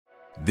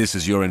This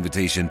is your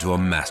invitation to a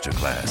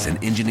masterclass in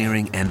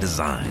engineering and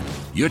design.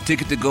 Your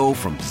ticket to go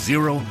from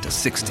 0 to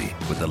 60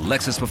 with the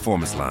Lexus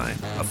Performance Line.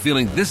 A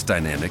feeling this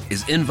dynamic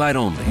is invite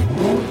only.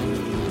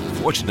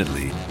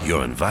 Fortunately,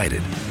 you're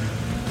invited.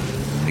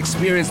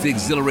 Experience the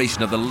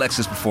exhilaration of the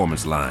Lexus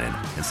Performance Line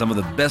and some of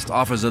the best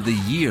offers of the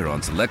year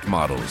on select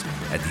models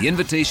at the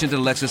Invitation to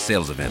Lexus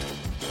sales event,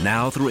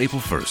 now through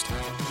April 1st.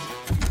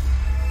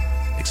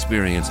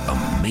 Experience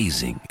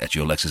amazing at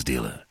your Lexus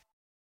dealer.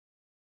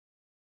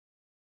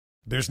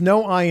 There's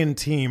no I in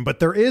team,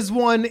 but there is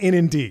one in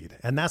Indeed,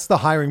 and that's the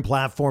hiring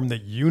platform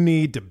that you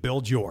need to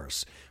build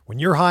yours. When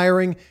you're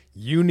hiring,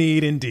 you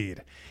need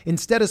Indeed.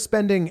 Instead of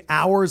spending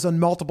hours on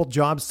multiple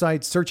job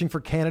sites searching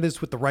for candidates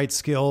with the right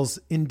skills,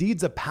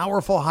 Indeed's a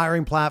powerful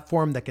hiring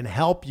platform that can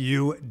help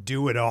you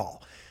do it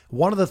all.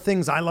 One of the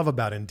things I love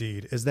about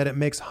Indeed is that it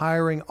makes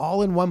hiring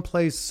all in one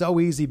place so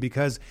easy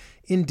because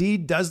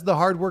Indeed does the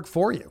hard work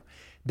for you.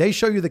 They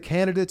show you the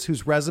candidates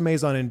whose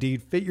resumes on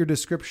Indeed fit your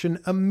description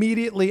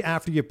immediately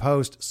after you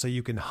post so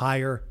you can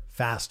hire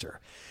faster.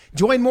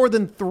 Join more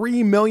than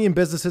 3 million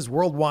businesses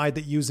worldwide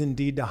that use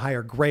Indeed to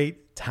hire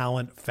great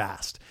talent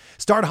fast.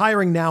 Start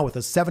hiring now with a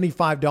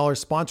 $75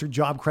 sponsored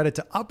job credit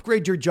to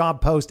upgrade your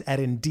job post at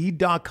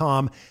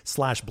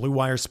Indeed.com/Blue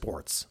Wire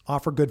Sports.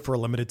 Offer good for a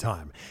limited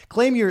time.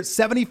 Claim your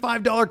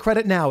 $75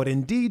 credit now at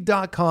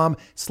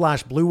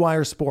Indeed.com/Blue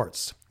Wire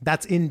Sports.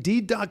 That's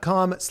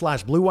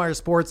Indeed.com/Blue Wire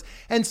Sports,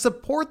 and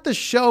support the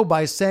show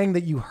by saying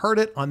that you heard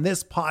it on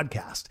this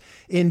podcast.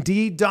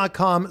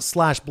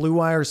 Indeed.com/Blue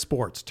Wire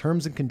Sports.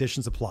 Terms and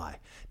conditions apply.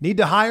 Need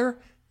to hire?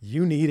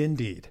 You need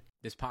Indeed.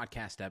 This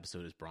podcast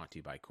episode is brought to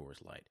you by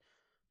Coors Light.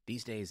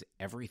 These days,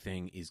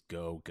 everything is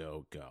go,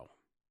 go, go.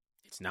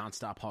 It's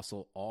nonstop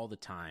hustle all the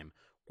time.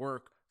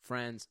 Work,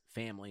 friends,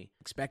 family,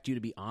 expect you to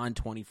be on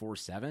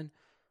 24/7.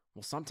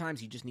 Well,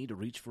 sometimes you just need to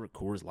reach for a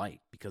Coors Light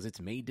because it's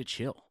made to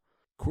chill.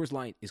 Coors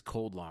Light is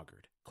cold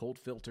lagered, cold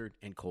filtered,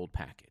 and cold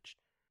packaged.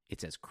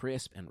 It's as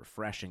crisp and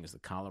refreshing as the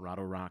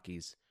Colorado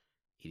Rockies.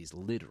 It is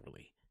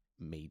literally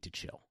made to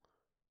chill.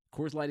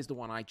 Coors Light is the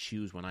one I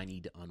choose when I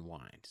need to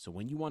unwind. So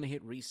when you want to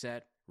hit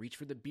reset, reach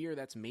for the beer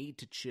that's made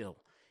to chill.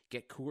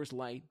 Get Coors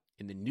Light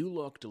in the new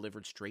look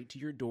delivered straight to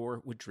your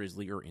door with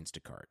Drizzly or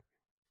Instacart.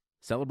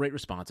 Celebrate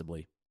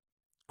responsibly.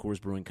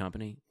 Coors Brewing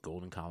Company,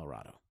 Golden,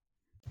 Colorado.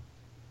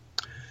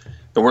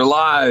 And we're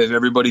live,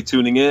 everybody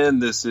tuning in.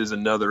 This is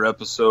another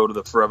episode of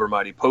the Forever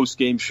Mighty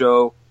postgame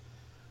show.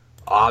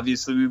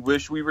 Obviously, we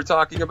wish we were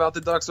talking about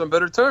the Ducks on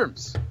better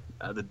terms.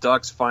 The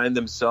Ducks find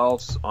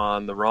themselves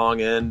on the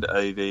wrong end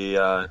of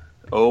a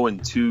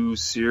 0-2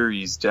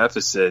 series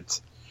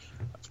deficit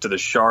to the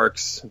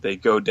Sharks. They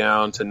go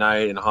down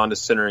tonight in Honda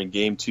Center in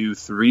Game 2,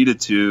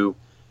 3-2.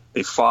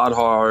 They fought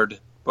hard,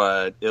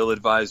 but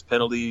ill-advised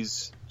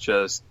penalties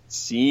just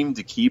seem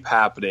to keep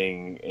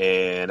happening,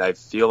 and I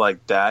feel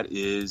like that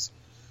is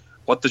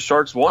what the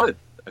Sharks wanted.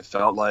 I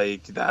felt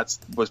like that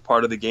was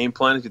part of the game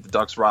plan, to get the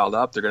Ducks riled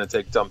up. They're going to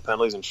take dumb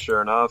penalties, and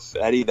sure enough,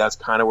 Eddie, that's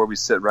kind of where we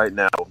sit right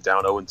now,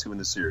 down 0-2 in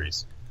the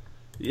series.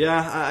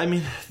 Yeah, I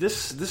mean,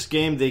 this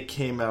game, they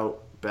came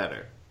out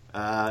better.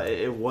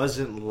 It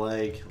wasn't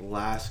like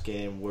last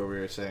game where we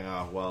were saying,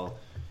 oh, well,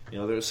 you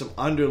know, there were some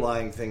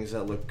underlying things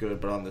that looked good,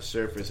 but on the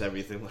surface,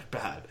 everything looked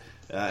bad.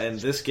 In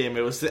this game,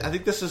 I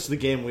think this is the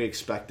game we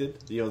expected.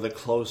 You know, the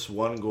close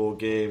one-goal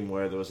game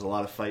where there was a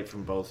lot of fight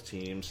from both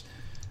teams,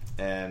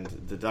 and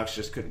the Ducks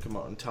just couldn't come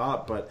out on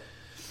top. But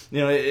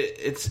you know,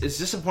 it's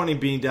disappointing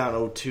being down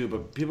 0-2.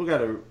 But people got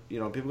to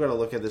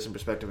look at this in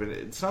perspective, and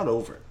it's not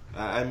over.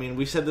 I mean,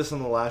 we said this on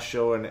the last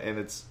show, and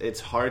it's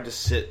hard to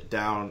sit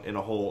down in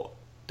a hole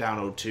down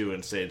 0-2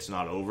 and say it's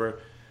not over.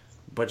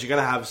 But you got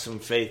to have some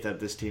faith that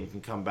this team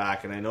can come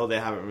back, and I know they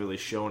haven't really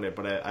shown it,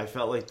 but I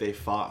felt like they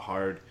fought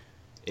hard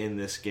in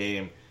this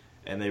game,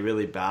 and they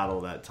really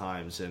battled at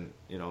times, and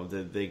you know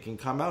they can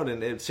come out.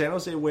 And if San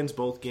Jose wins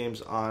both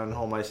games on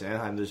home ice in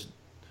Anaheim, there's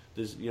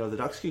you know, the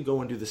Ducks can go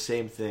and do the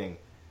same thing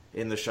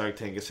in the Shark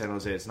Tank as San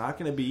Jose. It's not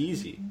going to be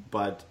easy,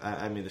 but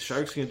I mean, the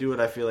Sharks can do it.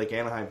 I feel like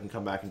Anaheim can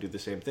come back and do the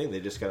same thing. They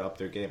just got to up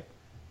their game.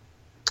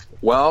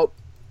 Well,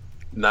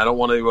 and I don't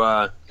want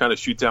to kind of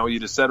shoot down what you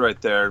just said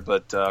right there,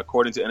 but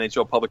according to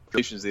NHL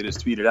publications, they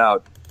just tweeted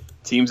out,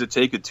 teams that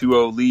take a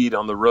 2-0 lead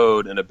on the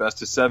road in a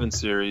best-of-7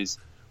 series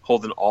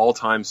hold an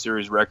all-time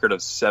series record of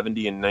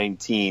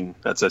 70-19.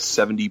 That's a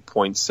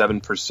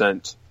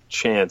 70.7%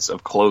 chance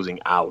of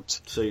closing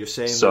out. So you're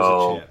saying there's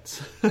a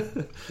chance?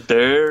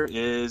 There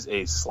is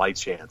a slight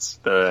chance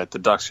that the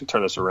Ducks can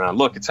turn this around.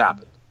 Look, it's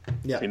happened.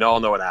 Yeah, we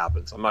all know what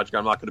happens. I'm not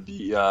going to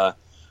be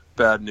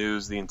bad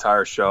news the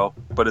entire show,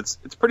 but it's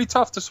pretty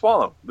tough to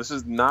swallow. This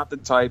is not the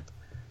type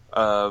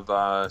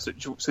of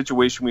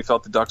situation we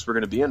felt the Ducks were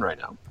going to be in right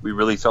now. We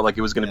really felt like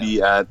it was going to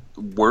be at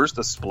worst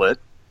a split,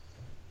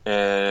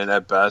 and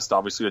at best,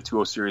 obviously, a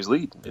 2-0 series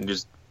lead. And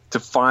just to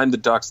find the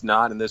Ducks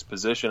not in this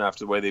position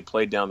after the way they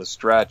played down the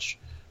stretch,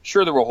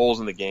 sure, there were holes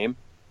in the game,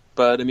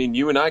 but, I mean,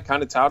 you and I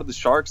kind of touted the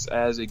Sharks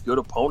as a good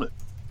opponent.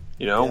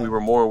 You know, we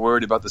were more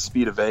worried about the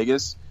speed of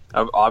Vegas.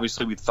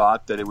 Obviously, we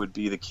thought that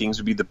the Kings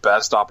would be the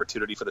best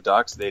opportunity for the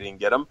Ducks. They didn't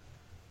get them.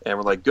 And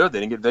we're like, good, they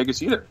didn't get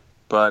Vegas either.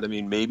 but I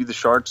mean, maybe the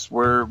Sharks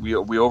we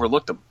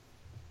overlooked them.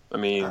 I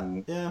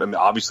mean,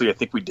 obviously, I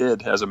think we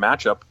did as a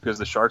matchup because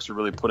the Sharks are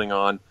really putting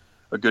on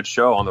a good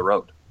show on the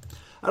road.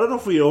 I don't know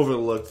if we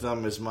overlooked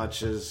them as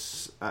much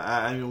as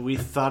I mean. We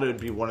thought it would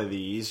be one of the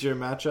easier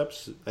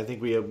matchups. I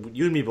think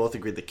you and me both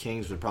agreed the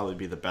Kings would probably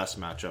be the best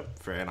matchup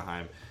for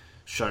Anaheim.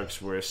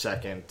 Sharks were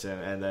second,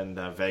 and then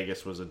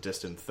Vegas was a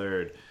distant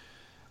third.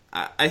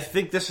 I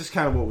think this is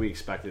kind of what we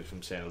expected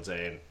from San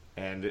Jose,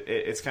 and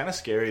it's kind of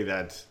scary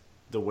that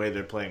the way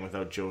they're playing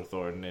without Joe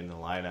Thornton in the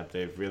lineup,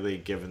 they've really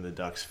given the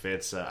Ducks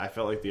fits. I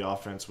felt like the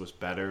offense was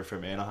better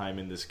from Anaheim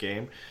in this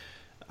game.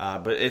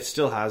 But it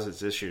still has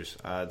its issues.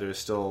 There's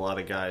still a lot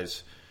of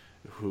guys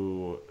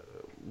who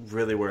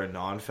really were a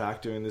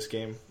non-factor in this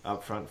game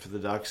up front for the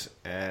Ducks,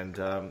 and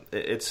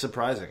it's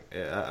surprising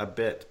a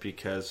bit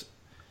because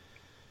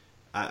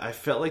I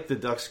felt like the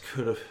Ducks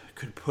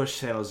could push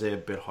San Jose a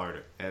bit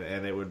harder,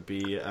 and it would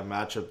be a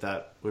matchup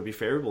that would be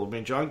favorable. I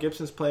mean, John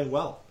Gibson's playing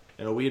well.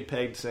 We had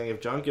pegged saying if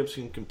John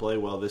Gibson can play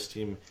well, this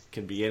team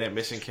can be in it.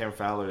 Missing Cam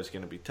Fowler is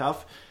going to be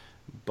tough,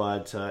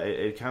 but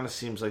it kind of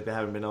seems like they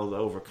haven't been able to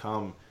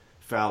overcome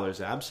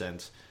Fowler's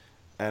absence,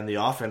 and the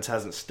offense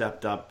hasn't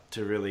stepped up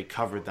to really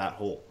cover that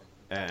hole.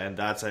 And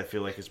that's, I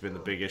feel like, has been the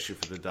big issue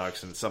for the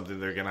Ducks, and it's something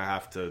they're going to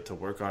have to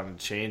work on and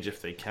change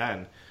if they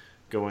can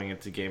going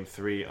into Game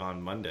 3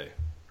 on Monday.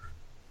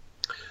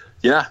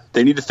 Yeah,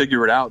 they need to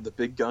figure it out. The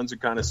big guns are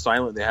kind of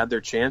silent. They had their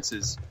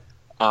chances.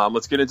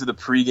 Let's get into the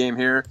pregame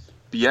here.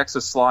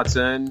 Bieksa slots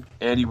in.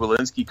 Andy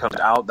Welinski comes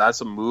out. That's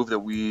a move that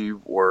we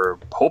were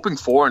hoping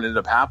for and ended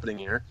up happening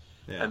here.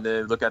 Yeah. And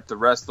then look at the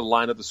rest of the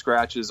lineup, the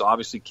scratches.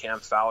 Obviously, Cam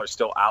Fowler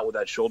still out with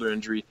that shoulder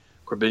injury.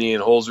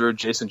 Corbinian Holzer,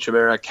 Jason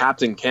Chimera,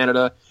 Captain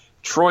Canada,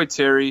 Troy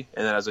Terry,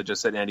 and then, as I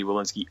just said, Andy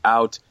Welinski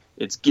out.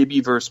 It's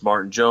Gibby versus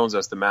Martin Jones.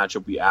 That's the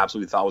matchup we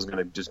absolutely thought was going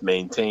to just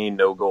maintain.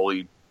 No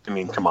goalie. I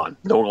mean, come on.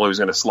 No goalie was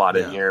going to slot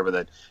in here, but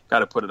then got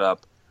to put it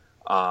up.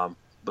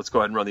 Let's go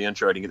ahead and run the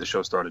intro and get the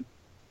show started.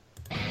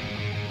 Trying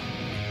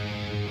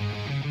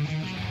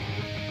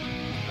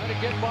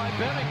to get by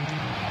Benning.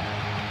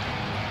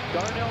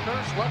 Darnell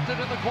Nurse left it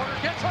in the corner,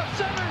 gets up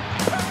center.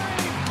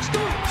 Perry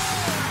scores!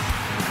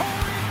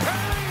 Corey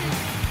Perry!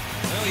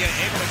 Lilia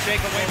able to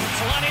shake away from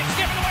Solani. It's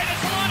given away to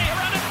Solani.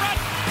 Around in front.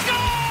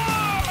 Score!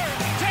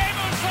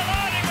 Teemu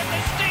Solani with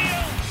the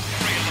steal.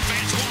 Three of the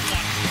fans want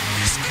one.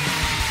 Score!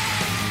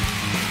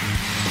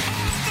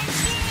 Off the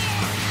floor!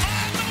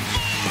 On the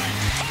board!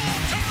 Paul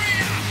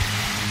Kariya!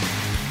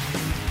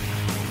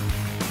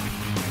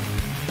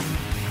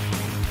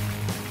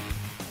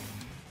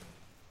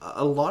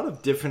 A lot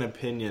of different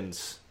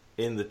opinions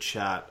in the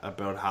chat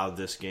about how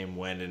this game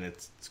went, and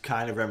it's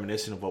kind of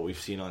reminiscent of what we've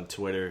seen on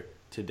Twitter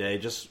today.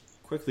 Just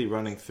quickly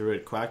running through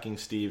it, Quacking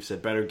Steve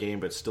said better game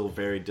but still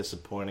very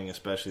disappointing,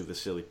 especially the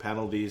silly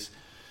penalties.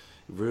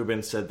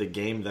 Ruben said the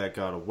game that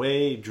got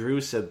away. Drew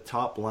said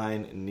top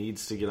line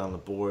needs to get on the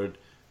board.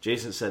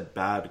 Jason said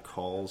bad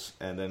calls,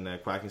 and then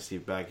Quacking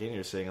Steve back in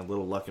here saying a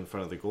little luck in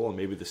front of the goal and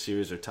maybe the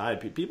series are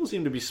tied. People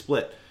seem to be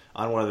split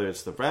on whether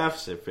it's the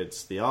refs, if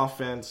it's the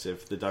offense,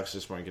 if the Ducks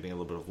just weren't getting a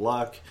little bit of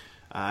luck.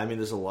 I mean,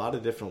 there's a lot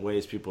of different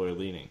ways people are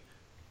leaning.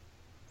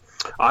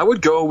 I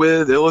would go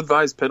with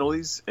ill-advised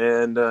penalties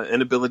and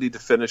inability to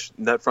finish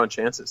net front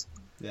chances.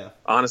 Yeah.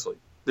 Honestly.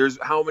 There's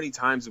how many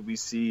times did we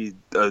see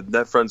a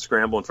net front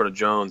scramble in front of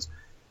Jones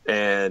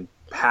and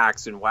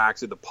hacks and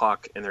whacks at the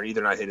puck, and they're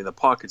either not hitting the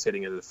puck, it's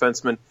hitting a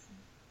defenseman.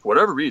 For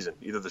whatever reason,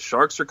 either the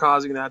Sharks are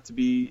causing that to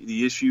be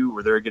the issue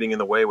or they're getting in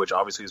the way, which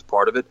obviously is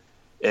part of it.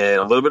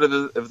 And a little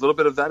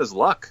bit of that is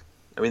luck.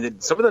 I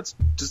mean, some of that's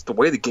just the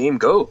way the game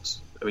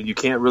goes. I mean, you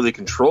can't really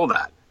control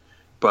that.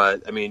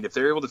 But, I mean, if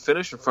they're able to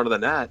finish in front of the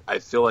net, I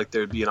feel like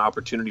there would be an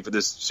opportunity for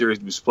this series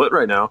to be split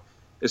right now,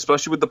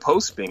 especially with the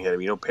posts being hit. I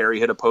mean,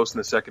 Perry hit a post in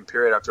the second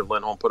period after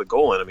Lindholm put a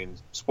goal in. I mean,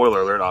 spoiler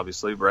alert,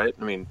 obviously, right?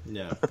 I mean,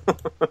 yeah.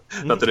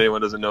 Not that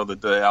anyone doesn't know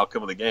the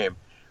outcome of the game.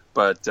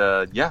 But,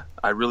 yeah,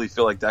 I really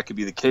feel like that could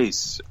be the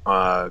case.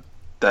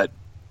 That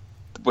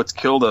what's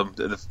killed them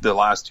the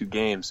last two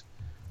games,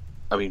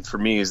 I mean, for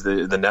me, is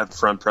the net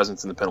front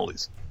presence and the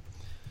penalties.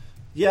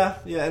 Yeah,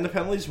 and the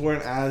penalties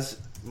weren't as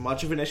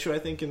much of an issue, I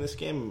think, in this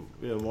game.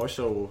 More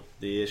so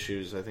the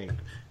issues, I think,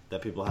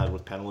 that people had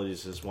with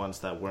penalties is ones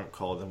that weren't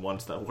called and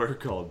ones that were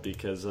called,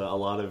 because a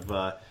lot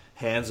of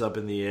hands up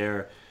in the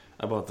air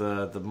about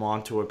the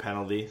Montour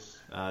penalty.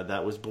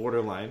 That was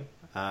borderline.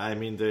 I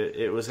mean,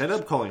 it was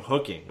ended up calling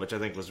hooking, which I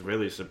think was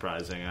really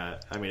surprising.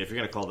 I mean, if you're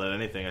going to call that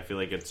anything, I feel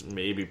like it's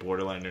maybe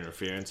borderline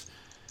interference.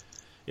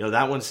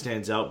 That one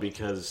stands out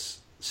because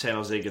San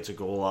Jose gets a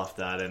goal off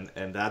that,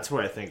 and that's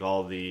where I think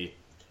all the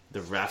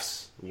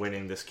refs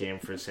winning this game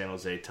for San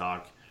Jose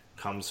talk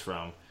comes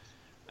from.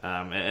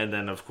 And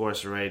then, of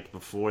course, right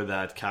before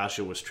that,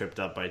 Kasha was tripped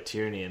up by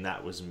Tierney, and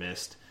that was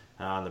missed.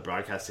 On the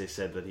broadcast, they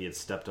said that he had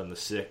stepped on the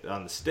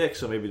stick,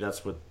 so maybe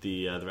that's what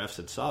the refs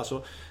had saw.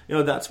 So,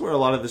 that's where a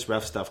lot of this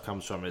ref stuff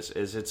comes from. Is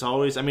it's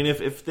always, I mean,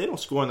 if they don't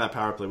score on that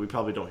power play, we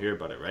probably don't hear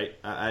about it, right?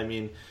 I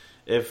mean,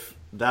 if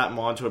that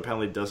Montour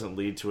penalty doesn't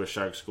lead to a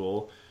Sharks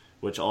goal,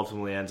 which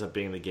ultimately ends up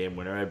being the game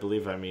winner, I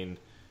believe, I mean,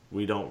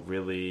 we don't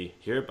really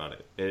hear about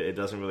it. It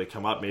doesn't really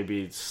come up.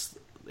 Maybe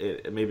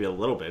maybe a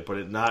little bit, but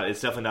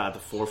it's definitely not at the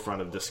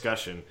forefront of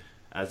discussion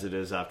as it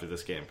is after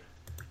this game.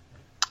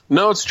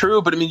 No, it's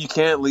true, but I mean, you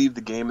can't leave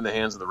the game in the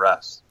hands of the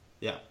refs.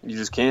 Yeah. You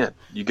just can't.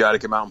 You got to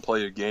come out and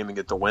play your game and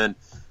get the win.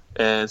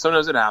 And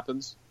sometimes it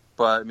happens,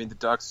 but I mean, the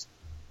Ducks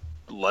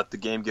let the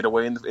game get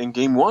away in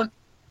game one.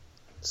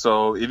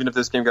 So even if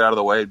this game got out of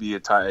the way, it'd be a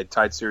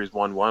tight series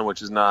 1-1,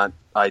 which is not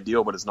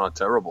ideal, but it's not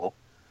terrible.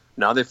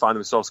 Now they find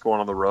themselves going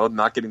on the road,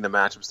 not getting the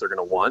matchups they're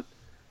going to want.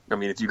 I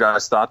mean, if you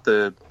guys thought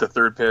the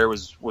third pair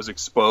was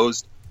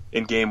exposed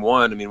in game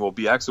one, I mean, well,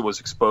 Bieksa was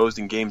exposed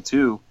in game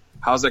two.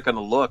 How's that going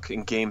to look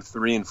in game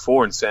 3 and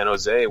 4 in San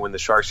Jose when the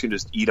Sharks can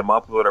just eat them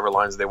up with whatever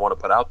lines they want to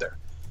put out there?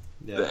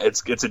 Yeah.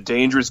 It's a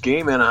dangerous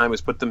game Anaheim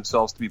has put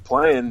themselves to be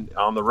playing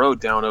on the road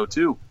down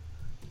 0-2.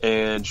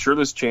 And sure,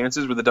 there's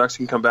chances where the Ducks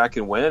can come back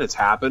and win. It's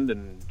happened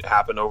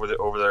over their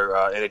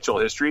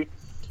NHL history.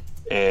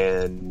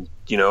 And,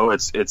 you know,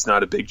 it's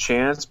not a big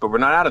chance, but we're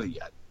not out of it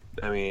yet.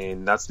 I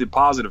mean, that's the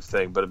positive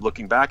thing. But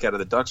looking back at it,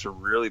 the Ducks are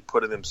really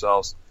putting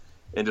themselves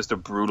in just a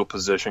brutal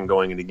position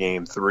going into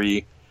game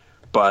 3.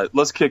 But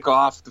let's kick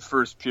off the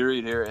first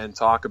period here and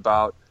talk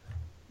about,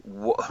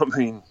 I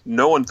mean,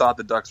 no one thought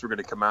the Ducks were going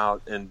to come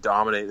out and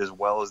dominate as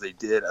well as they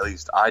did. At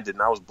least I did,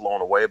 and I was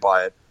blown away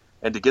by it.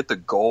 And to get the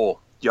goal,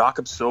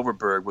 Jakob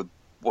Silfverberg with,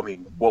 I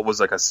mean, what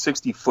was like a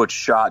 60-foot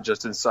shot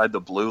just inside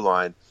the blue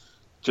line,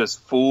 just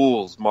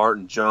fools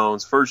Martin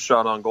Jones. First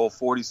shot on goal,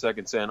 40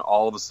 seconds in,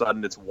 all of a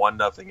sudden it's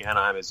 1-0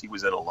 Anaheim as he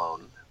was in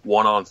alone,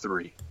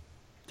 1-on-3.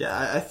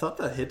 Yeah, I thought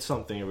that hit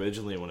something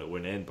originally when it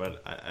went in,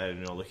 but I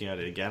looking at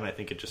it again, I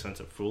think it just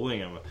ends up fooling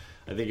him.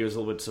 I think he was a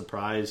little bit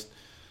surprised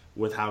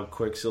with how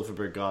quick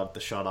Silfverberg got the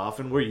shot off,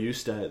 and we're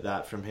used to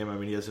that from him. I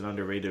mean, he has an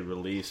underrated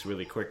release,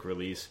 really quick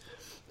release,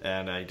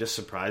 and he just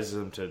surprises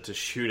him to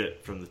shoot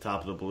it from the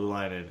top of the blue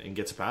line and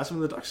gets past him.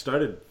 And the Ducks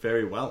started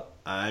very well.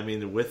 I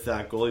mean, with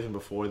that goal, even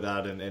before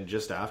that, and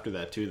just after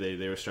that too,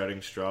 they were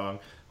starting strong,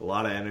 a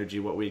lot of energy,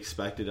 what we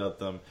expected of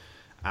them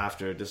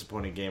after a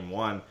disappointing game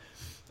 1.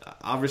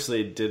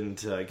 Obviously, it didn't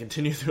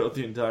continue throughout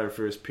the entire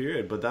first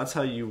period, but that's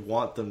how you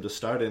want them to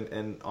start,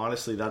 and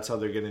honestly, that's how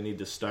they're going to need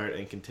to start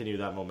and continue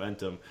that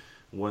momentum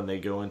when they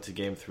go into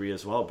Game 3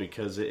 as well,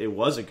 because it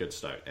was a good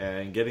start,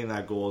 and getting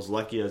that goal, as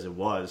lucky as it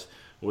was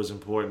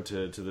important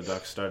to the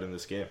Ducks start in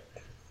this game.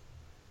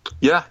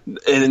 Yeah,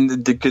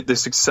 and the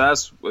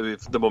success,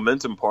 the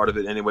momentum part of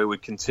it anyway,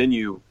 would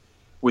continue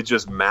with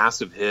just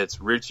massive hits.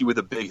 Ritchie with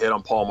a big hit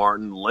on Paul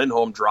Martin,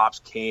 Lindholm drops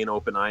Kane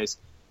open ice,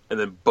 and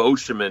then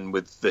Boschman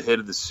with the hit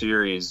of the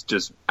series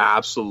just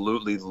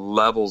absolutely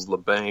levels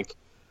LeBanc.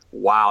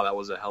 Wow, that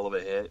was a hell of a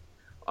hit.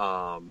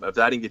 If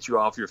that didn't get you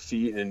off your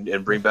feet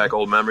and bring back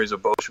old memories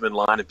of Boschman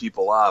lining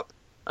people up,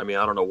 I mean,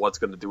 I don't know what's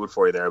going to do it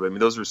for you there. But I mean,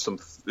 those are some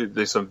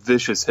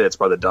vicious hits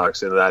by the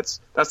Ducks, and that's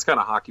the kind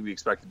of hockey we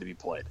expected to be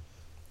played.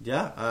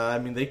 Yeah, I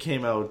mean, they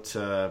came out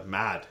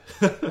mad,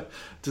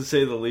 to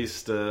say the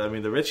least. I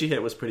mean, the Ritchie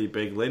hit was pretty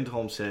big.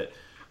 Lindholm's hit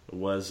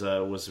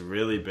was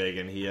really big,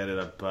 and he ended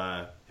up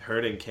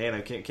hurting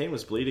Kane. Kane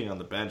was bleeding on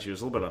the bench. He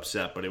was a little bit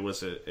upset, but it was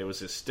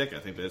his stick, I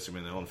think, that hit him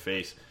in the own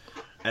face.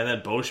 And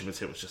then Boschman's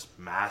hit was just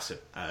massive.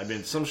 I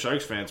mean, some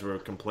Sharks fans were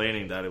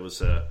complaining that it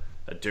was a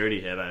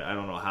dirty hit. I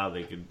don't know how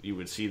you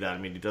would see that. I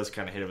mean, he does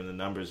kind of hit him in the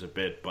numbers a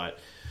bit, but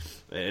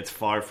it's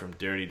far from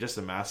dirty. Just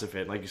a massive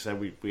hit. Like you said,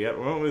 we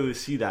don't really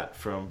see that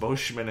from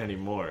Boschman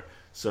anymore.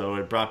 So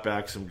it brought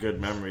back some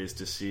good memories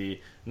to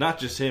see not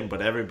just him,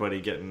 but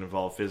everybody getting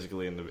involved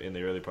physically in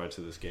the early parts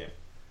of this game.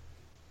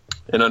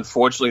 And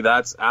unfortunately,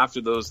 that's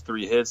after those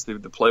 3 hits, the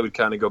play would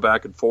kind of go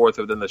back and forth,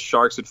 and then the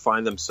Sharks would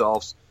find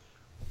themselves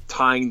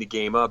tying the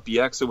game up.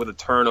 Bieksa with a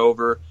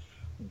turnover.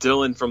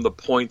 Dylan from the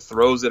point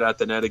throws it at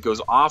the net. It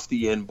goes off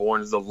the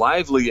inboards, the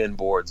lively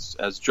inboards,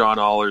 as John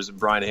Allers and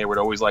Brian Hayward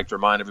always like to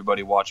remind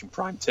everybody watching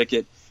Prime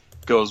Ticket.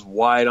 Goes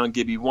wide on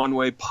Gibby one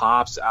way,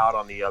 pops out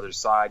on the other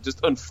side.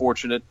 Just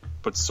unfortunate,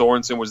 but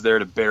Sorensen was there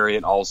to bury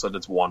it. All of a sudden,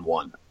 it's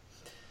 1-1.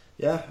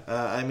 Yeah,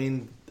 I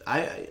mean,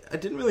 I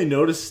didn't really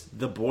notice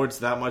the boards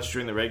that much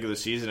during the regular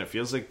season. It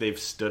feels like they've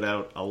stood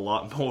out a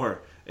lot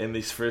more in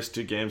these first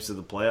 2 games of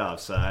the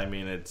playoffs. I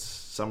mean, it's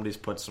somebody's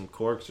put some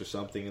corks or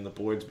something in the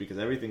boards because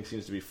everything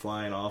seems to be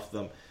flying off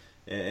them.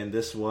 And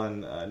this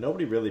one,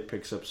 nobody really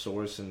picks up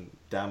Sorensen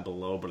down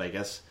below, but I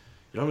guess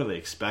you don't really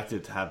expect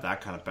it to have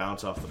that kind of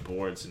bounce off the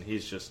boards, and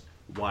he's just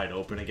wide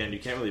open. Again, you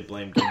can't really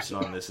blame Gibson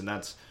on this, and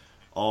that's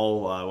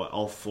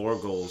all 4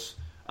 goals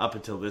up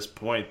until this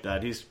point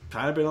that he's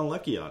kind of been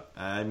unlucky on.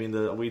 I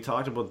mean, we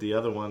talked about the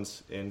other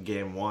ones in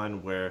Game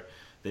 1 where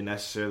they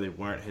necessarily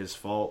weren't his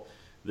fault.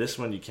 This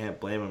one you can't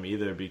blame him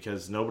either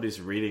because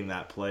nobody's reading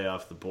that play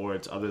off the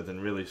boards other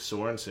than really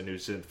Sorensen, who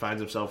finds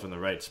himself in the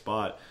right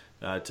spot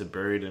to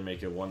bury it and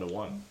make it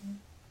 1-1.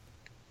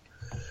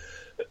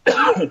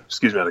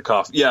 Excuse me, I had a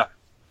cough. Yeah,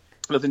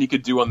 nothing you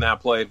could do on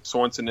that play.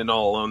 Sorensen in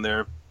all alone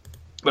there.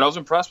 But I was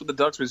impressed with the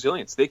Ducks'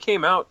 resilience. They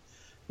came out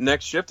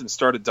next shift and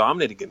started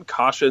dominating. And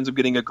Kasha ends up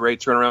getting a great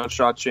turnaround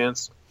shot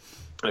chance.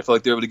 And I feel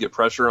like they're able to get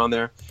pressure on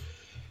there.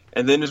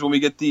 And then is when we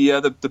get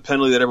the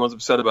penalty that everyone's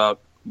upset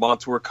about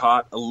Montour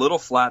caught a little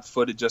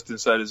flat-footed just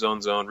inside his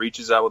own zone,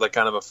 reaches out with a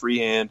kind of a free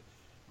hand,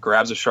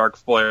 grabs a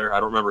Sharks player. I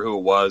don't remember who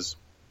it was.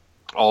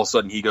 All of a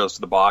sudden, he goes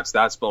to the box.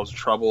 That spells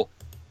trouble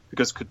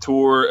because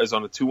Couture is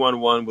on a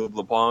 2-on-1 with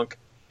LeBanc,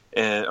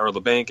 and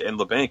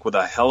LeBanc with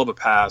a hell of a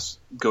pass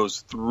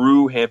goes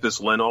through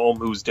Hampus Lindholm,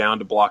 who's down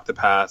to block the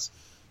pass,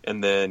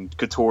 and then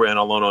Couture and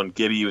alone on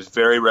Gibby. He was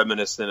very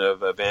reminiscent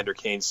of Evander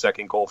Kane's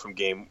second goal from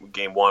game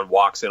one.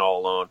 Walks in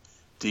all alone,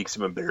 dekes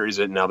him and buries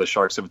it. And now the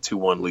Sharks have a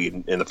 2-1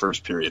 lead in the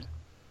first period.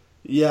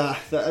 Yeah,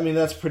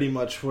 that's pretty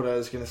much what I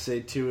was going to say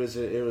too. Is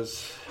it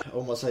was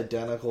almost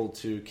identical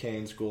to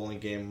Kane's goal in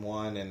game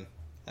one, and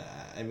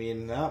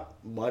not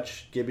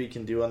much Gibby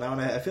can do on that one.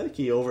 I feel like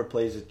he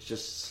overplays it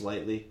just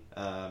slightly.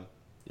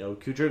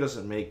 Couture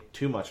doesn't make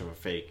too much of a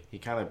fake. You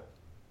kind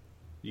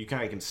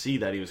of can see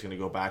that he was going to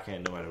go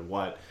backhand no matter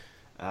what.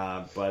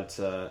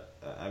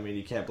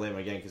 You can't blame him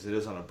again because it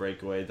is on a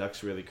breakaway.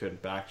 Ducks really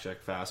couldn't backcheck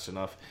fast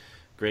enough.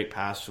 Great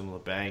pass from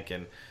LeBanc,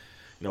 and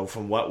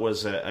from what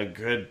was a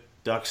good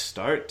Ducks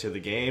start to the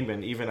game,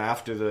 and even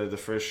after the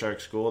first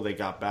Sharks goal, they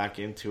got back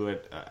into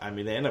it.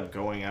 They ended up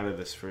going out of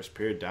this first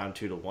period down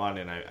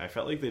 2-1, and I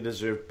felt like they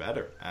deserved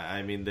better.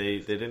 They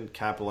didn't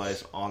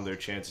capitalize on their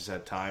chances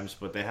at times,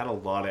 but they had a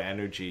lot of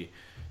energy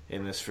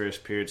in this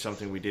first period,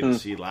 something we didn't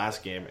see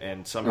last game,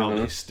 and somehow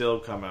they still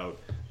come out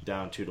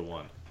down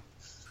 2-1.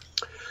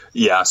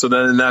 Yeah, so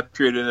then that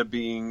period ended up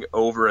being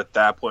over at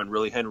that point.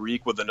 Really,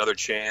 Henrique with another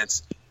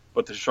chance,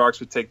 but the Sharks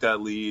would take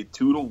that lead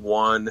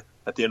 2-1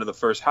 at the end of the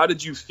first. How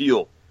did you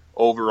feel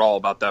overall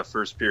about that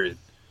first period?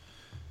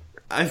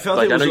 I felt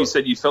I know you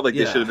said you felt like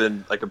there should have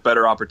been like a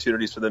better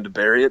opportunities for them to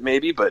bury it,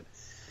 maybe, but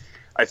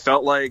I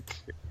felt like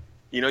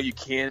you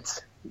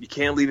can't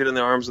leave it in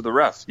the arms of the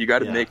ref. You got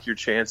to make your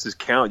chances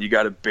count. You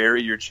got to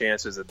bury your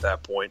chances at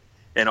that point.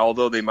 And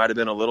although they might have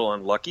been a little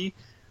unlucky,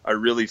 I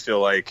really feel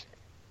like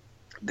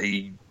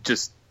they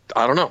just,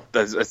 I don't know,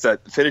 it's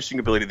that finishing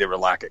ability they were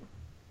lacking.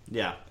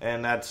 Yeah,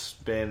 and that's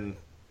been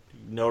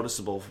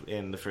noticeable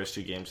in the first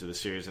two games of the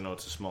series. I know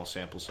it's a small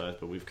sample size,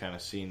 but we've kind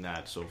of seen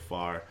that so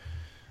far.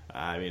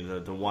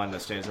 The one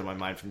that stands in my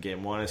mind from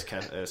game one is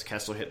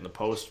Kessler hitting the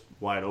post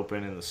wide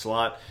open in the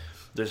slot.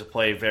 There's a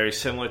play very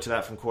similar to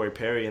that from Corey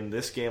Perry in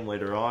this game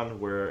later on,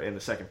 where in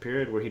the second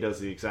period, where he does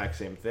the exact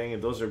same thing.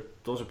 And those are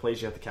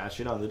plays you have to cash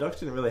in on. The Ducks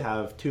didn't really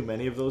have too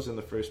many of those in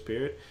the first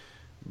period.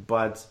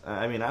 But,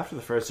 after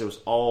the first, it was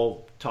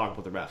all talk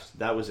about the refs.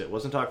 That was it. It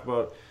wasn't talk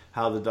about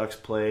how the Ducks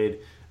played,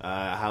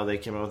 how they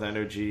came out with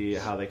energy,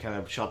 how they kind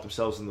of shot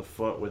themselves in the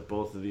foot with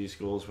both of these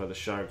goals by the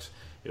Sharks.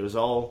 It was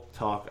all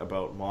talk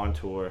about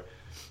Montour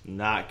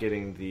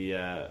getting the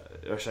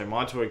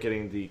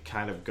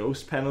kind of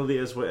ghost penalty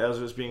as it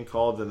was being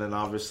called, and then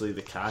obviously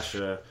the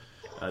Kasha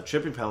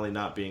tripping penalty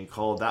not being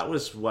called. That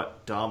was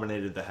what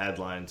dominated the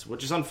headlines,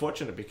 which is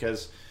unfortunate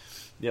because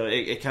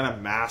it kind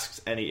of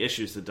masks any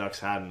issues the Ducks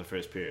had in the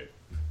first period.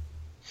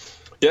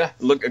 Yeah,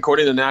 look,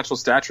 according to Natural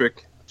Stat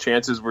Trick,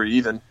 chances were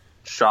even.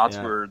 Shots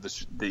were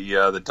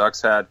the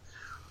Ducks had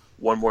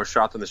one more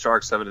shot than the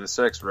Sharks,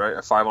 7-6, right?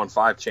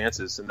 5-on-5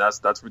 chances, and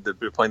that's where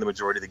they're playing the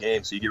majority of the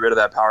game. So you get rid of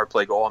that power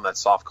play goal and that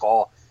soft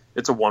call,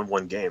 it's a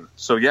 1-1 game.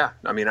 So yeah,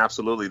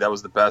 absolutely, that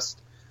was the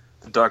best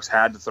the Ducks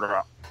had to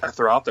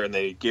throw out there, and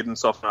they gave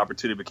themselves an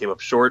opportunity, but came up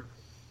short.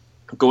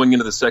 Going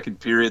into the second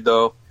period,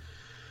 though,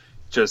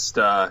 just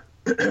an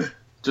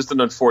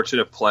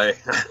unfortunate play.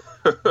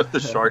 The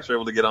Sharks are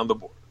able to get on the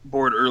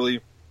board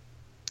early.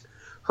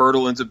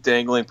 Hertl ends up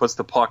dangling, puts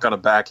the puck on a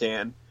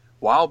backhand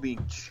while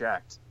being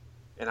checked.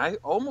 And I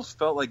almost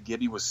felt like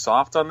Gibby was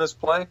soft on this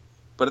play,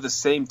 but at the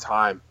same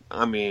time,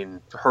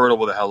 Hertl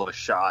with a hell of a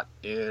shot,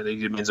 and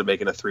he ends up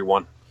making a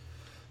 3-1.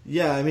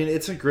 Yeah,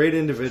 it's a great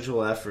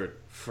individual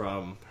effort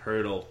from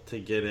Hertl to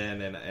get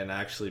in and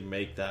actually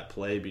make that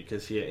play,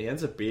 because he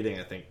ends up beating,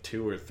 I think,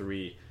 2 or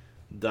 3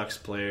 Ducks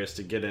players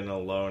to get in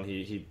alone.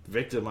 He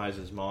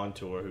victimizes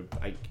Montour,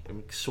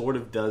 who sort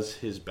of does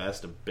his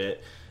best a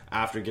bit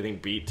after getting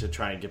beat to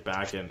try and get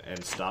back and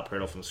stop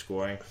Hertl from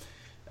scoring.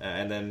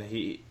 And then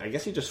he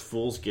just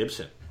fools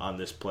Gibson on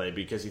this play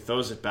because he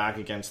throws it back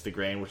against the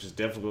grain, which is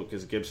difficult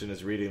because Gibson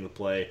is reading the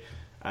play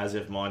as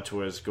if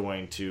Montour is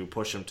going to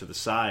push him to the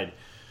side,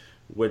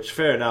 which,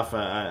 fair enough.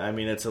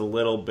 It's a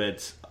little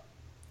bit...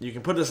 You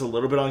can put this a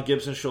little bit on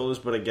Gibson's shoulders,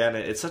 but again,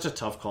 it's such a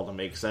tough call to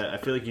make because I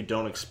feel like you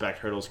don't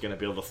expect Hertl's going to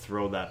be able to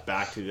throw that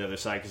back to the other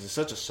side because it's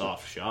such a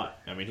soft shot.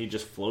 He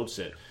just floats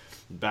it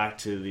back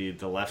to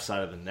the left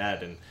side of the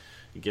net, and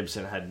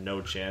Gibson had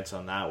no chance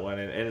on that one.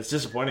 And it's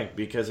disappointing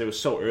because it was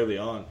so early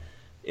on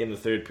in the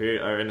third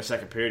period, or in the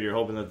second period. You're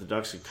hoping that the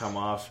Ducks could come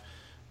off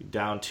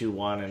down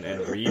 2-1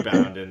 and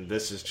rebound, and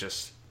this is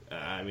just...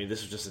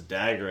 this was just a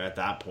dagger at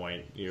that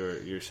point.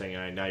 You're saying,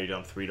 all right, now you're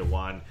down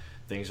 3-1.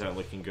 Things aren't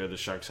looking good. The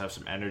Sharks have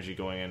some energy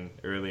going in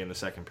early in the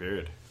second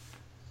period.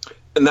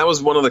 And that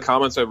was one of the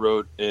comments I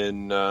wrote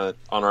in on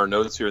our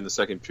notes here in the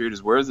second period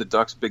is, where's the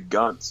Ducks' big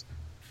guns?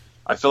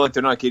 I feel like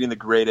they're not getting the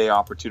grade A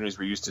opportunities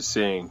we're used to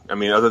seeing.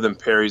 Other than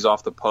Perry's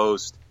off the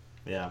post,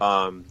 you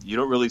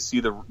don't really see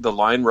the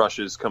line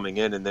rushes coming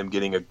in and them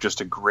getting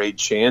just a great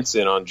chance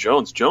in on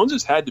Jones. Jones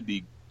has had to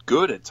be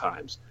good at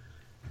times.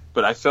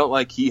 But I felt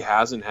like he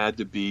hasn't had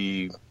to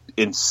be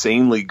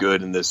insanely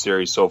good in this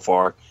series so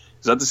far.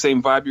 Is that the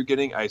same vibe you're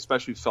getting? I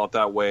especially felt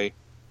that way.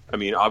 I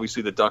mean,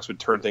 obviously the Ducks would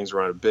turn things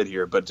around a bit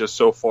here, but just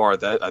so far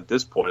that at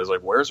this point, it's like,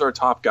 where's our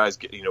top guys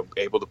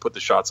able to put the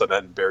shots on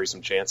net and bury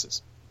some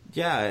chances?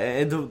 Yeah,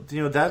 and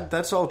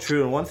that's all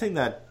true. And one thing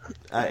that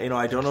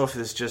I don't know if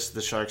it's just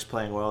the Sharks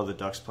playing well, the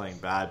Ducks playing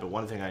bad, but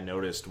one thing I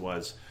noticed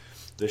was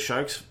the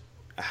Sharks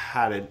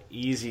had an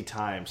easy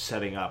time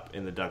setting up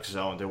in the Ducks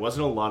zone. There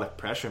wasn't a lot of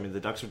pressure. I mean, the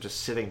Ducks were just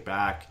sitting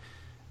back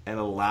and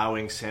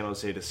allowing San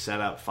Jose to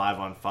set up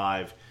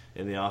 5-on-5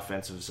 in the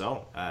offensive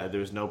zone. There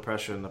was no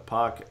pressure in the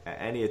puck.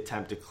 Any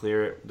attempt to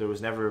clear it, there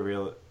was never a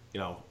real,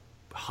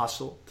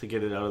 hustle to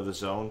get it out of the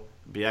zone.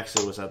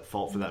 Bieksa was at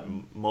fault for that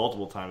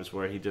multiple times,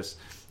 where he just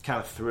kind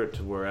of threw it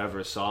to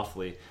wherever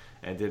softly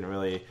and didn't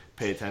really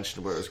pay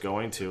attention to where it was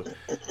going to.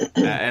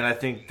 And I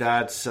think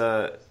that's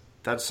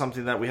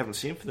something that we haven't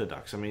seen from the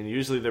Ducks. I mean,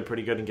 usually they're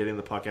pretty good in getting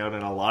the puck out,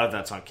 and a lot of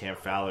that's on Cam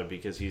Fowler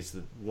because he's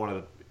one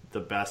of the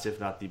best, if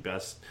not the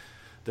best,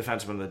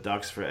 defenseman of the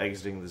Ducks for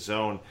exiting the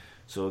zone.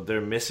 So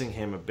they're missing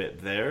him a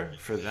bit there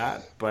for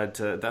that. But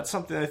that's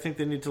something I think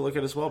they need to look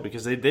at as well,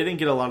 because they didn't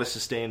get a lot of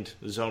sustained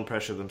zone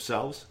pressure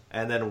themselves.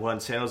 And then when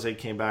San Jose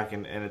came back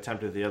and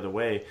attempted the other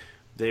way,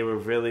 they were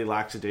really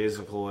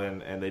lackadaisical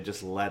and they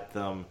just let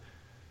them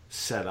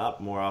set up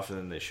more often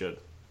than they should.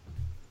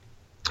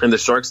 And the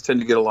Sharks tend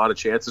to get a lot of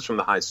chances from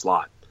the high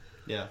slot.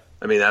 Yeah.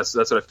 I mean, that's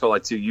what I felt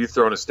like, too. You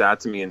thrown a stat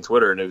to me on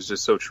Twitter, and it was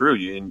just so true.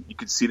 You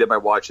could see that by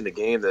watching the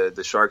game.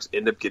 The Sharks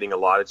end up getting a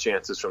lot of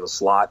chances from the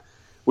slot,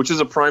 which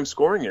is a prime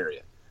scoring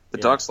area. The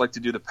Ducks like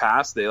to do the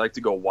pass. They like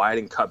to go wide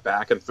and cut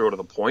back and throw to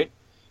the point.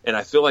 And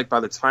I feel like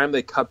by the time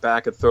they cut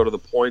back and throw to the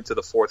point to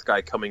the fourth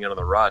guy coming in on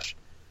the rush,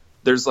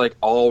 there's like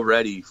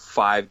already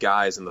 5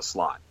 guys in the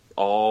slot,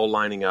 all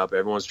lining up.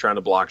 Everyone's trying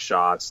to block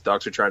shots.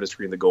 Ducks are trying to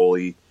screen the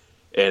goalie,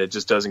 and it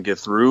just doesn't get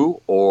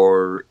through,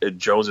 or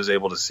Jones is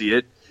able to see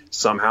it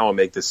somehow and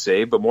make the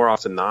save. But more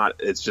often than not,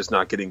 it's just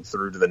not getting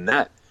through to the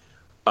net.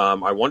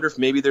 I wonder if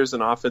maybe there's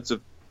an offensive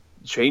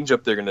change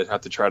up they're going to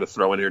have to try to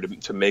throw in here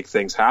to make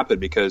things happen,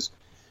 because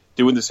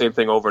doing the same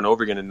thing over and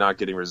over again and not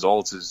getting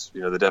results is,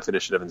 the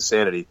definition of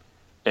insanity.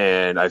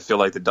 And I feel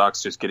like the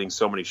Ducks just getting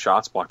so many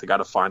shots blocked, they got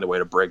to find a way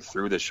to break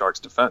through the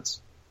Sharks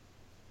defense.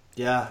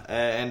 Yeah,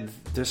 and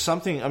there's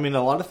something,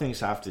 a lot of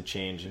things have to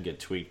change and get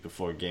tweaked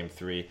before Game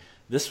 3.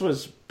 This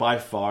was by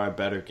far a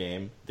better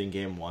game than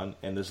Game 1,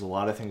 and there's a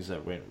lot of things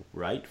that went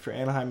right for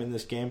Anaheim in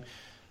this game.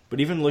 But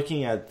even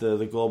looking at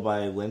the goal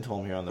by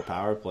Lindholm here on the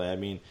power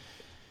play,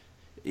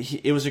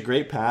 it was a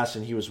great pass,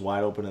 and he was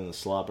wide open in the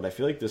slot, but I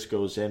feel like this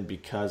goes in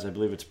because I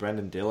believe it's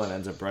Brendan Dillon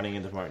ends up running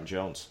into Martin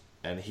Jones,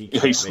 and he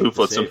can't make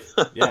the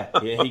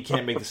save. He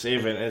can't make the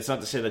save, and it's not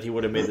to say that he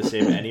would have made the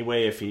save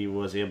anyway if he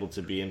was able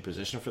to be in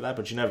position for that,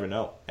 but you never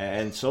know.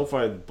 And so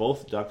far,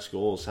 both Ducks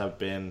goals have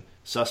been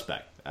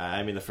suspect.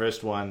 The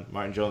first one,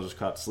 Martin Jones was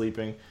caught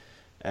sleeping,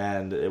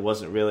 and it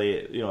wasn't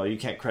really, you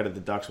can't credit the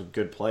Ducks with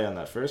good play on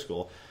that first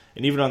goal.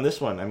 And even on this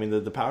one,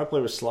 the power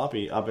play was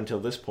sloppy up until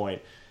this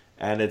point,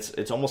 and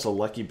it's almost a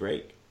lucky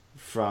break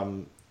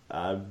from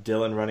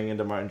Dillon running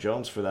into Martin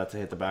Jones for that to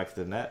hit the back of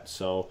the net.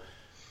 So,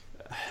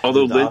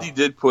 although Lindy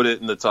did put it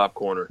in the top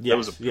corner, that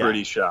was a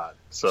pretty shot.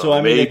 So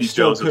maybe it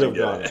still Jones could have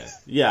gone in.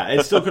 Yeah,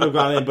 it still could have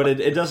gone in, but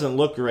it doesn't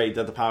look great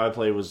that the power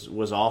play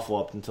was awful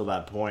up until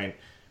that point,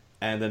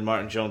 and then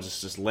Martin Jones is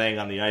just laying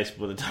on the ice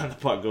by the time the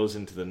puck goes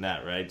into the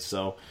net, right?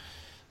 So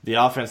the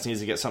offense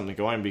needs to get something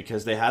going,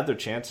 because they had their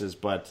chances,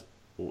 but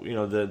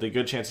the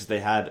good chances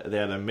they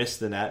either missed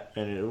the net,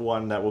 and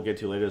one that we'll get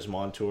to later is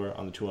Montour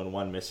on the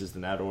 2-on-1 misses the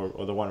net,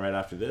 or the one right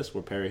after this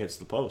where Perry hits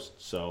the post.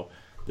 So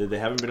they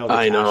haven't been able to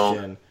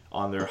cash in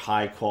on their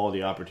high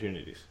quality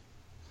opportunities.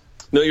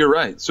 No, you're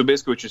right. So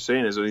basically what you're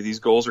saying is these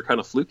goals are kind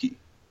of fluky.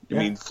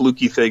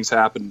 Fluky things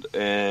happened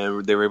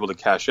and they were able to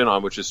cash in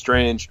on, which is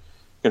strange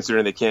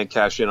considering they can't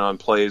cash in on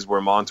plays where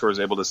Montour is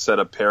able to set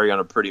up Perry on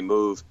a pretty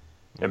move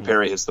and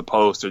Perry hits the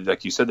post. Or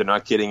like you said, they're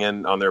not getting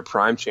in on their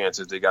prime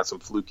chances. They got some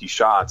fluky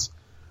shots.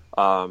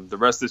 The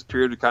rest of this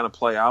period would kind of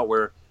play out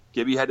where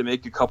Gibby had to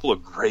make a couple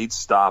of great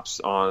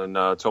stops on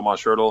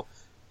Tomas Hertl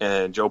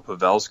and Joe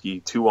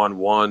Pavelski,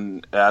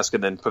 2-on-1-esque,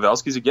 and then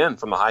Pavelski's again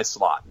from the high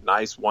slot.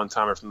 Nice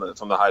one-timer from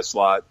the high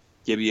slot.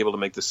 Gibby able to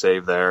make the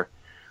save there.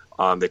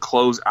 They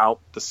close out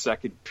the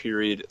second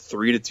period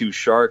 3-2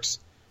 Sharks.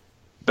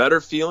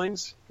 Better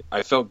feelings.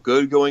 I felt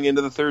good going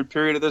into the third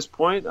period at this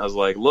point. I was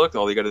like, look,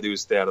 all you got to do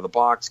is stay out of the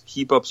box,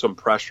 keep up some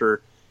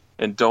pressure,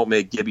 and don't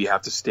make Gibby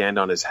have to stand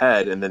on his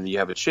head, and then you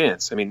have a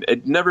chance.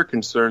 It never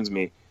concerns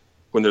me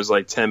when there's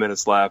like 10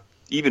 minutes left,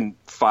 even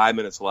 5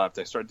 minutes left.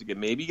 I start to get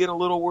a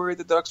little worried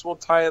the Ducks won't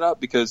tie it up,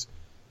 because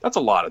that's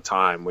a lot of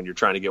time when you're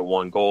trying to get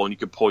one goal, and you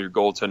could pull your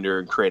goaltender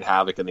and create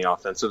havoc in the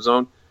offensive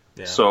zone.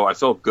 Yeah. So I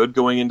felt good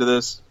going into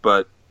this,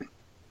 but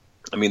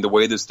the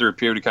way this third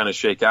period would kind of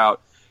shake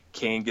out,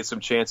 Kane gets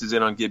some chances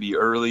in on Gibby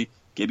early.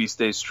 Gibby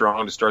stays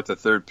strong to start the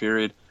third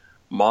period.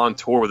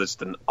 Montour with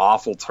just an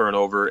awful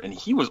turnover, and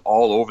he was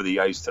all over the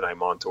ice tonight,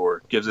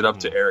 Montour. Gives it up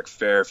to Eric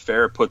Fehr.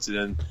 Fehr puts it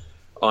in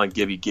on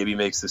Gibby. Gibby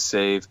makes the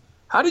save.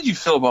 How did you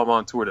feel about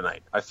Montour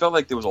tonight? I felt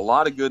like there was a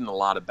lot of good and a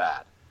lot of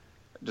bad.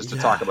 Just to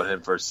talk about him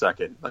for a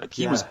second. Like,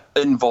 he was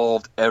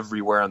involved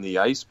everywhere on the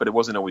ice, but it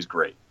wasn't always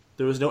great.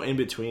 There was no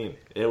in-between.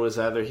 It was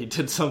either he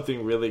did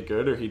something really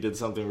good or he did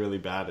something really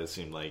bad, it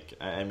seemed like.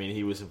 I mean,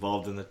 he was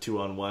involved in the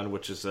 2-on-1,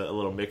 which is a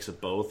little mix of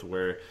both,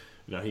 where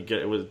he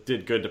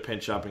did good to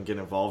pinch up and get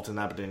involved in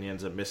that, but then he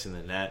ends up missing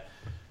the net.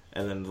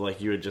 And then, like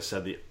you had just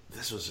said,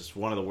 this was just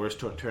one of the worst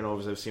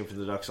turnovers I've seen for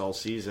the Ducks all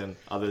season,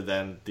 other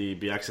than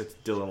the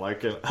exit Dylan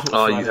Larkin.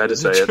 Oh, you had to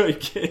say it.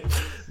 Game.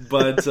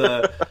 But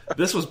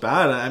this was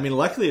bad. I mean,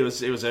 luckily it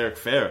was Eric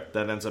Fehr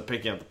that ends up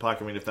picking up the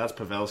puck. I mean, if that's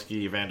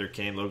Pavelski, Evander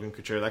Kane, Logan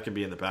Couture, that could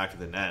be in the back of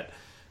the net.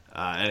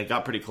 And it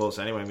got pretty close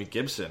anyway. I mean,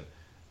 Gibson,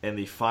 in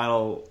the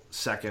final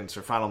seconds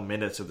or final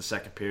minutes of the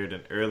second period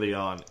and early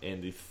on in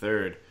the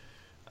third,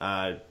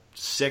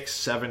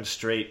 6-7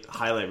 straight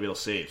highlight reel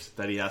saves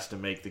that he has to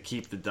make to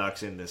keep the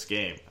Ducks in this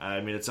game.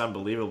 I mean, it's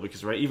unbelievable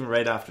because even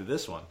right after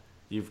this one,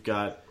 you've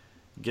got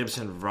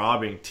Gibson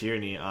robbing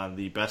Tierney on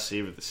the best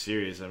save of the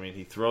series. I mean,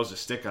 he throws a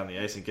stick on the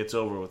ice and gets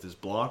over with his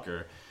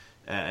blocker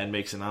and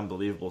makes an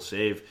unbelievable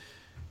save.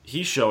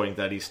 He's showing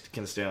that he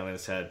can stay on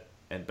his head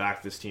and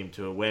back this team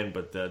to a win,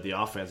 but the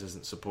offense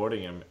isn't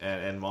supporting him,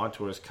 and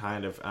Montour is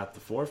kind of at the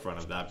forefront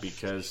of that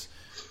because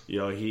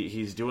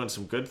he's doing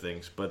some good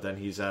things, but then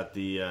he's at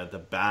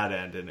the bad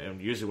end,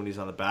 and usually when he's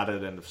on the bad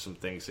end of some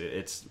things,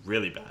 it's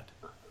really bad.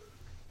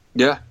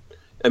 Yeah,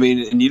 I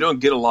mean, and you don't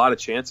get a lot of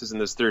chances in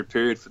this third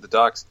period for the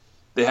Ducks.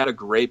 They had a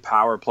great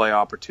power play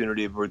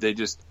opportunity where they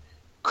just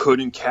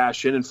couldn't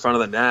cash in front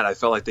of the net. I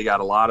felt like they got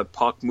a lot of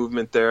puck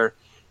movement there.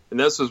 And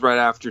this was right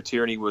after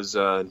Tierney was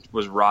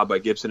robbed by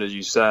Gibson, as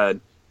you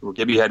said, where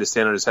Gibby had to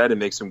stand on his head and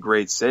make some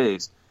great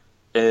saves.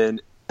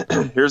 And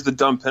here's the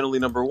dumb penalty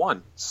number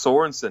one.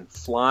 Sorensen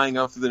flying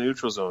up to the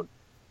neutral zone.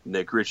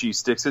 Nick Ritchie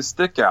sticks his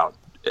stick out.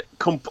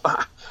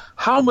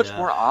 How much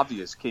more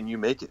obvious can you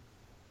make it?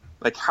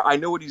 Like, I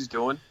know what he's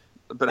doing,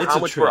 but how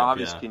much more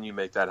obvious can you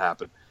make that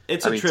happen?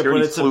 It's a trip, Tierney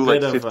but it's flew a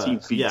bit like of 15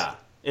 feet. Yeah,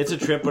 it's a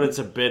trip, but it's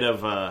a bit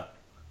of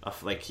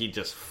like he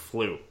just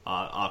flew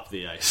off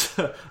the ice.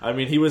 I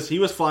mean, he was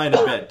flying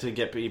a bit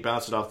he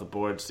bounced it off the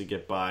boards to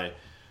get by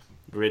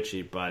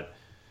Ritchie, but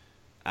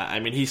I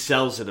mean, he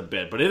sells it a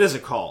bit. But it is a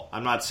call.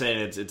 I'm not saying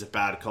it's a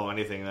bad call or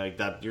anything like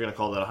that. You're going to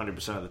call that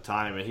 100% of the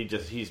time, and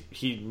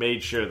he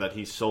made sure that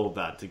he sold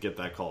that to get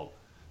that called.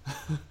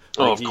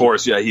 Of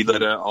course, yeah. He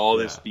let all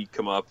his feet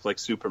come up like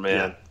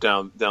Superman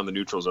down the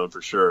neutral zone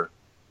for sure.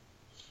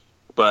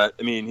 But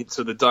I mean,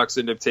 so the Ducks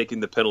end up taking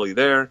the penalty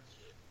there.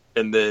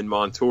 And then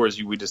Montour,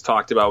 as we just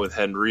talked about with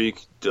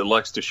Henrique,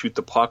 elects to shoot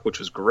the puck, which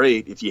was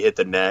great. If you hit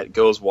the net,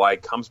 goes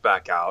wide, comes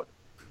back out.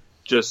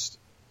 Just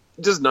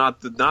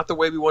not the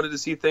way we wanted to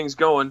see things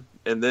going.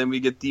 And then we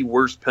get the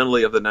worst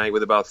penalty of the night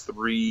with about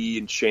 3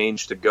 and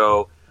change to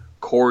go.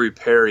 Corey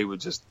Perry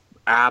would just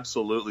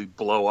absolutely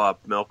blow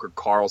up Melker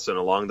Karlsson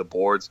along the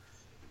boards.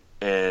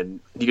 And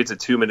he gets a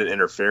 2-minute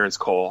interference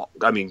call.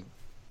 I mean,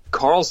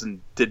 Karlsson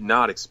did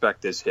not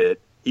expect this hit.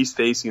 He's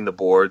facing the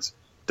boards.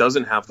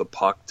 Doesn't have the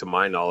puck, to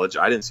my knowledge.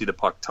 I didn't see the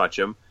puck touch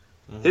him.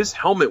 Mm-hmm. His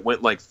helmet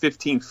went like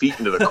 15 feet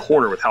into the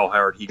corner with how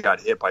hard he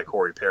got hit by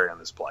Corey Perry on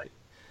this play.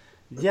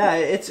 Yeah,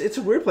 it's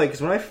a weird play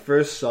because when I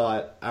first saw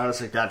it, I was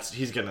like,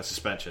 he's getting a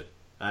suspension.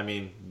 I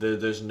mean,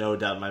 there's no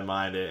doubt in my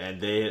mind,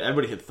 and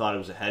everybody had thought it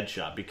was a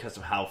headshot because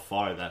of how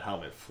far that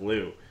helmet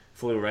flew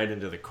right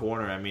into the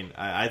corner. I mean,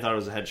 I thought it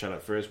was a headshot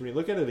at first. When you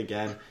look at it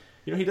again,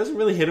 he doesn't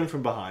really hit him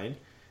from behind.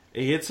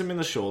 He hits him in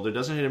the shoulder,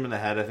 doesn't hit him in the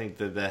head. I think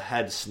the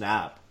head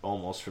snap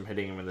almost from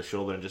hitting him in the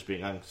shoulder and just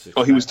being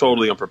unsuccessful. Oh, he was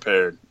totally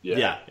unprepared.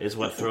 Yeah, is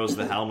what throws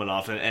the helmet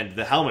off. And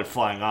the helmet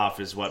flying off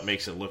is what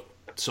makes it look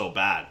so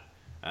bad.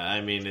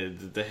 I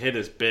mean, the hit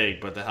is big,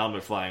 but the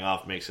helmet flying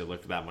off makes it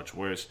look that much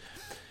worse.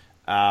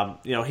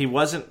 He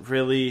wasn't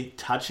really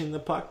touching the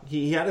puck.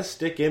 He had a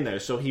stick in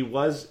there, so he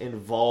was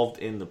involved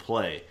in the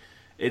play.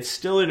 It's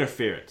still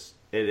interference.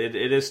 It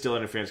is still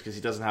interference because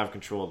he doesn't have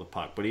control of the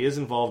puck. But he is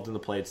involved in the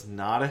play. It's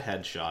not a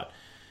headshot.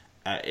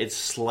 It's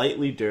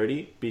slightly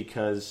dirty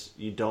because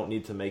you don't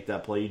need to make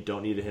that play. You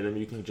don't need to hit him.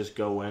 You can just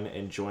go in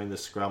and join the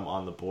scrum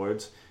on the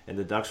boards. And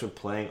the Ducks were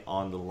playing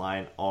on the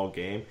line all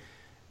game,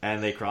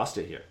 and they crossed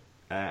it here.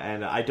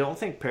 And I don't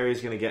think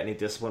Perry's going to get any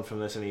discipline from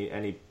this,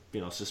 any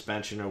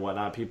suspension or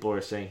whatnot. People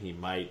are saying he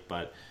might,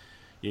 but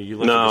you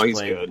look at this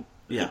play. No, he's good.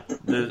 Yeah,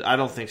 I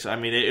don't think so. I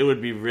mean, it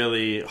would be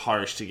really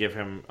harsh to give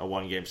him a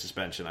 1-game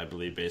suspension, I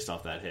believe, based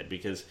off that hit,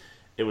 because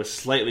it was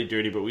slightly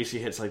dirty, but we see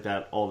hits like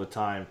that all the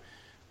time.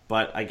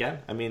 But again,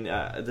 I mean,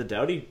 the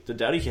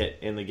Doughty hit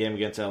in the game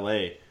against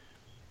LA,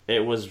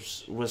 it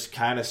was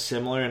kind of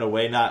similar in a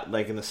way, not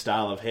like in the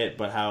style of hit,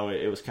 but how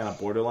it was kind of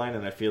borderline,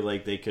 and I feel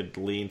like they could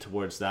lean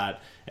towards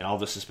that and all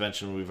the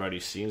suspension we've already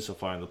seen so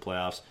far in the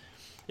playoffs.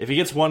 If he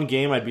gets 1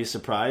 game, I'd be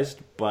surprised,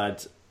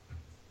 but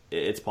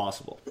it's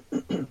possible.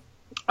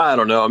 I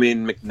don't know. I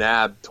mean,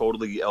 McNabb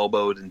totally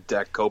elbowed and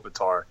decked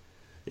Kopitar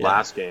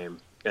last game,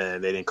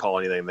 and they didn't call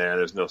anything there.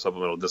 There's no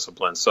supplemental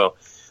discipline. So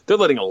they're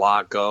letting a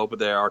lot go, but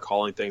they are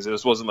calling things.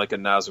 This wasn't like a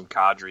Nazem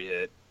Kadri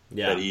hit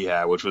that he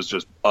had, which was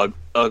just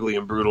ugly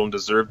and brutal, and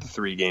deserved the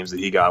 3 games that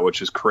he got,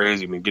 which is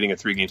crazy. I mean, getting a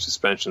 3-game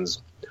suspension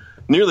is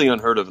nearly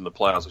unheard of in the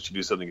playoffs, which you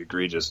do something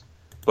egregious.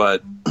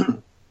 But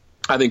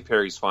I think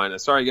Perry's fine.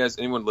 Sorry, guys,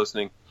 anyone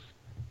listening,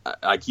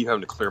 I keep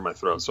having to clear my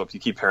throat, so if you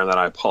keep hearing that,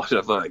 I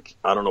apologize.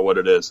 I don't know what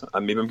it is.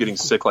 Maybe I'm getting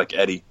sick like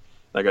Eddie.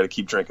 I got to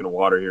keep drinking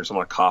water here, so I'm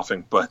not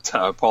coughing, but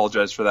I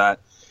apologize for that.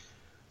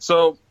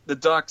 So the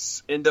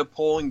Ducks end up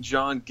pulling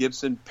John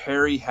Gibson.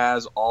 Perry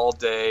has all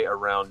day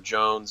around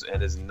Jones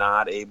and is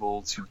not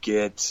able to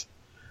get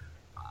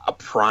a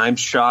prime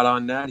shot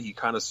on net. He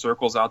kind of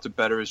circles out to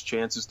better his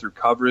chances through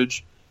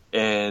coverage,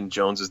 and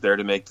Jones is there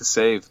to make the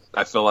save.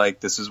 I feel like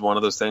this is one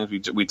of those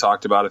things we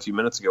talked about a few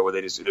minutes ago where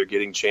they're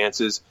getting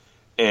chances,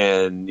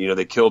 and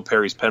they killed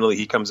Perry's penalty.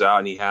 He comes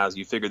out and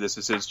you figure this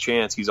is his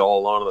chance. He's all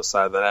alone on the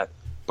side of the net,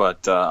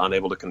 but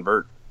unable to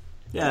convert.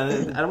 Yeah,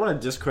 and I don't want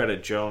to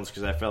discredit Jones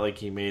because I felt like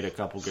he made a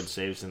couple good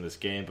saves in this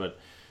game, but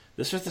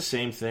this was the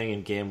same thing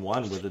in Game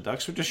 1 where the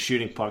Ducks were just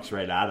shooting pucks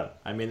right at him.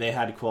 I mean, they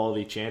had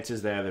quality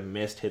chances. They either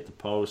missed, hit the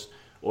post,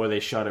 or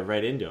they shot it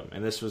right into him.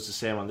 And this was the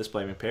same on this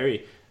play. I mean,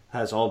 Perry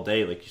has all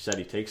day, like you said,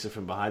 he takes it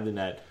from behind the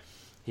net.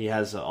 He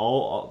has the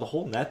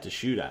whole net to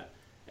shoot at,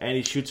 and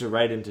he shoots it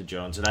right into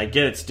Jones. And I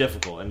get it's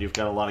difficult, and you've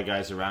got a lot of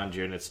guys around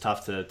you, and it's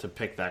tough to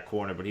pick that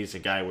corner, but he's the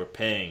guy we're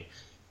paying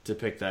to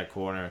pick that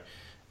corner.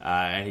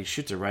 And he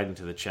shoots it right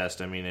into the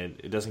chest. I mean,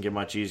 it doesn't get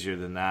much easier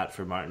than that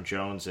for Martin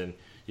Jones, and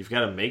you've got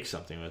to make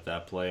something with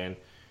that play.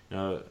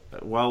 And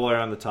while we're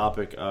on the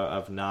topic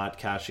of not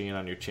cashing in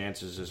on your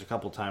chances, there's a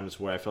couple times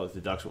where I felt like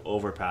the Ducks were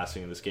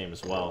overpassing in this game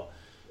as well.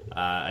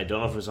 I don't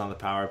know if it was on the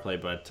power play,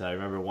 but I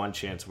remember one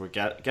chance where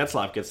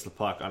Getzlaf gets the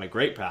puck on a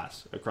great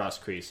pass across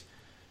crease,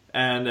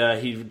 and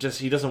he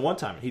doesn't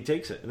one-time it. He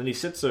takes it, and then he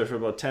sits there for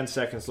about 10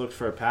 seconds, looks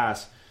for a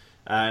pass,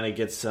 and it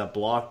gets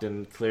blocked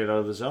and cleared out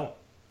of the zone.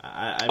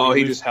 I mean,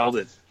 he just held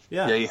it.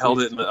 Yeah, he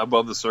held it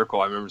above the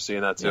circle. I remember seeing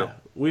that too. Yeah.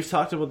 We've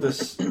talked about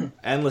this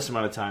endless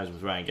amount of times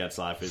with Ryan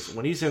Getzlaf. Is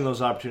when he's in those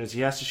opportunities,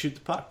 he has to shoot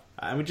the puck.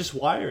 I mean, just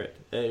wire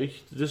it.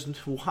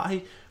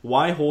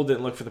 Why hold it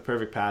and look for the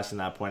perfect pass in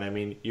that point? I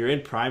mean, you're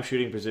in prime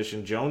shooting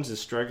position. Jones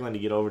is struggling to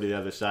get over to the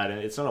other side,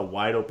 and it's not a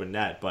wide open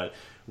net, but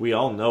we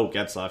all know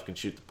Getzlaf can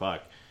shoot the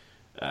puck.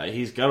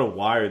 He's got to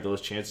wire those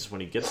chances when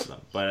he gets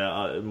them.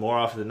 But more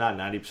often than not,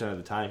 90% of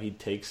the time,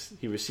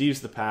 he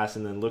receives the pass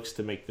and then looks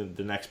to make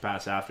the next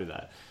pass after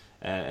that.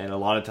 And a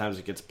lot of times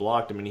it gets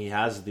blocked. I mean, he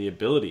has the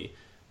ability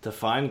to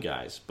find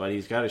guys, but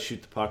he's got to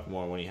shoot the puck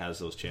more when he has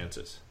those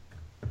chances.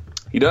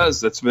 He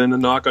does. That's been a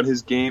knock on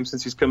his game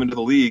since he's come into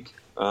the league.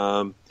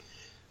 But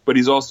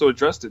he's also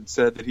addressed it and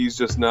said that he's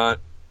just not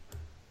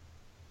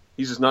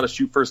a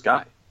shoot-first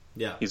guy.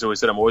 Yeah. He's always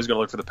said, I'm always going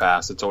to look for the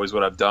pass. It's always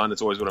what I've done.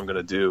 It's always what I'm going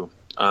to do.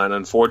 And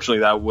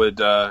unfortunately, that would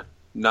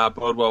not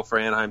bode well for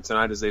Anaheim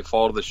tonight as they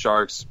fall to the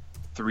Sharks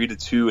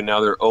 3-2, and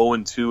now they're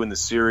 0-2 in the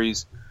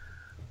series.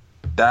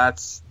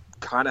 That's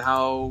kind of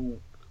how,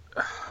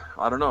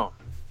 I don't know.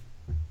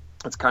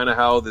 That's kind of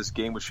how this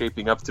game was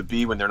shaping up to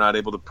be when they're not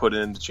able to put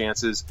in the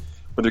chances,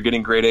 when they're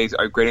getting grade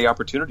A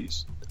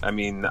opportunities. I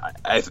mean,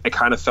 I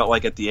kind of felt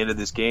like at the end of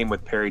this game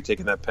with Perry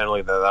taking that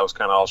penalty, that was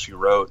kind of all she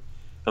wrote,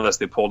 unless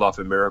they pulled off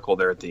a miracle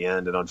there at the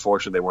end, and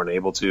unfortunately they weren't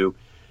able to.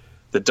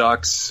 The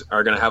Ducks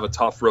are going to have a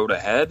tough road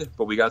ahead,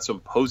 but we got some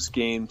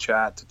post-game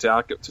chat to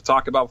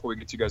talk about before we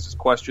get to you guys'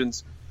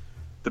 questions.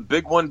 The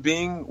big one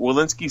being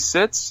Welinski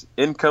sits,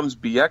 in comes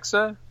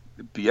Bieksa.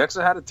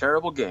 Bieksa had a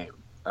terrible game.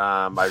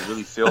 I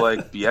really feel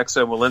like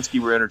Bieksa and Welinski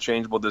were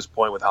interchangeable at this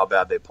point with how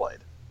bad they played.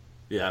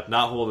 Yeah,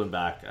 not holding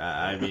back.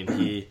 I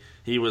mean,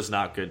 he was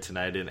not good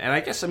tonight. And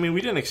I guess, I mean,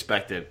 we didn't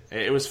expect it.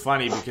 It was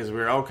funny because we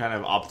were all kind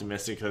of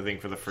optimistic, I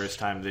think, for the first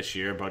time this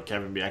year about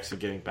Kevin Bieksa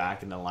getting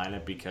back in the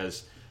lineup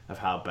because of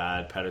how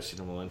bad Pettersson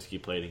and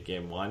Welinski played in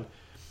Game 1.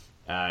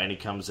 And he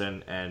comes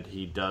in and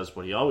he does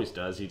what he always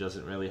does. He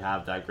doesn't really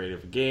have that great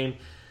of a game.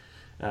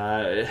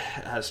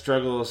 Has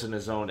struggles in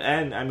his own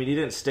end. I mean, he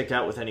didn't stick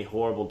out with any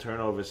horrible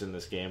turnovers in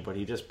this game, but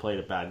he just played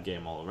a bad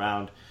game all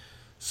around.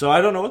 So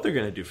I don't know what they're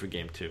going to do for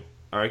Game 2.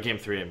 Or Game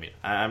 3, I mean.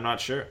 I'm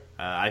not sure.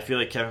 I feel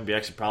like Kevin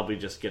Bieksa probably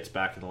just gets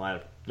back in the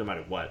lineup no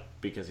matter what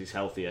because he's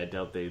healthy. I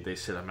doubt they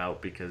sit him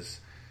out because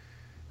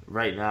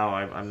right now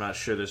I'm not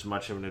sure there's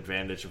much of an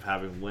advantage of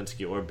having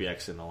Welinski or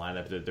Bieksa in the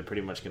lineup. They're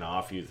pretty much going to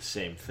offer you the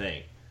same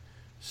thing.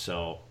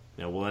 So,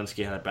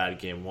 Welinski had a bad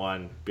Game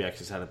 1.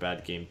 Bieksa's had a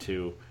bad Game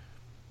 2.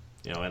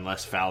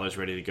 Unless Fowler's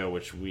ready to go,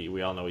 which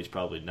we all know he's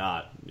probably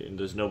not.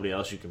 There's nobody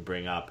else you can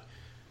bring up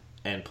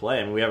and play.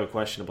 I mean, we have a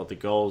question about the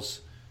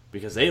goals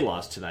because they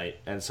lost tonight,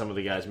 and some of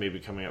the guys may be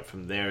coming up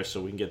from there,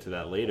 so we can get to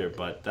that later.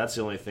 But that's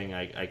the only thing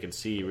I can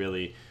see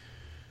really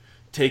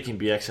taking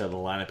Bieksa out of the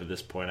lineup at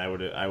this point.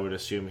 I would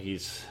assume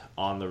he's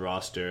on the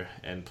roster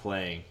and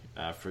playing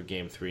for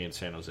Game 3 in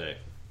San Jose.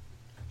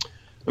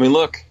 I mean,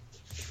 look,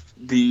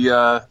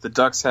 the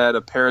Ducks had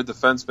a pair of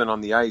defensemen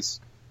on the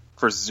ice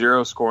for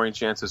 0 scoring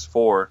chances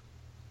for,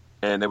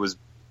 and it was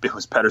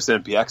Pettersson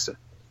and Bieksa.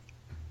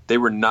 They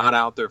were not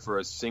out there for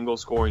a single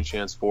scoring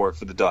chance for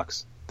the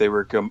Ducks. They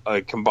were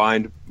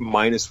combined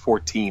minus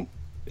 14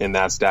 in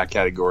that stat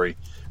category,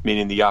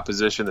 meaning the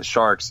opposition, the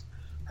Sharks,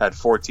 had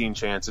 14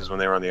 chances when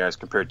they were on the ice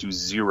compared to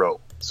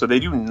 0. So they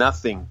do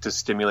nothing to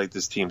stimulate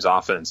this team's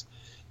offense.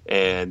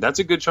 And that's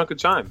a good chunk of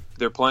time.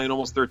 They're playing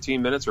almost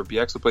 13 minutes, or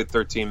BX played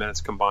 13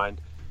 minutes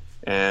combined,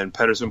 and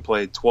Pettersson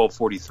played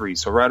 12:43.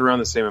 So right around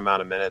the same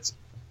amount of minutes.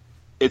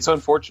 It's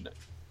unfortunate.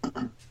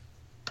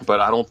 But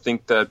I don't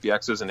think that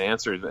BX is an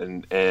answer,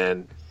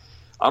 and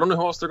I don't know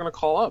who else they're going to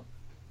call up.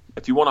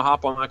 If you want to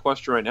hop on that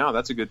question right now,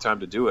 that's a good time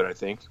to do it, I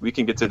think. We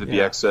can get to the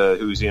BX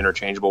who's he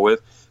interchangeable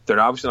with. They're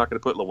obviously not going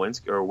to put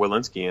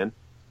Welinski in.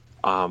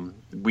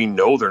 We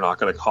know they're not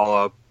going to call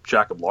up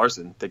Jacob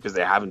Larsson because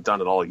they haven't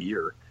done it all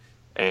year.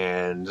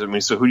 And, I mean,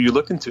 so who are you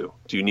looking to?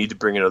 Do you need to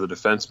bring another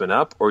defenseman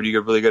up, or do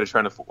you really got to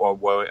try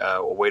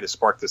a way to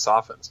spark this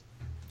offense?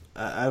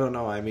 I don't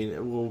know. I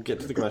mean, we'll get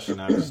to the question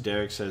now because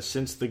Derek says,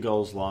 since the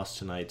goals lost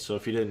tonight, so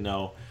if you didn't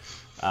know,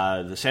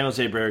 the San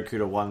Jose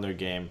Barracuda won their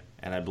game,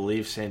 and I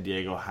believe San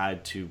Diego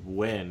had to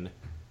win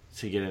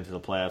to get into the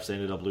playoffs. They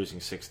ended up losing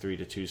 6-3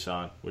 to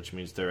Tucson, which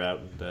means they're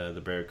out.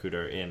 The Barracuda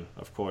are in,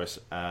 of course.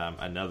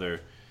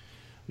 Another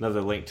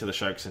link to the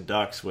Sharks and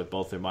Ducks with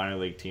both their minor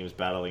league teams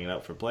battling it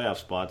out for playoff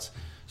spots.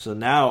 So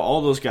now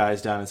all those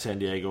guys down in San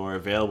Diego are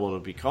available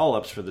to be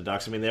call-ups for the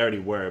Ducks. I mean, they already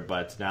were,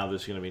 but now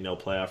there's going to be no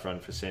playoff run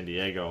for San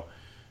Diego.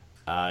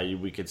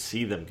 We could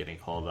see them getting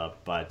called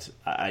up, but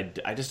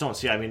I just don't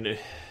see. I mean,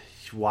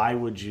 why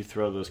would you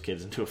throw those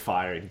kids into a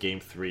fire in Game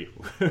 3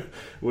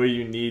 where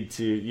you need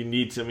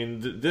to, I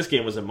mean, this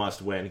game was a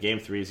must-win. Game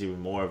 3 is even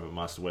more of a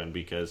must-win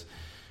because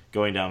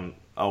going down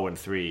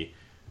 0-3,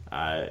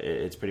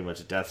 it's pretty much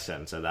a death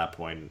sentence at that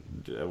point.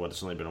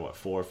 It's only been,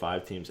 4 or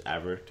 5 teams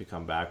ever to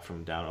come back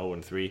from down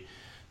 0-3.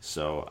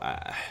 So,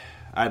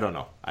 I don't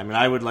know. I mean,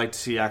 I would like to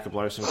see Jacob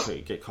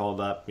Larsson get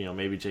called up. You know,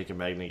 maybe Jacob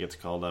Magny gets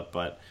called up.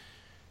 But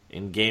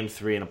in Game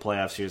 3 in a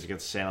playoff series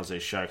against the San Jose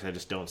Sharks, I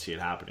just don't see it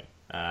happening.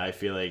 I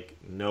feel like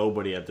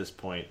nobody at this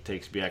point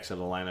takes BX out of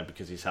the lineup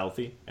because he's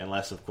healthy,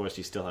 unless, of course,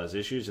 he still has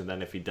issues. And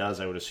then if he does,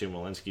 I would assume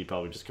Welinski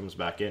probably just comes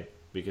back in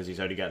because he's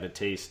already gotten a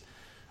taste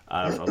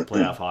of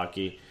playoff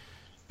hockey.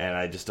 And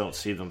I just don't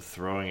see them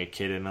throwing a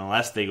kid in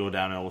unless they go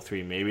down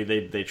 0-3. Maybe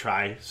they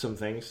try some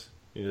things.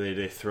 You know,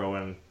 they throw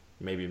in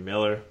maybe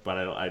Miller, but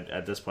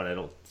at this point I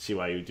don't see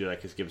why you would do that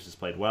because Gibbs has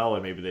played well. Or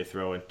maybe they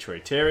throw in Troy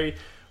Terry,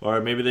 or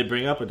maybe they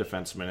bring up a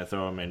defenseman and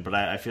throw him in. But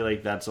I feel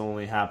like that's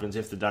only happens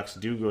if the Ducks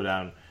do go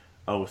down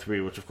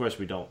 0-3, which of course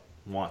we don't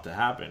want to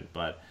happen.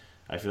 But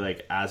I feel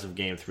like as of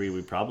Game 3,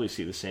 we probably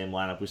see the same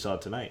lineup we saw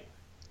tonight.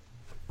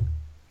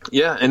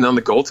 Yeah, and on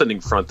the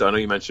goaltending front, though, I know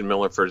you mentioned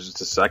Miller for just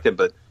a second,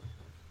 but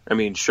I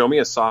mean, show me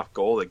a soft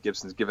goal that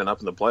Gibson's given up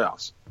in the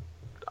playoffs.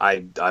 I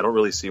don't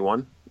really see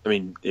one. I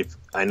mean, if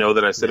I know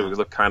that I said it would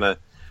look kind of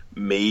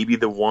maybe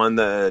the one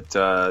that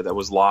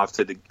was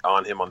lofted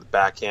on him on the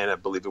backhand. I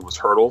believe it was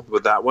Hurdle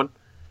with that one.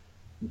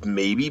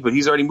 Maybe, but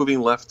he's already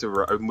moving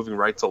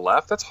right to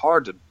left. That's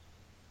hard to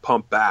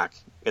pump back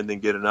and then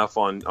get enough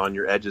on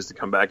your edges to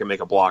come back and make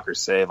a blocker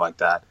save like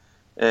that.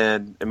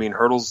 And I mean,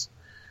 Hurdle's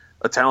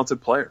a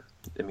talented player.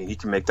 I mean, he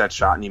can make that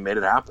shot, and he made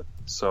it happen.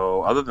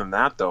 So other than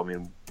that, though, I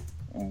mean,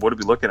 what are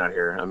we looking at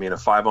here? I mean, a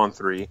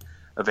 5-on-3,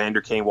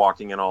 Evander Kane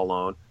walking in all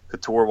alone,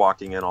 Couture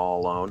walking in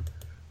all alone,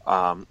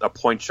 a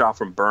point shot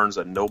from Burns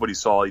that nobody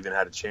saw even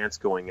had a chance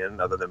going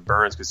in other than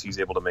Burns because he's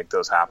able to make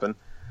those happen.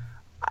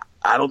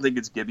 I don't think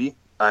it's Gibby.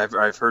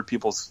 I've heard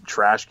people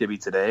trash Gibby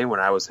today when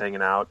I was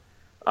hanging out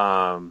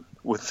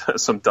with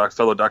some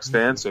fellow Ducks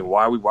fans saying,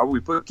 why would we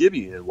put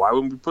Gibby in? Why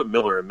wouldn't we put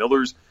Miller? And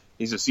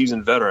he's a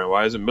seasoned veteran.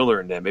 Why isn't Miller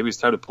in there? Maybe it's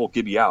time to pull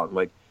Gibby out. I'm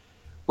like,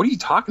 what are you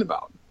talking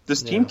about?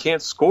 This team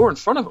can't score in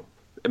front of him.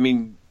 I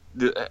mean,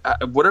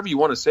 whatever you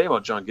want to say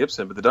about John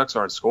Gibson, but the Ducks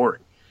aren't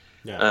scoring,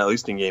 at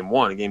least in Game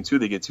 1. In Game 2,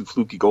 they get 2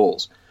 fluky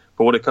goals.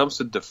 But when it comes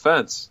to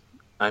defense,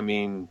 I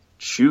mean,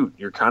 shoot,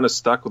 you're kind of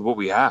stuck with what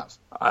we have.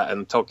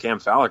 Until Cam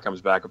Fowler comes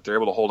back, if they're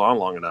able to hold on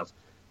long enough,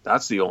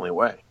 that's the only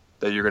way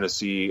that you're going to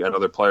see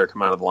another player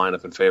come out of the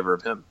lineup in favor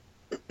of him.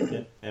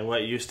 Yeah. And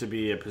what used to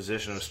be a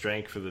position of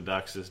strength for the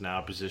Ducks is now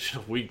a position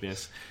of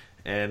weakness.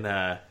 And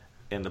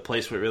the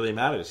place where it really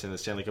matters in the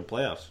Stanley Cup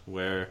playoffs,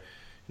 where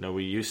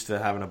we used to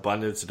have an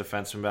abundance of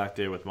defensemen back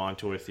there with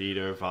Montour,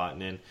 Theodore,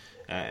 Vatanen,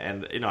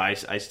 and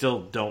I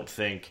still don't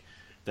think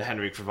the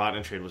Henrique for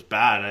Vatanen trade was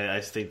bad.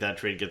 I think that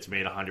trade gets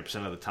made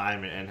 100% of the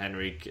time, and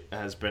Henrique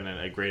has been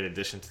a great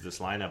addition to this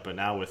lineup. But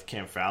now with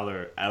Cam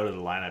Fowler out of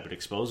the lineup, it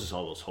exposes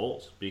all those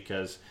holes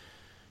because,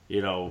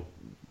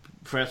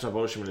 Francois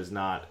Beauchemin is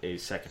not a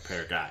second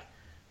pair guy.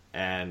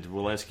 And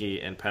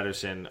Welinski and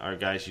Pettersson are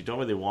guys you don't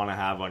really want to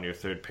have on your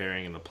third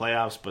pairing in the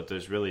playoffs, but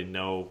there's really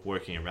no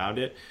working around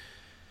it.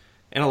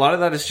 And a lot of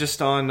that is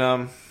just on,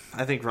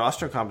 I think,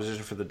 roster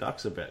composition for the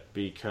Ducks a bit,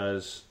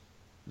 because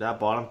that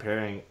bottom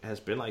pairing has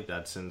been like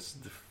that since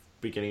the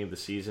beginning of the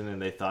season,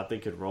 and they thought they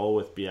could roll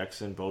with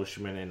BX and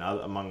Beauchemin and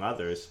among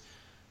others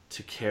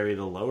to carry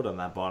the load on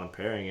that bottom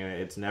pairing, and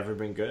it's never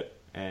been good.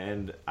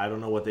 And I don't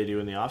know what they do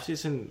in the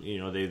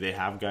offseason. They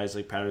have guys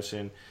like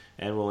Pettersson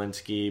and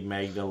Welinski,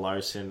 Magna,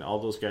 Larson, all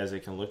those guys they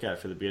can look at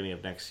for the beginning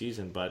of next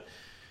season. But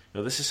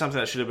this is something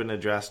that should have been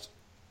addressed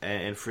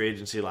in free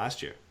agency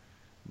last year.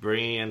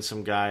 Bringing in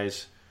some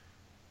guys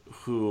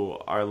who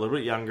are a little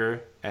bit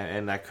younger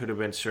and that could have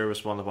been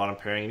serviceable on the bottom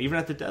pairing, and even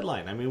at the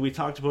deadline. I mean, we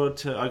talked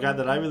about a guy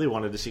that I really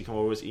wanted to see come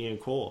over was Ian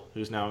Cole,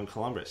 who's now in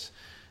Columbus.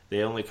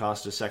 They only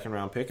cost a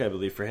second-round pick, I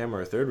believe, for him,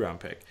 or a third-round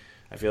pick.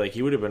 I feel like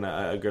he would have been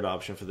a good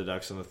option for the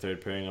Ducks on the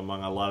third pairing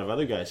among a lot of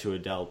other guys who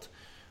had dealt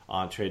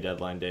on trade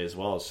deadline day as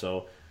well.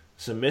 So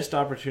some missed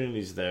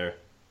opportunities there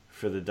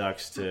for the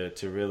Ducks to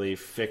really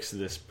fix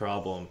this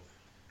problem,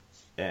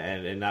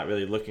 and not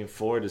really looking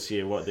forward to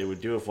seeing what they would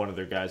do if one of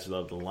their guys was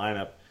out of the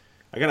lineup.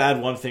 I got to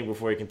add one thing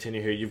before we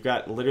continue here. You've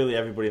got literally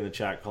everybody in the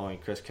chat calling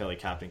Chris Kelly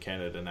Captain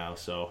Canada now,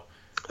 so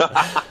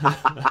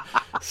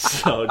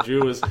so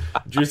Drew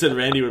said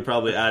Randy would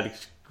probably add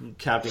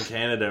Captain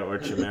Canada or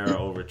Chimera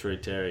over Troy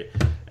Terry,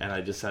 and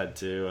I just had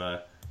to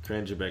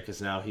cringe a bit because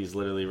now he's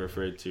literally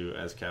referred to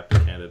as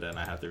Captain Canada, and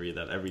I have to read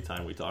that every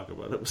time we talk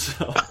about him.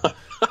 So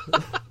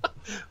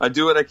I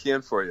do what I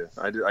can for you.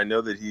 I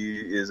know that he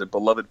is a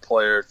beloved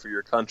player for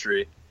your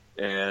country,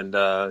 and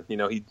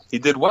he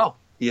did well.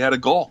 He had a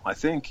goal, I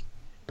think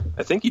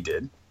he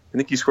did. I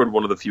think he scored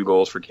one of the few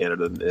goals for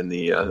Canada in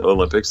the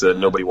Olympics that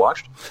nobody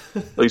watched,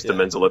 at least the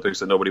men's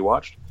Olympics that nobody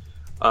watched.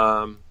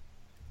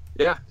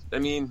 Yeah, I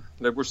mean,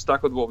 we're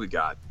stuck with what we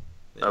got.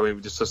 I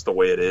mean, just the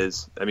way it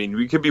is. I mean,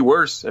 we could be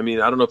worse. I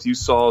mean, I don't know if you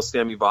saw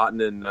Sami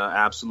Vatanen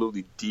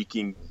absolutely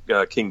deking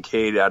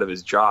Kincaid out of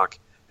his jock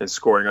and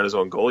scoring on his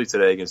own goalie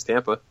today against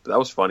Tampa. That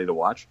was funny to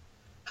watch.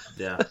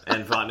 Yeah,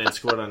 and Vatanen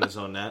scored on his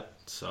own net,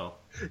 so...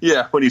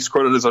 Yeah, when he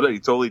scored on his own net, he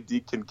totally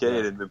deked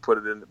Kincaid and then put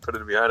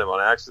it behind him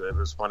on accident. It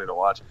was funny to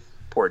watch.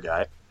 Poor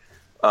guy.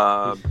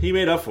 He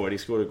made up for it. He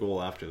scored a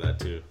goal after that,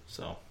 too,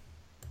 so...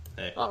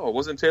 Hey. Oh,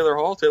 wasn't Taylor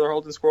Hall? Taylor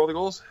Hall didn't score all the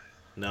goals?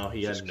 No,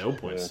 he had no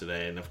points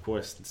today, and of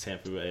course,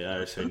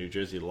 New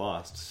Jersey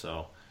lost.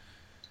 So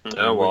we're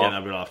getting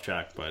a bit off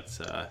track, but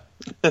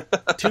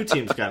two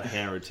teams got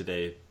hammered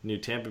today.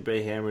 Tampa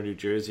Bay hammered New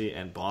Jersey,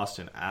 and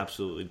Boston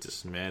absolutely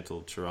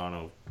dismantled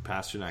Toronto.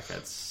 Pasternak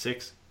had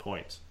 6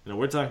 points.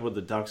 We're talking about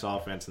the Ducks'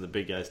 offense and the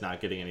big guys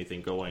not getting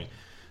anything going.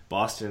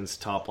 Boston's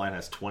top line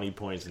has 20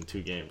 points in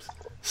 2 games.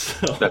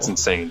 So, that's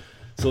insane.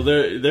 So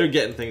they're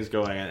getting things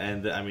going,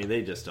 and I mean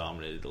they just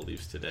dominated the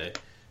Leafs today.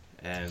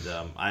 And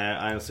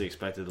I honestly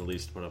expected the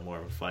Leafs to put up more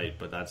of a fight,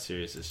 but that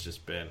series has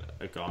just been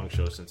a gong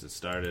show since it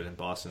started. And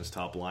Boston's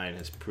top line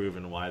has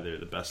proven why they're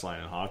the best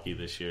line in hockey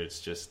this year.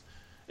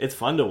 It's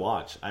fun to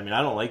watch. I mean,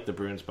 I don't like the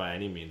Bruins by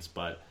any means,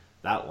 but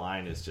that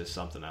line is just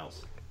something else.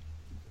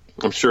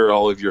 I'm sure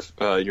all of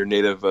your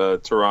native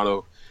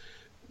Toronto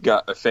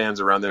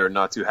fans around there are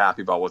not too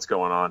happy about what's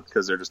going on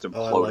because they're just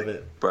imploding. I love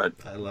it. But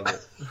I love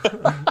it.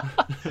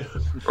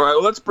 All right,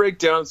 well, let's break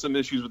down some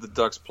issues with the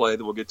Ducks play.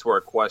 Then we'll get to our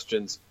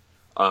questions.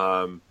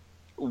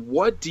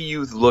 What do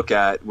you look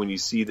at when you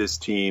see this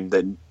team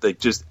that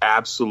just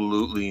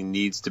absolutely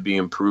needs to be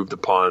improved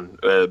upon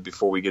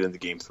before we get into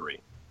Game 3?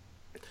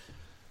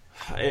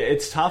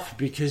 It's tough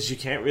because you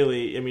can't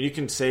really... I mean, you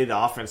can say the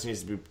offense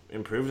needs to be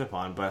improved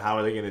upon, but how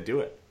are they going to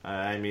do it?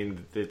 I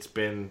mean, it's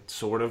been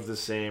sort of the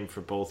same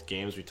for both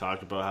games. We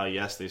talked about how,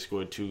 yes, they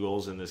scored 2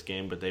 goals in this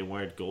game, but they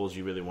weren't goals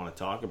you really want to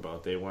talk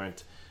about. They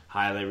weren't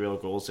highlight reel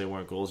goals. They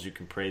weren't goals you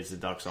can praise the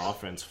Ducks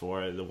offense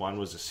for. The one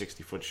was a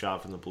 60-foot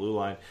shot from the blue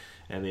line,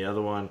 and the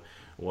other one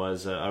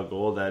was a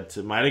goal that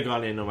might have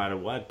gone in no matter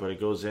what, but it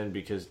goes in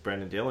because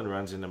Brendan Dillon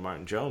runs into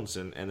Martin Jones,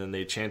 and then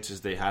the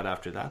chances they had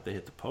after that, they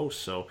hit the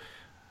post. So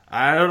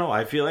I don't know.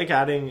 I feel like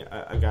adding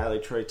a guy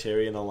like Troy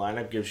Terry in the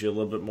lineup gives you a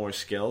little bit more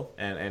skill,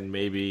 and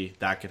maybe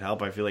that could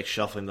help. I feel like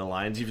shuffling the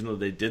lines, even though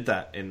they did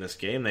that in this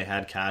game, they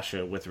had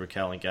Kasha with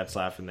Raquel and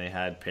Getzlaf, and they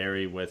had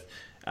Perry with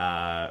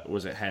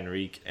was it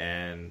Henrique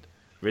and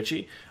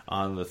Richie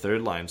on the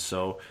third line.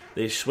 So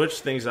they switched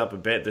things up a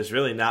bit. There's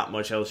really not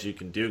much else you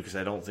can do because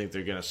I don't think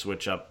they're going to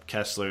switch up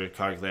Kessler,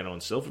 Carglano,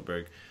 and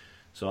Silfverberg.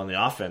 So on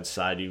the offense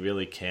side, you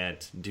really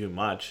can't do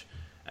much.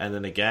 And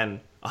then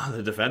again, on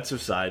the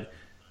defensive side,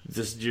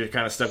 you're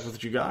kind of stuck with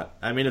what you got.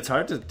 I mean, it's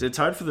hard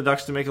for the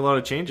Ducks to make a lot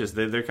of changes.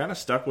 They're kind of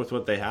stuck with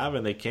what they have,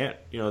 and they can't.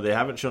 They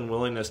haven't shown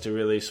willingness to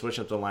really switch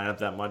up the lineup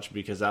that much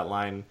because that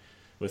line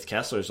with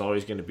Kessler is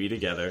always going to be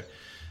together,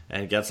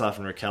 and Getzlaf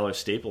and Raquel are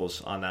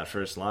staples on that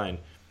first line.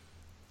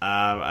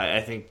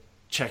 I think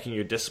checking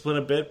your discipline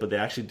a bit, but they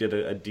actually did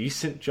a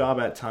decent job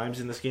at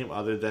times in this game,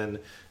 other than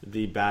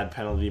the bad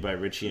penalty by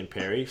Richie and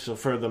Perry. So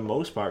for the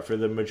most part, for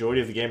the majority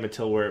of the game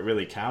until where it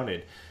really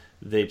counted,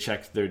 they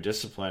checked their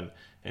discipline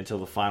until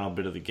the final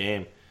bit of the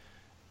game.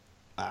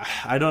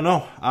 I don't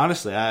know,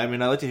 honestly. I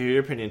mean, I'd like to hear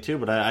your opinion too,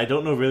 but I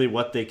don't know really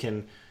what they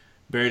can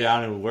bear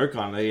down and work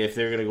on. If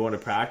they're going to go into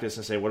practice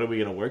and say, what are we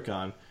going to work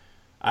on?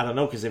 I don't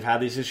know, because they've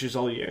had these issues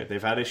all year.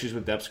 They've had issues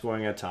with depth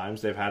scoring at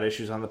times. They've had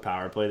issues on the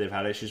power play. They've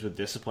had issues with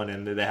discipline,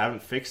 and they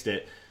haven't fixed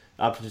it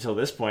up until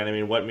this point. I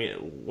mean,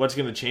 what's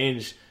going to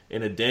change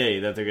in a day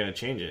that they're going to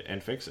change it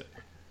and fix it?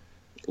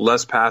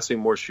 Less passing,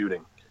 more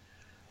shooting.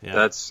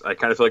 Yeah. I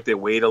kind of feel like they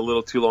wait a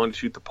little too long to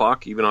shoot the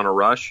puck, even on a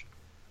rush.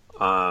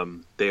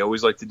 They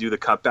always like to do the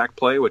cutback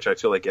play, which I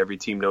feel like every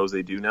team knows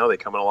they do now. They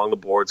come in along the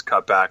boards,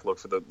 cut back, look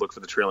for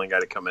the trailing guy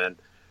to come in.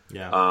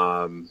 Yeah.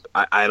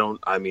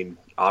 I mean,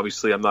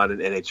 obviously I'm not an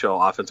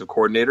NHL offensive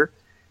coordinator.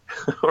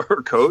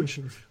 or coach.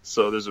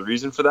 So there's a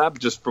reason for that.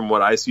 But just from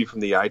what I see from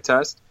the eye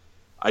test,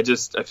 I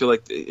feel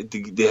like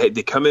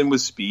they come in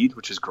with speed,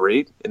 which is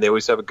great, and they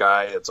always have a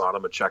guy that's on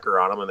them, a checker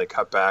on them, and they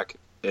cut back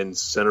and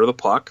center the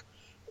puck,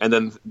 and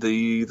then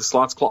the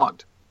slot's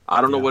clogged.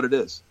 I don't know what it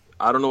is.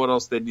 I don't know what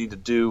else they need to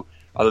do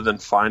other than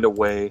find a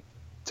way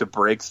to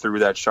break through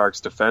that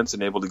Sharks defense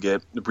and able to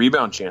get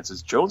rebound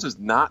chances. Jones has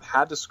not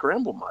had to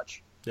scramble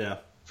much. Yeah.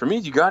 For me,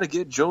 you got to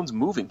get Jones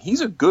moving.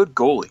 He's a good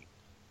goalie.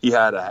 He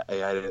had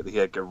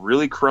a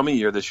really crummy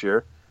year this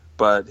year,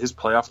 but his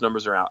playoff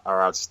numbers are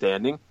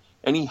outstanding.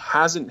 And he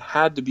hasn't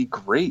had to be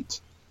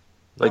great.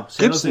 Like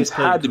Gibson's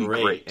had to be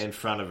great in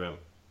front of him.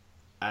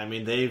 I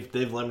mean,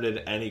 they've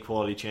limited any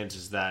quality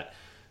chances that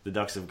the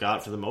Ducks have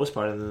got for the most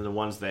part, and then the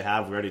ones they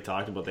have, we already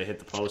talked about. They hit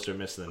the post or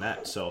miss the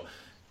net. So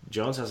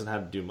Jones hasn't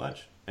had to do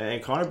much.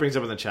 And Connor brings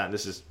up in the chat, and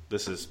this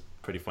is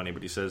pretty funny,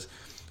 but he says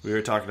we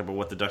were talking about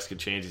what the Ducks could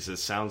change. He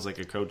says sounds like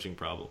a coaching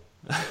problem.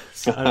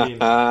 So I mean,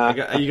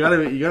 you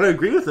gotta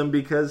agree with him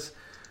because.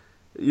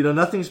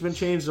 Nothing's been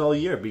changed all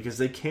year because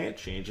they can't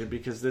change it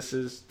because this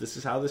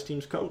is how this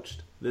team's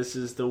coached. This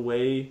is the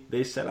way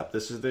they set up.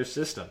 This is their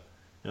system.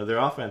 Their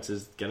offense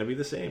is going to be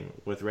the same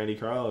with Randy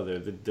Carlyle.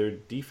 Their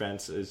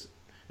defense is.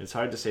 It's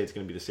hard to say it's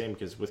going to be the same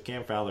because with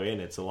Cam Fowler in,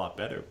 it's a lot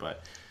better.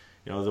 But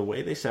the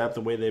way they set up,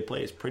 the way they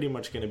play is pretty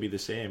much going to be the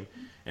same,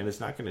 and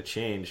it's not going to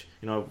change.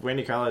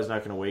 Randy Carlyle is not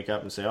going to wake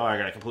up and say, "Oh, I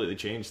got to completely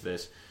change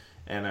this."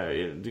 And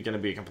it's going to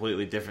be a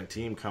completely different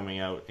team coming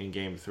out in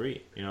Game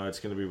 3. It's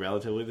going to be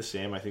relatively the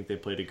same. I think they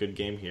played a good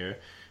game here.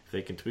 If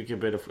they can tweak a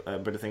bit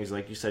of things,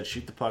 like you said,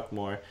 shoot the puck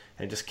more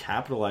and just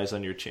capitalize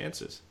on your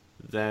chances,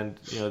 then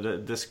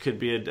this could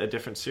be a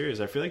different series.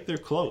 I feel like they're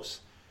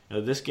close.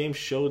 This game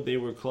showed they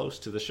were close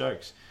to the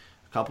Sharks.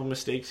 A couple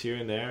mistakes here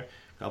and there,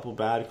 a couple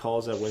bad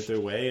calls that went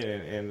their way,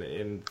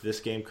 and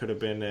this game could have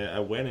been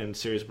a win, and the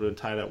series would have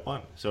tied at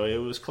 1. So it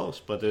was close,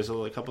 but there's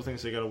a couple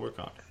things they got to work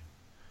on.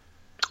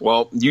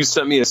 Well, you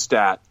sent me a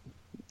stat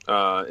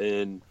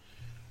in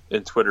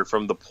Twitter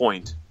from The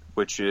Point,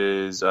 which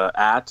is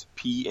at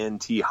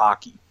PNT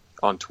Hockey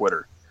on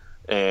Twitter.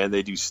 And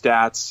they do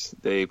stats.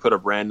 They put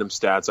up random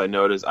stats. I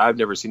noticed, I've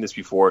never seen this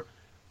before,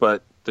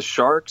 but the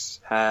Sharks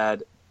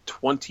had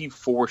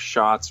 24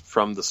 shots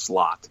from the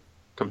slot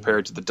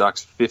compared to the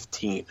Ducks'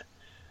 15.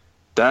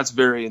 That's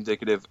very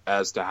indicative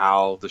as to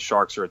how the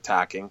Sharks are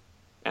attacking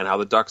and how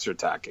the Ducks are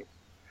attacking.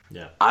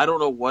 Yeah. I don't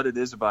know what it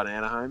is about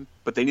Anaheim,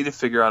 but they need to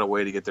figure out a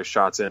way to get their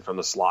shots in from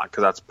the slot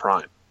because that's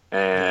prime.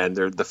 And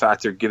the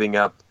fact they're giving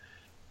up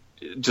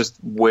just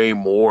way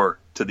more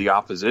to the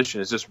opposition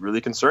is just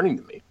really concerning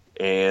to me.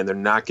 And they're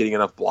not getting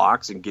enough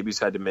blocks, and Gibby's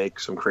had to make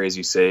some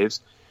crazy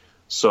saves.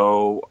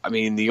 So, I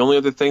mean, the only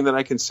other thing that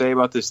I can say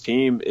about this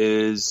team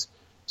is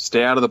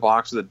stay out of the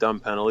box with the dumb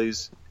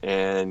penalties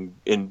and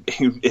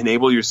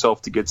enable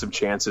yourself to get some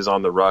chances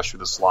on the rush or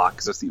the slot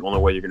because that's the only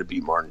way you're going to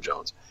beat Martin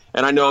Jones.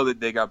 And I know that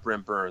they got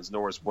Brent Burns,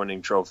 Norris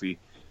winning trophy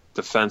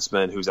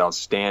defenseman who's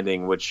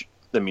outstanding, which,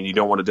 I mean, you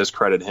don't want to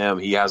discredit him.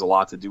 He has a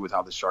lot to do with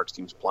how the Sharks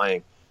team's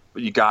playing,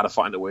 but you got to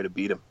find a way to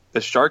beat him.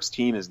 The Sharks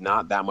team is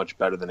not that much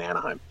better than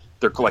Anaheim.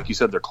 They're, like you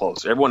said, they're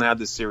close. Everyone had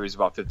this series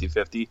about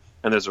 50-50,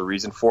 and there's a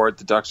reason for it.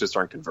 The Ducks just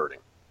aren't converting.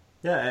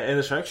 Yeah, and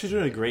the Sharks are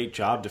doing a great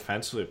job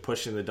defensively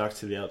pushing the Ducks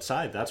to the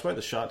outside. That's why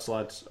the shot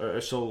slots are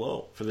so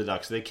low for the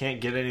Ducks. They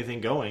can't get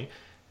anything going,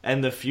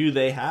 and the few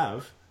they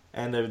have,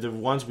 and the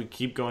ones we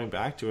keep going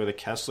back to are the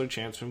Kessler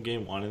chance from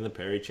Game 1 and the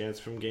Perry chance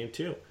from Game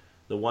 2.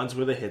 The ones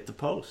where they hit the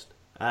post.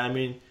 I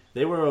mean,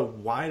 they were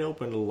wide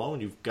open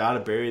alone. You've got to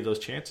bury those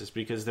chances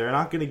because they're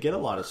not going to get a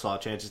lot of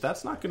slot chances.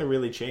 That's not going to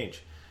really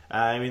change.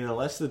 I mean,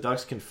 unless the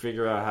Ducks can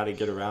figure out how to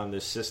get around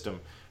this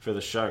system for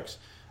the Sharks,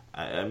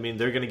 I mean,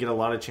 they're going to get a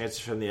lot of chances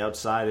from the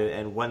outside.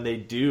 And when they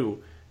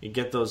do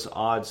get those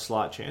odd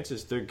slot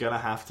chances, they're going to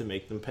have to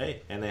make them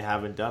pay. And they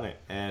haven't done it.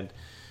 And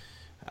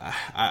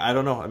I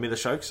don't know. I mean, the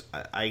Sharks,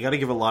 I got to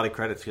give a lot of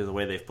credit to the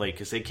way they've played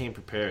because they came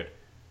prepared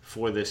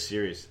for this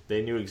series.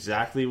 They knew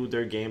exactly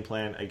their game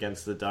plan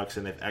against the Ducks,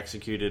 and they've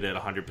executed it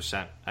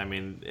 100%. I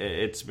mean,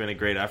 it's been a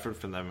great effort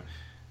from them,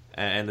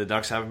 and the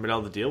Ducks haven't been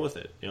able to deal with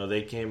it.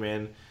 They came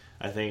in,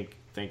 I think,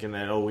 thinking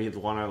that, we had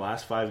won our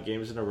last 5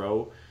 games in a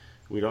row.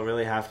 We don't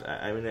really have to.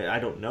 I mean, I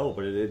don't know,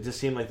 but it just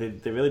seemed like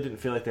they really didn't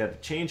feel like they had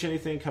to change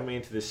anything coming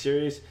into this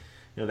series.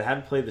 They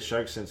hadn't played the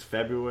Sharks since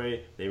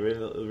February. They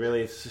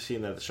really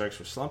seen that the Sharks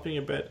were slumping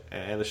a bit,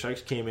 and the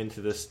Sharks came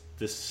into this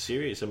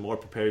series a more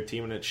prepared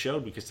team, and it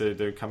showed because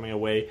they're coming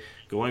away,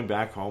 going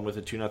back home with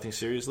a 2-0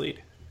 series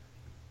lead.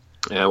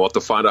 And we'll have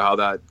to find out how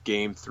that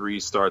Game 3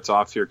 starts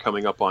off here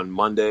coming up on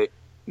Monday.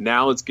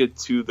 Now let's get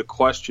to the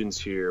questions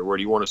here. Where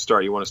do you want to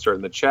start? You want to start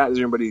in the chat? Is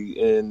there anybody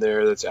in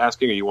there that's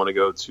asking, or you want to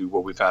go to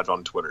what we've had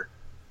on Twitter?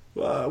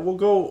 We'll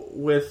go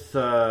with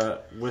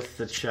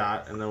the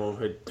chat, and then we'll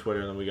hit Twitter,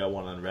 and then we got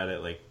one on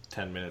Reddit like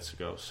 10 minutes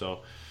ago.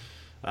 So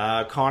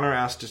Connor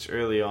asked us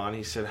early on,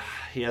 he said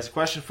he has a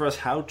question for us.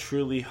 How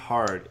truly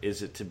hard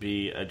is it to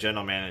be a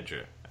general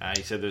manager?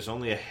 He said there's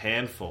only a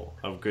handful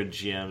of good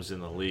GMs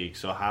in the league.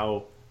 So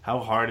how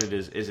hard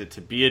is it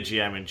to be a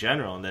GM in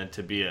general and then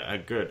to be a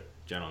good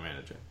general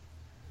manager?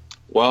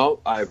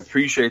 Well, I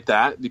appreciate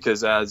that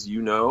because, as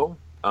you know,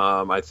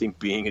 I think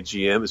being a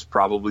GM is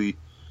probably,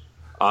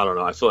 I don't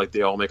know, I feel like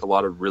they all make a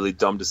lot of really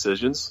dumb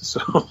decisions.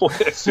 So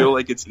I feel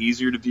like it's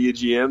easier to be a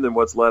GM than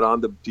what's led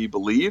on to be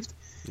believed.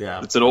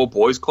 Yeah. It's an old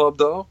boys club,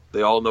 though.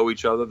 They all know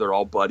each other. They're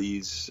all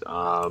buddies.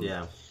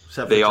 Yeah.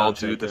 They all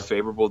do the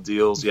favorable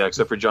deals. Yeah,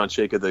 except for John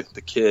Chayka,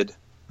 the kid,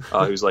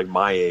 who's like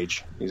my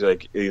age. He's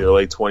like either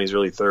late 20s,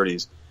 early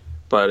 30s.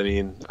 But, I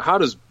mean, how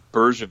does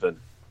Bergevin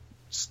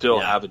still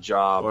have a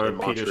job or in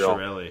Montreal? Peter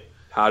Chiarelli.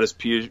 How does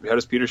Peter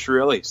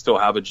Chiarelli still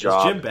have a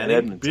job Jim Benning? in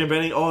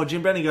Edmonton?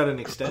 Jim Benning got an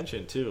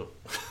extension, too.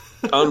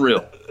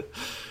 Unreal.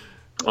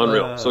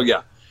 So,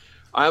 yeah,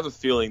 I have a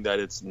feeling that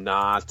it's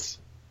not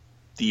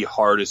the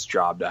hardest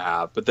job to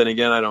have. But then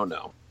again, I don't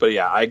know. But,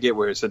 yeah, I get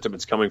where his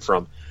sentiment's coming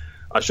from.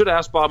 I should have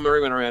asked Bob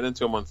Murray when I ran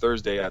into him on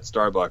Thursday at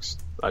Starbucks.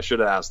 I should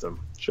have asked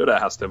him.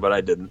 But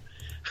I didn't.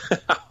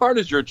 How hard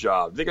is your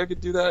job? Think I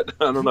could do that?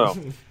 I don't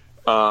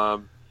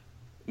know.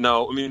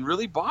 No, I mean,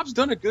 really, Bob's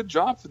done a good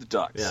job for the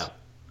Ducks. Yeah.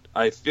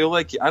 I feel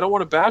like I don't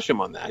want to bash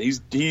him on that.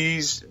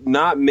 He's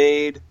not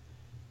made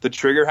the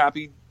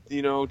trigger-happy,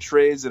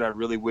 trades that I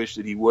really wish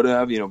that he would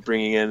have,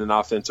 bringing in an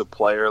offensive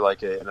player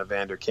like an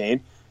Evander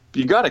Kane.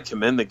 But you got to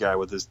commend the guy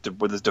with his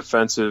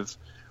defensive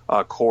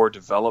core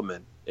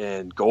development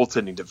and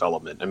goaltending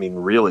development. I mean,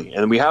 really.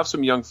 And we have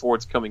some young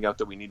forwards coming up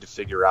that we need to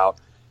figure out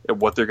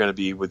what they're going to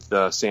be with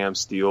Sam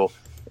Steele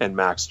and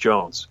Max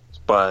Jones.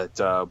 But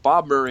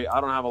Bob Murray,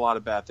 I don't have a lot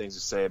of bad things to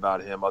say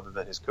about him other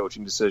than his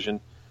coaching decision.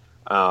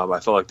 I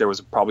feel like there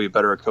was probably a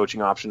better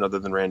coaching option other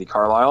than Randy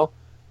Carlyle.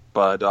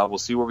 But we'll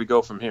see where we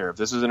go from here. If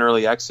this is an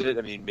early exit,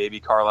 I mean,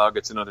 maybe Carlyle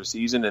gets another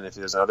season. And if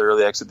there's another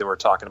early exit, then we're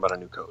talking about a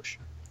new coach.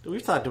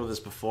 We've talked about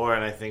this before,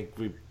 and I think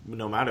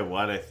no matter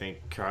what, I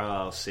think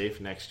Carlisle's safe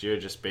next year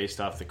just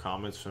based off the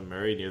comments from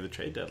Murray near the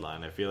trade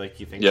deadline. I feel like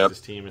he thinks this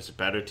team is a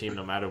better team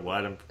no matter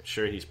what. I'm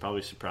sure he's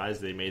probably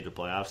surprised they made the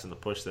playoffs and the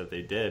push that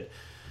they did.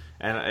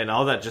 And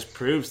all that just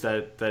proves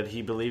that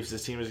he believes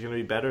this team is going to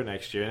be better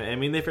next year. And I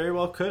mean, they very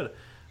well could.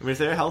 I mean, if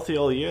they're healthy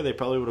all year, they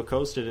probably would have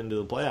coasted into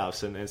the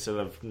playoffs and instead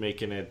of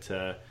making it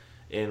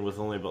in with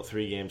only about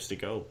 3 games to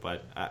go.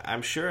 But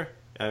I'm sure.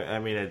 I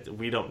mean,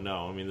 we don't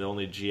know. I mean, the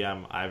only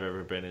GM I've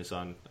ever been is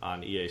on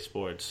EA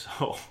Sports.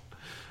 So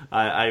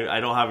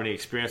I don't have any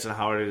experience on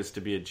how hard it is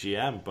to be a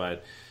GM,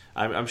 but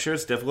I'm sure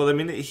it's difficult. I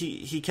mean,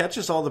 he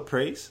catches all the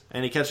praise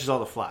and he catches all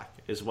the flack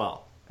as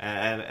well.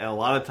 And a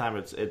lot of time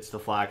it's the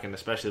flack, and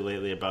especially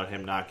lately about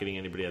him not getting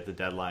anybody at the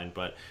deadline.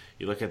 But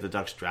you look at the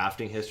Ducks'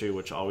 drafting history,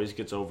 which always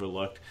gets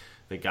overlooked.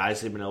 The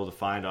guys they've been able to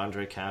find,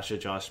 Andre Kasha,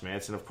 Josh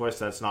Manson. Of course,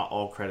 that's not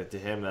all credit to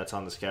him. That's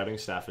on the scouting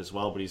staff as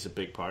well, but he's a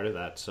big part of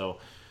that. So,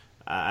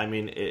 I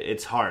mean,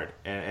 it's hard.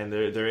 And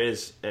there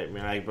is, I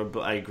mean,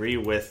 I agree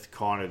with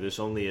Connor. There's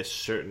only a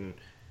certain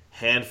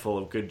handful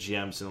of good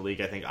GMs in the league.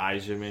 I think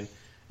Yzerman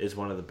is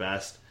one of the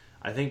best.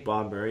 I think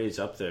Bob Murray is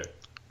up there,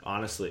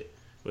 honestly,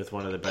 with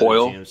one of the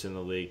better teams in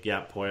the league.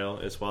 Yeah, Poyle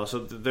as well. So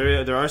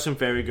there are some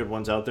very good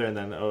ones out there, and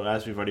then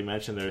as we've already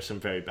mentioned, there are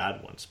some very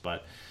bad ones.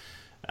 But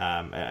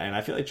and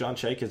I feel like John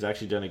Chayka has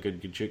actually done a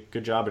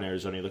good job in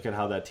Arizona. You look at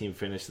how that team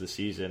finished the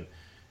season.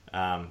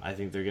 I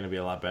think they're going to be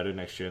a lot better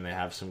next year, and they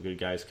have some good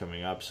guys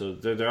coming up. So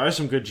there are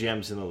some good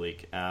GMs in the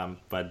league,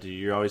 but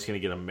you're always going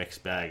to get a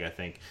mixed bag, I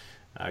think.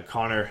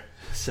 Connor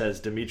says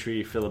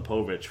Dmitry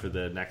Filipovich for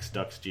the next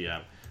Ducks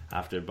GM.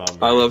 After Bob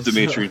Murray. I love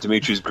Dmitry.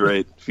 Dimitri's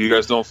great. If you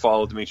guys don't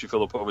follow Dmitry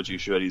Filipovich, you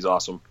should. He's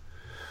awesome.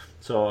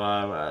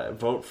 So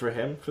vote for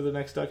him for the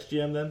next Ducks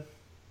GM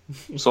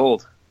then?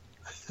 Sold.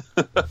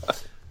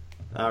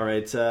 All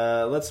right,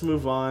 let's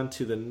move on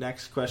to the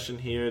next question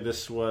here.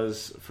 This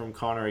was from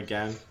Connor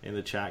again in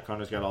the chat.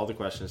 Connor's got all the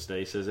questions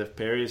today. He says, if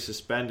Perry is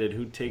suspended,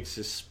 who takes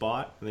his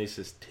spot? And he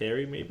says,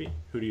 Terry maybe?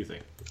 Who do you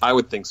think? I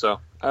would think so.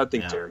 I would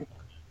think Terry.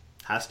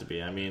 Has to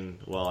be. I mean,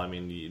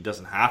 it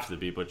doesn't have to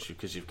be, but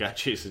because you've got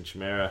Jason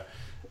Chimera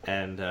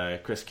and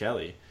Chris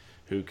Kelly,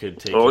 who could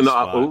take his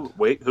spot. Oh,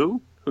 wait,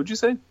 who? Who'd you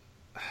say?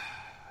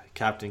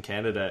 Captain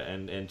Canada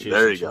and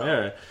Jason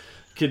Chimera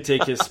could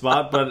take his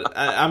spot. But,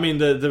 I mean,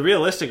 the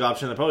realistic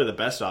option, probably the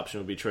best option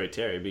would be Troy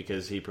Terry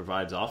because he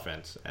provides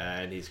offense,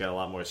 and he's got a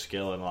lot more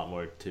skill and a lot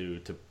more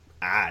to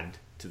add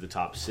to the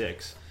top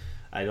 6.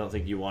 I don't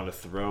think you want to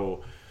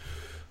throw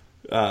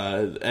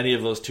any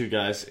of those two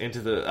guys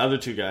into the other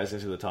two guys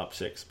into the top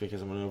 6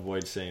 because I'm going to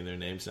avoid saying their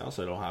names now,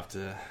 so I don't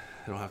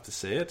have to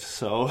say it.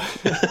 So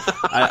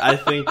I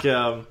think,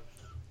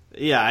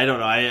 I don't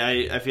know.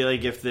 I feel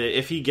like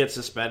if he gets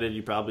suspended,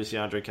 you probably see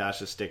Andre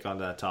Kasha stick on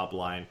that top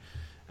line.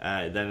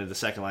 Then the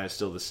second line is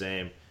still the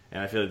same,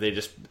 and I feel like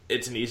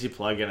it's an easy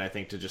plug-in. I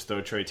think to just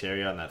throw Troy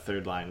Terry on that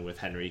third line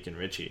with Henrique and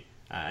Richie.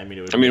 It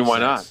would. Why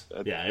not?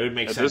 Yeah, it would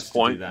make sense. At this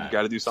point, to do that. You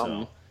got to do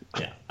something.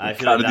 So, yeah, I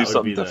feel like that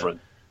would be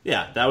different.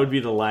 That would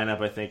be the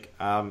lineup, I think.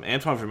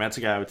 Antoine Vermette's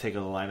a guy I would take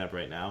on the lineup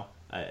right now.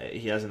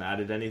 He hasn't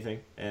added anything,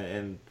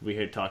 and we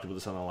had talked about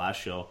this on the last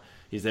show.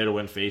 He's there to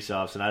win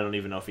faceoffs, and I don't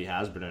even know if he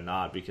has been or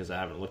not because I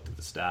haven't looked at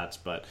the stats.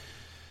 But,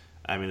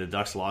 I mean, the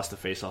Ducks lost the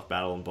faceoff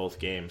battle in both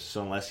games,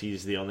 so unless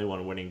he's the only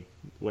one winning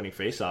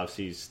faceoffs,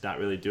 he's not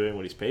really doing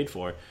what he's paid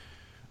for.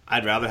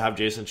 I'd rather have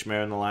Jason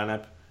Chimera in the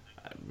lineup.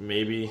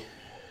 Maybe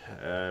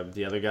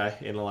the other guy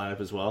in the lineup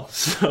as well.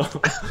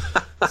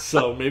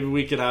 So maybe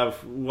we could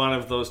have one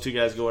of those two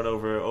guys going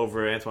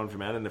over Antoine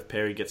Vermette, and if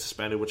Perry gets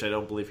suspended, which I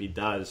don't believe he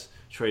does,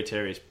 Troy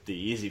Terry's the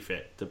easy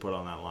fit to put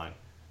on that line.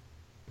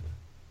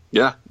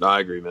 Yeah, no, I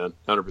agree, man.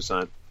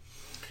 100%.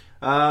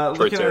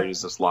 Troy Terry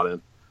needs to slot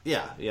in.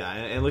 Yeah.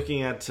 And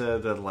looking at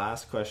the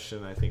last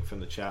question, I think, from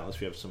the chat, unless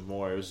we have some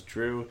more, it was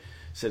Drew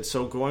said,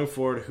 so going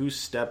forward, who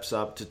steps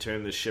up to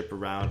turn the ship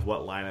around?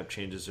 What lineup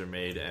changes are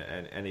made,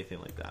 and anything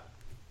like that?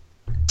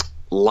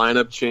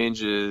 Lineup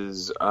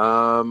changes,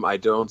 I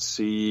don't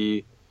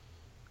see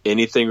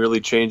anything really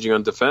changing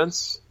on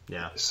defense.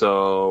 Yeah.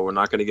 So we're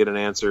not going to get an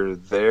answer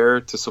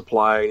there to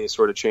supply any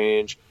sort of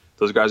change.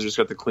 Those guys are just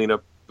got to clean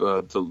up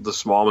the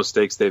small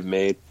mistakes they've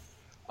made.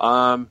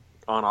 On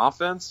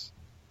offense,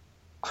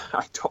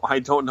 I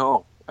don't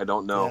know.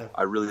 Yeah.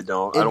 I really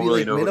don't. I don't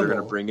really know who they're going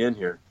to bring in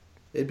here.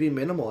 It'd be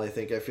minimal, I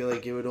think. I feel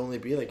like it would only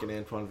be like an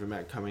Antoine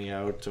Vermette coming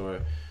out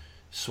or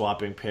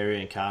swapping Perry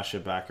and Kasha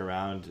back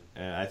around.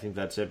 I think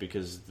that's it,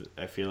 because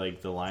I feel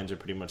like the lines are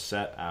pretty much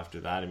set after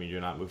that. I mean,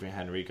 you're not moving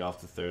Henrique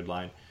off the third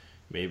line.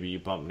 Maybe you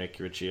bump Nick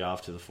Ritchie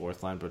off to the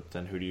fourth line, but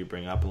then who do you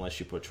bring up unless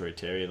you put Troy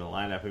Terry in the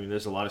lineup? I mean,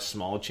 there's a lot of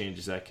small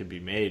changes that could be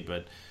made,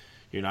 but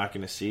you're not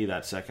going to see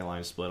that second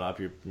line split up.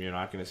 You're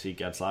not going to see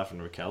Getzlaf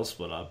and Raquel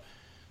split up.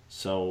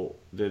 So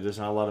there's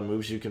not a lot of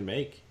moves you can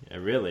make,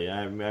 really.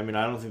 I mean,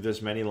 I don't think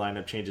there's many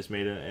lineup changes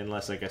made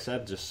unless, like I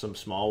said, just some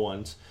small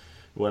ones.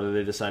 Whether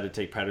they decide to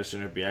take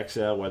Pettersson or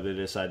Bieksa out, whether they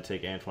decide to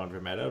take Antoine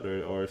Vermette out,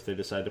 or if they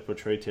decide to put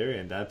Troy Terry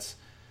in. That's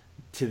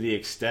to the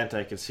extent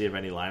I can see of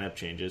any lineup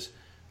changes.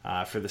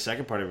 For the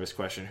second part of his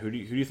question, who do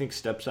you think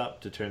steps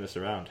up to turn this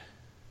around?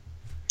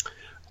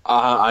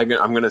 I'm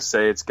going to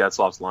say it's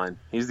Getzlaf's line.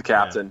 He's the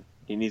captain. Yeah.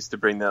 He needs to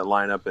bring that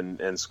line up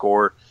and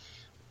score,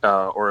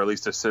 or at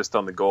least assist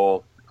on the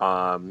goal.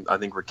 I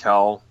think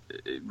Raquel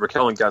and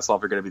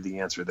Getzlaf are going to be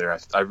the answer there.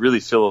 I really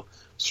feel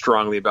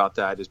strongly about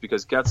that, just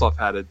because Getzlaf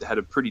had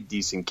a pretty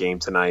decent game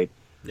tonight.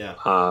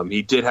 Yeah.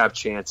 He did have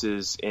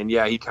chances, and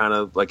he kind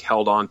of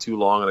held on too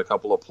long on a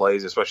couple of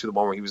plays, especially the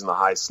one where he was in the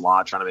high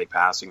slot trying to make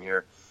passing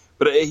here.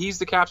 But he's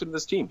the captain of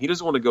this team. He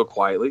doesn't want to go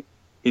quietly.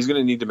 He's going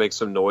to need to make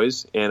some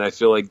noise, and I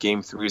feel like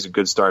Game 3 is a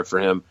good start for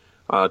him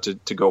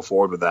to go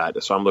forward with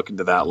that. So I'm looking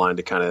to that line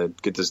to kind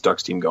of get this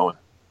Ducks team going.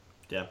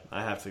 Yeah,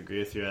 I have to agree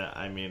with you.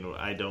 I mean,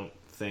 I don't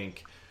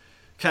think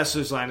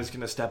Kessler's line is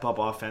going to step up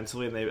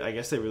offensively, and I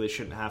guess they really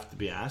shouldn't have to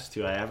be asked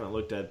to. I haven't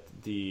looked at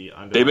the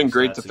underlying They've been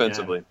great stats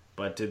defensively. Again,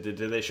 but did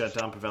they shut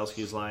down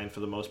Pavelski's line for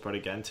the most part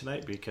again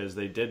tonight? Because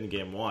they did in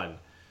Game 1.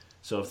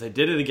 So if they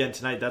did it again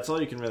tonight, that's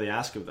all you can really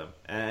ask of them.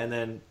 And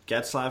then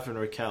Getzlaf and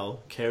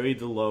Raquel carried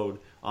the load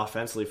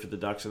offensively for the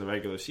Ducks in the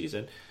regular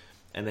season,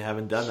 and they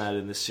haven't done that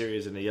in this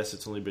series. And yes,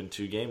 it's only been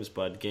 2 games,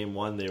 but Game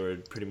 1 they were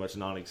pretty much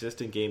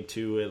non-existent. Game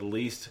 2, at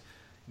least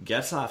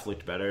Getzlaf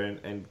looked better,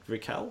 and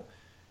Raquel,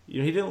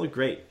 he didn't look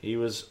great. He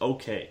was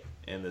okay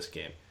in this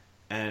game.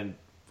 And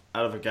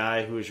out of a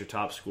guy who is your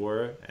top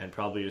scorer and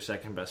probably your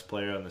second best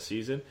player on the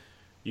season,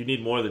 you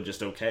need more than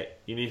just okay.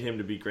 You need him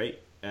to be great.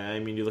 I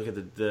mean, you look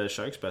at the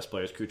Sharks' best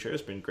players.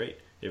 Kucher's been great.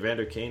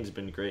 Evander Kane's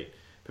been great.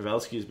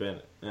 Pavelski's been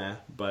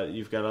but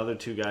you've got other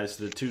two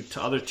guys,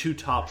 other two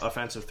top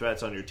offensive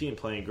threats on your team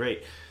playing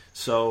great.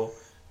 So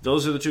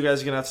those are the two guys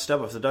you're going to have to step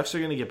up. If the Ducks are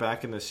going to get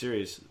back in this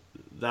series,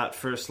 that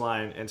first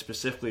line, and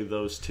specifically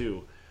those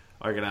two,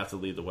 are going to have to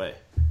lead the way.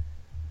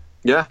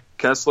 Yeah,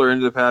 Kessler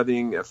ended up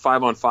having a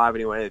 5-on-5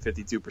 anyway at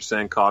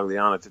 52%,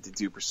 Cogliano at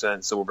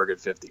 52%, Silverberg at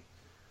 50%.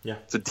 Yeah,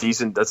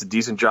 that's a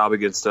decent job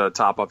against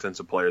top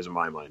offensive players in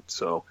my mind.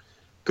 So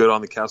good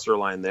on the Kessler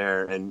line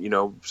there, and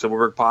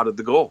Silverberg potted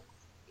the goal,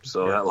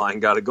 so that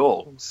line got a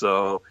goal.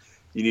 So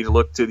you need to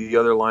look to the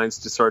other lines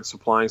to start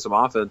supplying some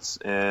offense,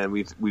 and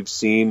we've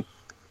seen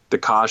the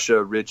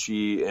Kasha,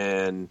 Ritchie,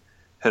 and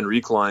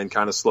Henrique line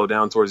kind of slow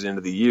down towards the end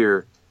of the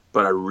year,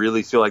 but I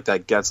really feel like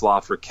that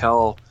Getzlaf,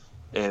 Raquel,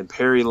 and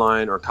Perry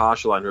line or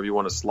Kasha line, whoever you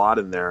want to slot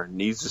in there,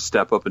 needs to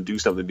step up and do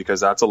something, because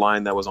that's a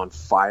line that was on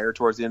fire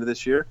towards the end of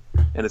this year,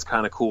 and it's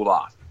kind of cooled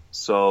off.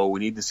 So we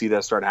need to see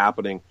that start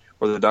happening,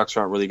 or the Ducks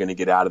aren't really going to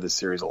get out of this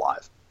series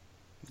alive.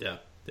 Yeah.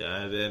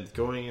 And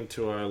going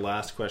into our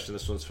last question,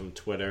 this one's from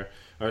Twitter.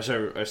 Or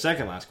sorry, our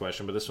second last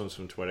question, but this one's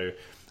from Twitter.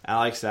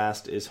 Alex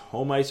asked, is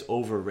home ice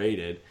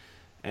overrated?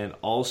 And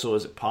also,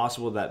 is it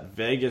possible that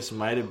Vegas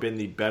might have been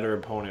the better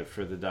opponent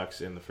for the Ducks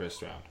in the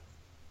first round?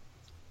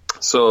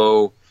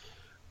 So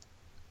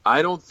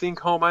I don't think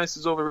home ice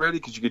is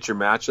overrated, because you get your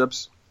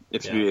matchups.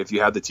 If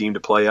you have the team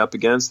to play up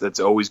against, that's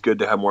always good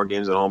to have more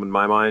games at home in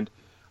my mind.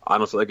 I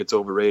don't feel like it's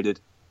overrated.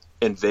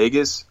 And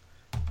Vegas,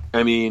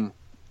 I mean,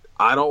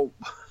 I don't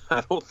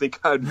think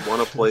I'd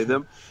want to play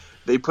them.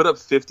 They put up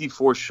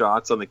 54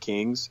 shots on the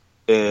Kings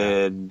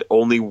and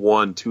only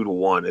won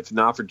 2-1. If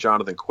not for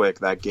Jonathan Quick,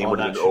 that game would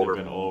have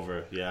been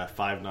over. Yeah,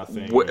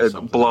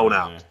 5-0. Blown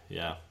out.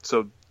 Yeah.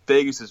 So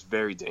Vegas is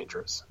very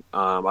dangerous.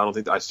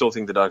 I still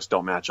think the Ducks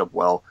don't match up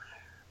well.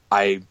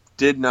 I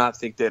did not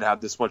think they'd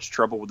have this much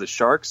trouble with the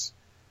Sharks.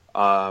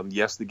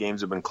 Yes, the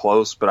games have been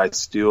close, but I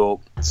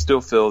still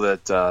feel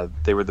that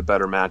they were the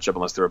better matchup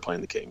unless they were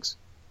playing the Kings.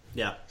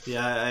 Yeah,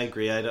 I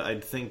agree. I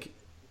think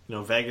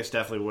Vegas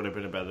definitely would have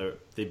been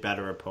the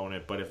better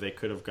opponent, but if they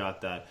could have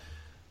got that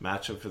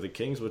matchup for the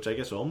Kings, which I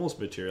guess almost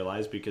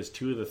materialized because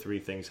 2 of the 3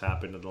 things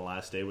happened in the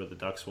last day where the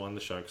Ducks won,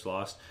 the Sharks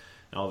lost,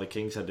 and all the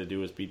Kings had to do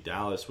was beat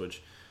Dallas,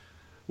 which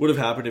would have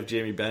happened if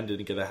Jamie Benn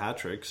didn't get a hat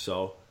trick.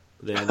 So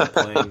they ended up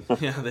playing.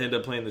 They ended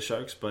up playing the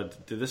Sharks,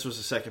 but this was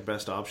the second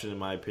best option in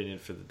my opinion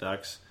for the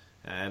Ducks.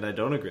 And I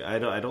don't agree. I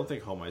don't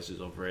think home ice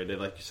is overrated.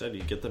 Like you said,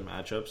 you get the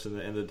matchups,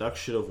 and the Ducks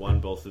should have won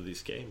both of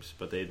these games,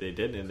 but they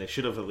didn't, and they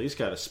should have at least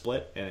got a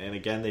split. And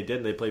again, they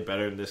didn't. They played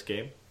better in this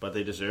game, but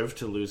they deserved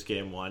to lose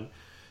game 1.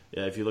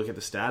 Yeah, if you look at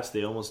the stats,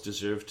 they almost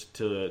deserved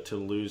to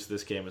lose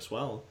this game as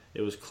well.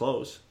 It was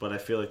close, but I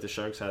feel like the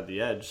Sharks had the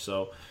edge.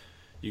 So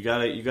you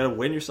gotta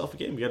win yourself a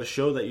game. You gotta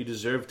show that you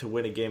deserve to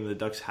win a game, and the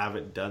Ducks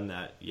haven't done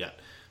that yet.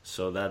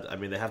 So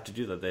they have to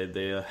do that.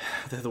 They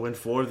have to win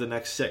 4 of the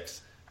next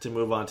 6 to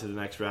move on to the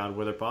next round,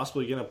 where they're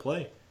possibly going to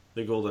play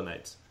the Golden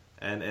Knights,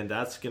 and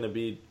that's going to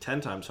be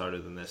 10 times harder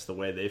than this. The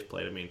way they've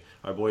played. I mean,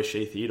 our boy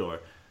Shea Theodore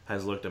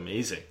has looked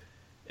amazing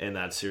in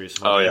that series.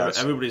 Oh yeah,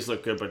 everybody's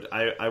looked good, but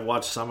I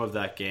watched some of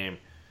that game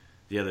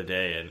the other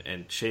day,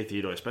 and Shea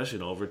Theodore, especially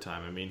in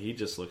overtime, I mean, he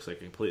just looks like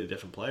a completely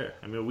different player.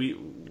 I mean,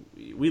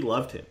 we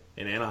loved him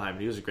in Anaheim.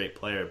 He was a great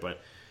player, but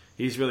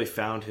he's really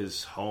found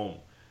his home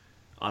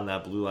on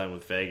that blue line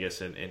with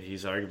Vegas, and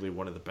he's arguably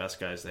one of the best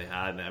guys they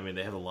had. And I mean,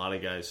 they have a lot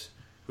of guys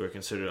who are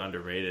considered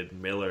underrated.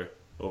 Miller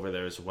over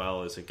there as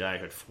well is a guy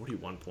who had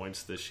 41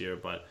 points this year,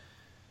 but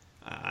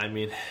I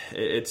mean,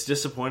 it's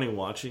disappointing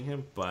watching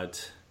him,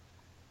 but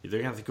they're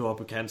going to have to go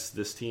up against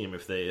this team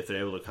if they're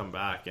able to come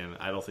back, and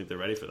I don't think they're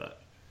ready for that.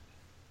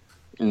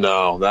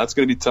 No, that's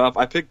going to be tough.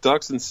 I picked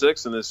Ducks in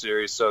 6 in this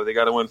series, so they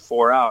got to win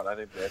 4 out.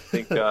 I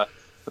think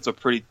that's a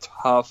pretty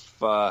tough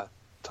hill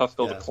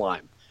to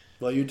climb.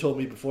 Well, you told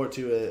me before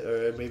too,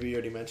 or maybe you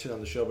already mentioned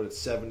on the show, but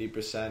it's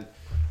 70%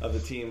 of the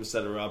teams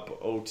that are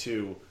up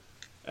 0-2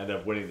 end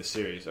up winning the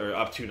series, or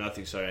up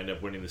 2-0. Sorry, end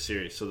up winning the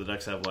series. So the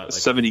Ducks have what, like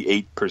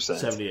 78%.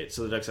 78.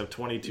 So the Ducks have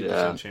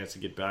 22% chance to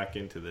get back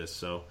into this.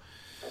 So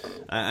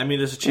I mean,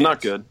 there's a chance.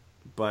 Not good,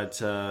 but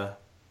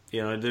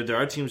there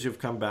are teams who've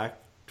come back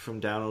from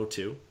down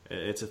 0-2.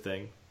 It's a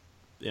thing.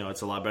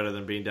 It's a lot better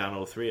than being down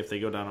 0-3. If they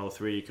go down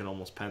 0-3, you can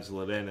almost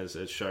pencil it in as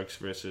Sharks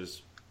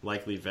versus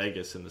likely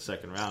Vegas in the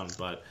second round.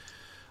 But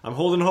I'm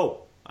holding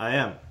hope. I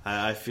am.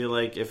 I feel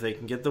like if they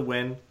can get the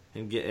win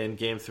in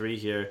Game 3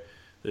 here,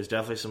 there's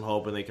definitely some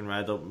hope, and they can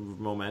ride the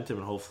momentum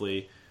and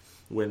hopefully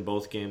win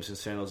both games in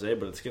San Jose.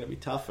 But it's going to be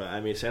tough. I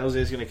mean, San Jose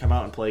is going to come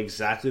out and play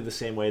exactly the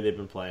same way they've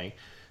been playing.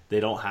 They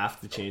don't have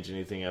to change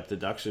anything up. The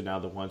Ducks are now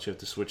the ones who have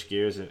to switch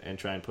gears and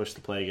try and push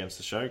the play against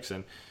the Sharks.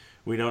 And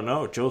we don't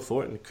know. Joe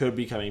Thornton could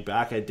be coming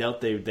back. I doubt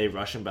they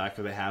rush him back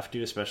if they have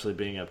to, especially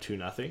being up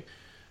 2-0.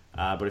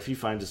 But if he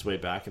finds his way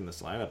back in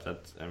this lineup,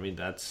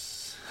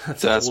 that's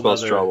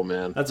spells trouble,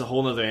 man. That's a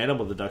whole other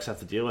animal the Ducks have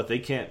to deal with. They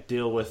can't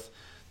deal with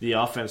the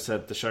offense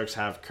that the Sharks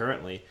have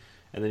currently,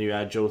 and then you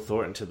add Joe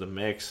Thornton to the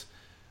mix.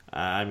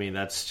 I mean,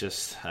 that's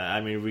just.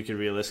 I mean, we could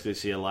realistically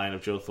see a line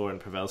of Joe Thornton,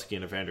 Pavelski,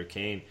 and Evander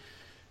Kane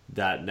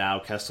that now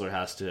Kessler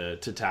has to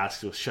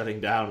task with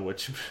shutting down.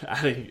 Which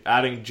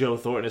adding Joe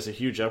Thornton is a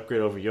huge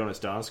upgrade over Jonas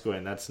Donskoy,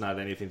 and that's not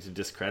anything to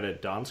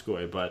discredit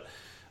Donskoy, but.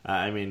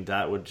 I mean,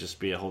 that would just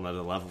be a whole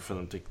nother level for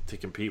them to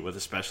compete with,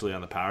 especially on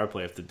the power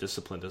play if the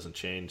discipline doesn't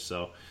change.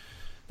 So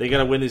they got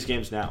to win these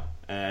games now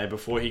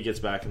before he gets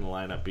back in the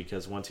lineup,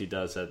 because once he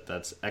does,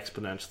 that's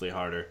exponentially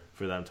harder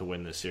for them to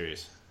win this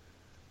series.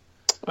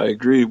 I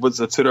agree. Let's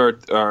hit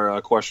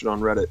our question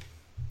on Reddit.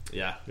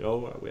 Yeah.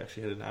 Oh, we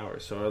actually hit an hour.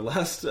 So our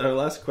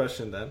last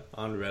question then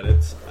on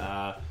Reddit,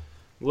 a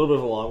little bit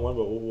of a long one,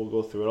 but we'll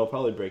go through it. I'll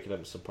probably break it up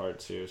into some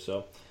parts here.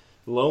 So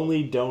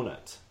Lonely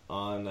Donut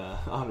on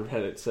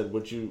Reddit said,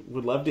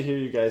 would love to hear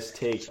you guys'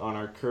 take on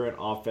our current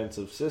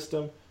offensive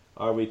system.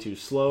 Are we too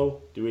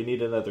slow? Do we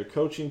need another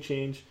coaching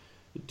change?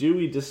 Do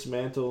we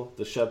dismantle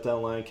the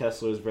shutdown line?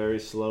 Kessler is very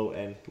slow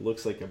and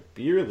looks like a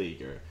beer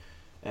leaguer.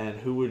 And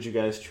who would you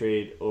guys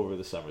trade over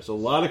the summer? So a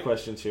lot of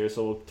questions here.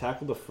 So we'll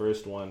tackle the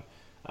first one.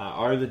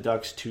 Are the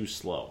Ducks too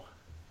slow?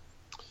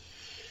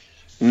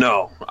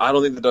 No, I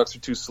don't think the Ducks are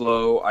too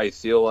slow. I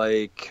feel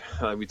like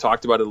we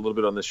talked about it a little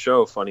bit on the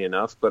show, funny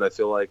enough, but I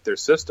feel like their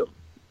system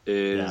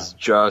is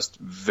just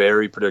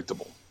very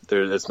predictable.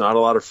 It's not a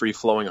lot of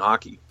free-flowing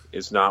hockey.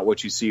 It's not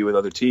what you see with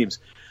other teams.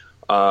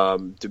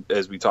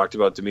 As we talked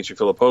about Dmitry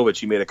Filipovic,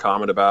 he made a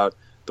comment about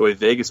the way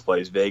Vegas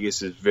plays.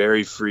 Vegas is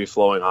very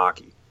free-flowing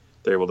hockey.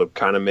 They're able to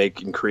kind of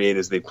make and create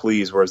as they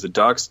please, whereas the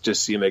Ducks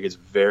just seem like it's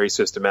very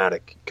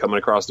systematic. Coming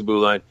across the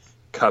blue line,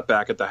 cut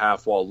back at the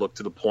half wall, look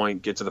to the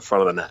point, get to the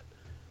front of the net.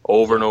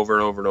 Over and over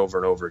and over and over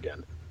and over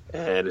again.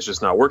 And it's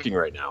just not working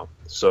right now.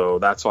 So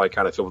that's how I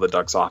kind of feel with the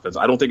Ducks offense.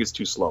 I don't think it's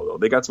too slow, though.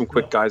 They got some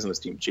quick guys on this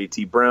team.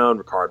 JT Brown,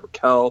 Rickard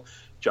Rakell,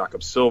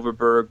 Jakob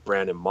Silfverberg,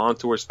 Brandon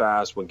Montour's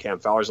fast. When Cam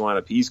Fowler's in the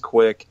lineup, he's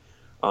quick.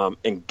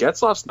 And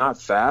Getzlaf's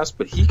not fast,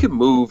 but he can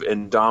move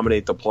and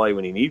dominate the play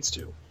when he needs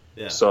to.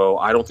 Yeah. So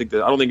I don't think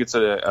it's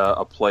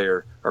a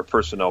player or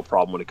personnel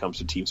problem when it comes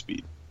to team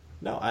speed.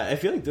 No, I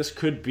feel like this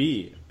could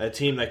be a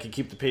team that could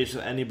keep the pace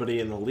with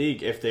anybody in the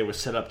league if they were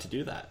set up to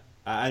do that.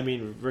 I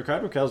mean,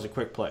 Rickard Rakell's a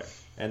quick player.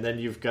 And then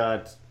you've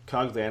got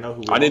Cogliano,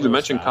 who... I didn't even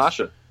mention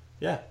Kasha.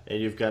 Yeah,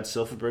 and you've got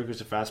Silfverberg, who's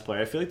a fast player.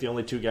 I feel like the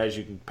only two guys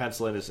you can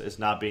pencil in is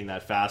not being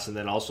that fast, and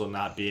then also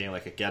not being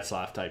like a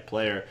Getzlaff-type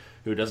player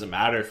who doesn't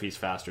matter if he's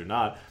fast or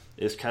not,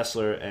 is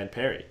Kessler and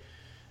Perry.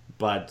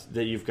 But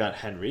then you've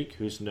got Henrique,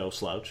 who's no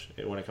slouch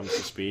when it comes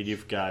to speed.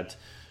 You've got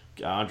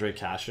Andre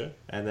Kasha,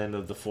 and then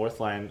the fourth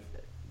line...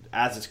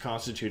 as it's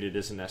constituted,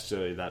 isn't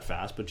necessarily that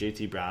fast, but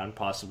JT Brown,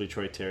 possibly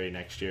Troy Terry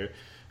next year,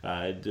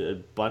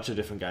 a bunch of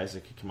different guys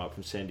that could come up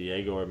from San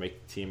Diego or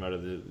make the team out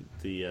of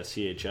the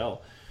CHL.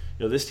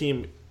 You know, this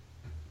team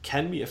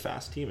can be a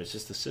fast team. It's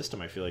just the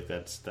system, I feel like,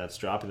 that's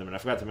dropping them. And I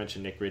forgot to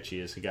mention Nick Ritchie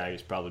is a guy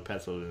who's probably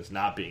penciled in as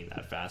not being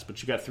that fast.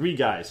 But you got three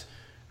guys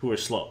who are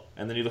slow.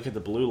 And then you look at the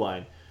blue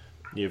line,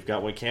 you've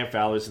got when Cam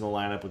Fowler's in the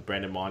lineup with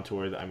Brandon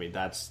Montour. I mean,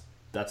 that's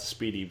a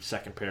speedy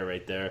second pair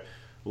right there.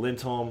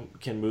 Lindholm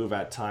can move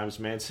at times.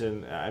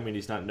 Manson, I mean,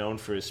 he's not known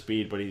for his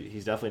speed, but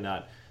he's definitely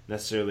not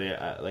necessarily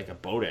like a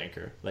boat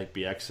anchor like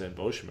Bieksa and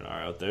Boschman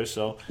are out there.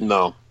 So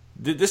no,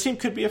 this team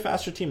could be a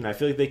faster team, and I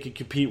feel like they could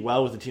compete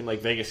well with a team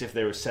like Vegas if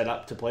they were set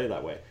up to play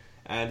that way.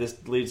 And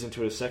this leads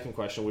into a second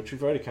question, which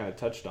we've already kind of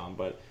touched on,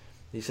 but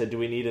he said, do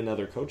we need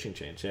another coaching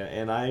change?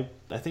 And I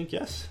think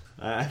yes.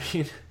 I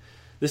mean,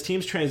 this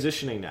team's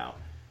transitioning now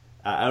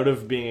out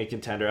of being a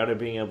contender, out of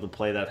being able to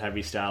play that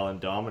heavy style and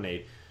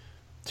dominate,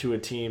 to a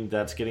team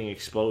that's getting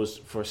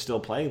exposed for still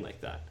playing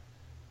like that.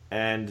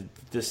 And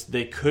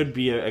they could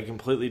be a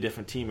completely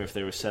different team if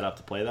they were set up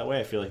to play that way.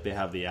 I feel like they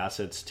have the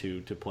assets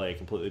to play a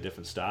completely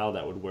different style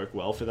that would work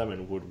well for them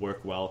and would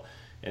work well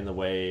in the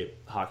way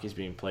hockey's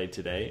being played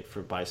today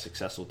by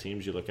successful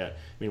teams. You look at, I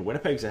mean,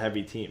 Winnipeg's a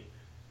heavy team,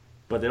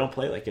 but they don't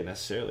play like it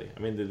necessarily.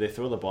 I mean, they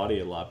throw the body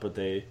a lot, but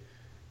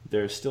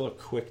they're still a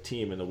quick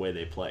team in the way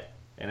they play.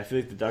 And I feel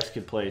like the Ducks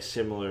could play a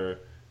similar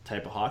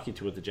type of hockey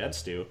to what the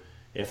Jets do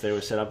if they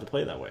were set up to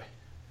play that way.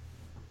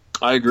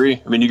 I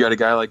agree. I mean, you got a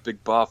guy like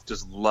Big Buff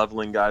just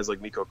leveling guys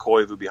like Mikko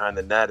Koivu behind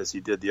the net as he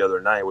did the other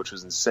night, which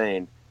was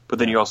insane. But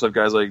then you also have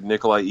guys like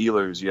Nikolai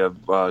Ehlers. You have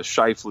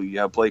Scheifele. You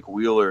have Blake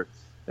Wheeler.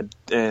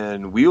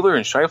 And Wheeler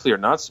and Scheifele are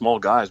not small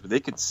guys, but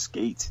they can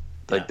skate.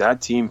 Like,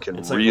 that team can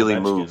really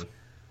move.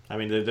 I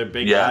mean, they're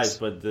big guys,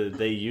 but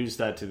they use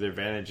that to their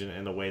advantage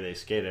in the way they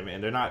skate. I mean,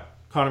 they're not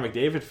Connor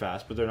McDavid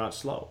fast, but they're not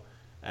slow.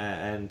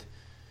 And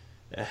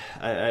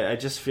I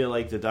just feel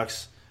like the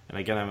Ducks... And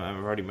again, I've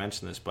already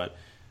mentioned this, but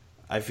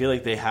I feel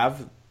like they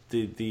have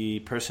the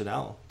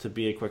personnel to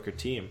be a quicker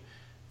team.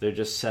 They're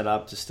just set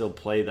up to still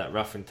play that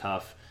rough and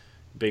tough,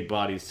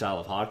 big-bodied style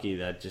of hockey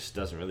that just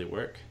doesn't really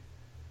work.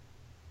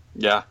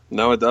 Yeah,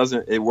 no, it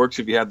doesn't. It works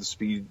if you have the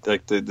speed,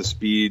 like the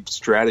speed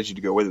strategy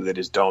to go with it. They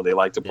just don't. They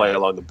like to play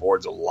along the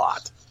boards a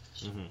lot.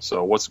 Mm-hmm.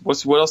 So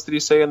what else did he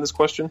say in this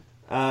question?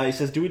 He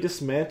says, do we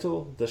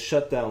dismantle the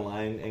shutdown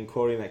line, and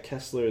quoting that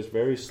Kessler is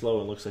very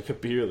slow and looks like a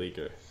beer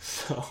leaguer.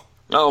 So...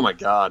 Oh, my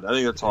God. I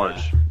think that's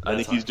harsh. Yeah, I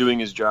think he's doing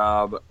his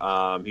job.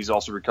 He's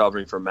also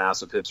recovering from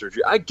massive hip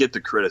surgery. I get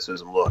the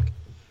criticism. Look,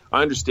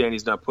 I understand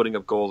he's not putting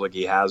up goals like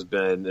he has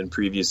been in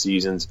previous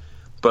seasons,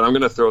 but I'm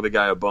going to throw the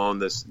guy a bone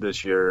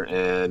this year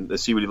and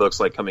see what he looks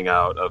like coming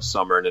out of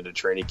summer and into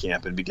training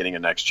camp and beginning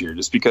of next year,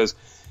 just because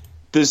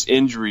this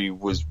injury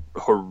was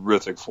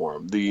horrific for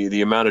him.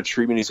 The amount of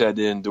treatment he's had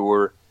to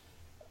endure,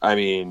 I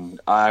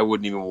mean, I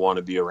wouldn't even want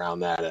to be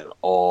around that at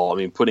all. I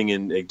mean,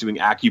 doing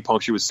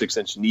acupuncture with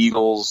 6-inch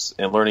needles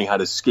and learning how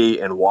to skate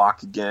and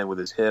walk again with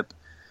his hip.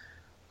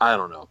 I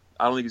don't know.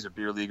 I don't think he's a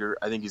beer leaguer.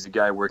 I think he's a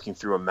guy working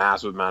through a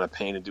massive amount of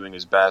pain and doing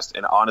his best.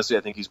 And honestly,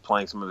 I think he's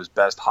playing some of his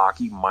best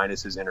hockey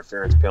minus his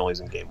interference penalties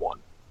in Game 1.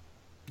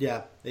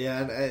 Yeah,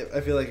 and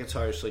I feel like it's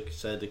harsh, like you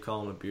said, to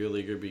call him a beer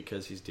leaguer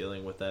because he's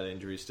dealing with that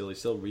injury still. He's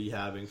still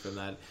rehabbing from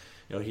that.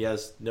 You know, he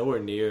has nowhere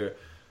near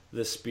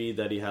the speed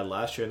that he had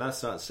last year, and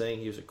that's not saying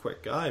he was a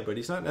quick guy, but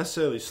he's not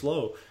necessarily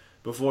slow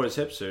before his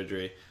hip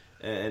surgery.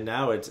 And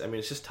now it's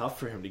just tough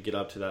for him to get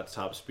up to that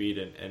top speed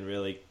and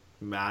really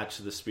match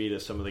the speed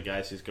of some of the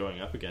guys he's going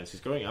up against.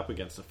 He's going up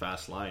against a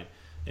fast line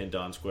in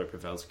Donskoy,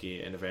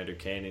 Pavelski, and Evander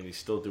Kane, and he's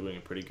still doing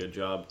a pretty good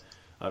job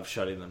of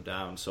shutting them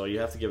down. So you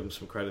have to give him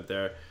some credit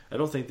there. I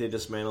don't think they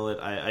dismantle it.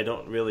 I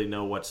don't really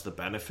know what's the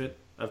benefit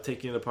of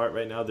taking it apart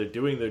right now. They're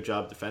doing their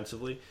job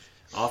defensively.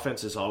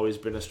 Offense has always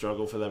been a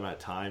struggle for them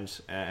at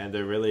times, and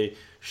they really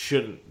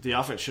shouldn't. The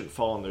offense shouldn't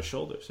fall on their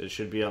shoulders. It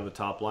should be on the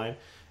top line,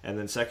 and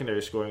then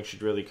secondary scoring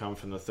should really come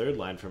from the third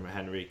line, from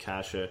Henry,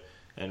 Kasha,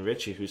 and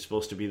Ritchie, who's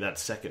supposed to be that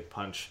second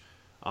punch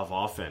of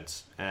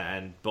offense.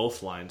 And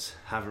both lines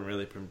haven't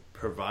really been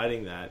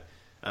providing that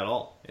at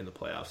all in the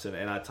playoffs, and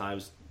at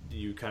times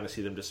you kind of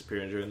see them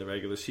disappearing during the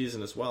regular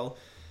season as well.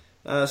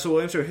 So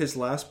we'll answer his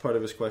last part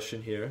of his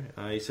question here.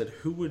 He said,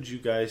 "Who would you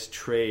guys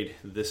trade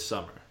this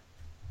summer?"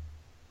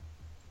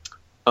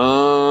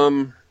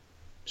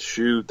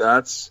 Shoot,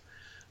 that's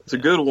a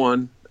good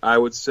one. I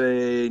would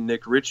say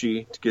Nick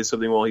Ritchie to get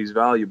something while he's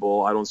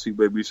valuable. I don't see,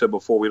 like we've said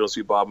before, we don't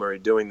see Bob Murray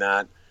doing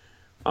that.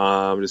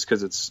 just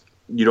because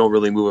you don't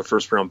really move a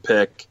first round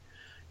pick,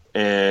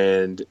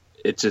 and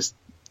it just,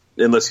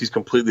 unless he's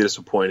completely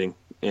disappointing,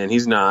 and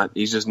he's not.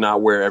 He's just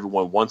not where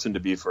everyone wants him to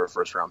be for a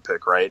first round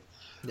pick, right?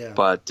 Yeah.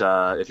 But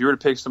if you were to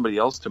pick somebody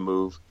else to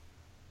move,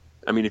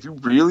 I mean, if you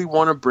really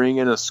want to bring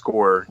in a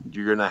scorer,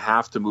 you're going to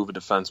have to move a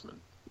defenseman.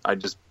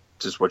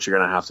 Just what you're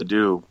going to have to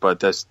do. But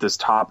this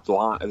top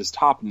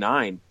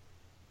 9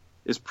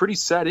 is pretty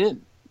set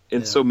in,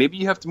 and so maybe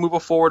you have to move a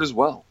forward as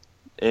well.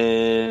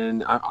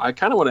 And I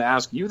kind of want to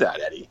ask you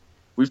that, Eddie.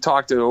 We've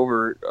talked it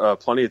over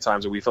plenty of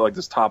times, and we feel like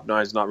this top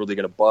 9 is not really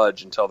going to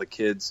budge until the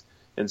kids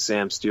and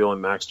Sam Steele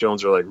and Max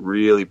Jones are like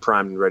really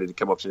primed and ready to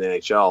come up to the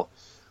NHL.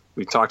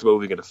 We talked about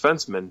moving a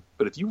defenseman,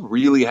 but if you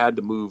really had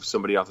to move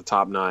somebody off the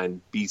top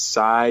 9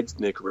 besides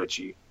Nick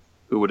Ritchie,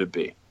 who would it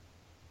be?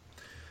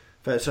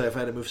 If I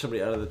had to move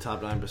somebody out of the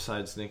top 9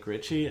 besides Nick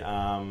Ritchie,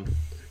 I mean,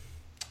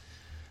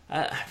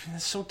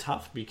 it's so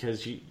tough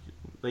because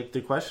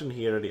the question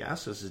he already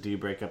asked us is, do you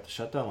break up the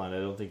shutdown line? I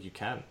don't think you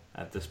can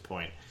at this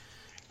point.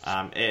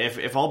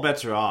 If all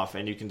bets are off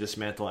and you can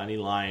dismantle any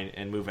line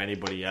and move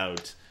anybody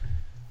out,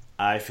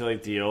 I feel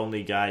like the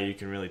only guy you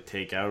can really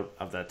take out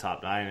of that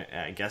top 9,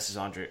 I guess,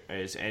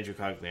 is Andrew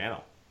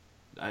Cogliano.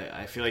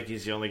 I feel like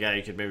he's the only guy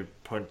you could maybe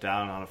put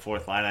down on a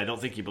fourth line. I don't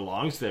think he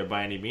belongs there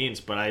by any means,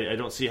 but I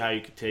don't see how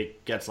you could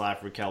take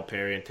Getzlaf, Raquel,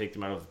 Perry, and take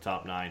them out of the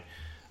top 9.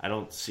 I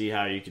don't see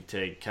how you could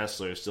take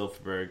Kessler,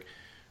 Silfverberg,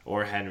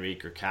 or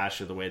Henrique or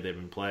Kasha the way they've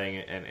been playing,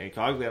 and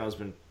Cogliano's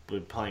been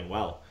playing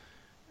well.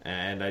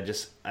 And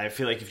I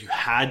feel like if you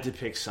had to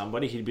pick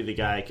somebody, he'd be the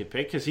guy I could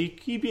pick, because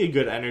he'd be a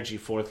good energy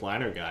fourth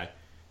liner guy.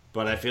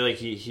 But I feel like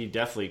he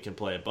definitely can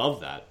play above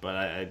that.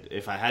 But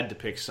if I had to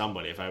pick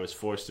somebody, if I was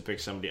forced to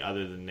pick somebody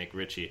other than Nick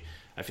Ritchie,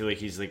 I feel like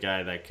he's the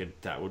guy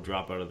that would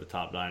drop out of the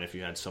top 9 if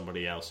you had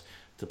somebody else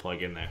to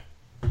plug in there.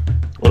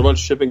 What about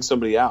shipping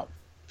somebody out?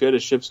 If you had to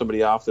ship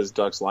somebody off this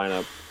Ducks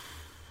lineup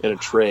in a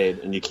trade,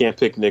 and you can't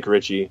pick Nick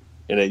Ritchie,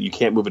 and you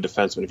can't move a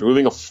defenseman, if you're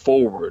moving a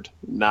forward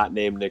not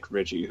named Nick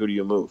Ritchie, who do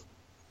you move?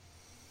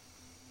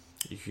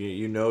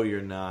 You know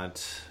you're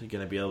not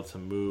going to be able to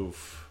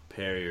move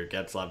Perry or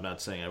Getzlaf. I'm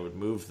not saying I would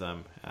move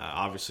them.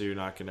 Obviously, you're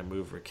not going to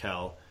move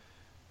Raquel.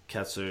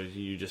 Kessler,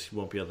 you just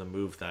won't be able to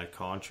move that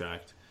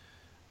contract.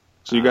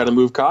 So you got to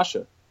move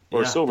Kasha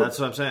or Silver. That's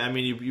what I'm saying. I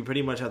mean, you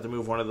pretty much have to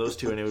move one of those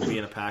two, and it would be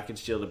in a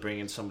package deal to bring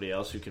in somebody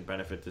else who can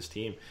benefit this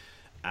team.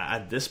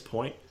 At this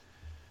point,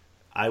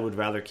 I would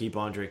rather keep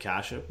Andre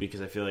Kasha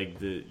because I feel like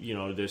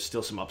there's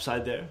still some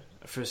upside there.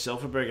 For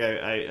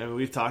Silfverberg, I mean,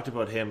 we've talked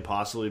about him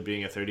possibly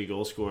being a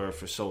 30-goal scorer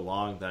for so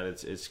long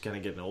that it's kind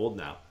of getting old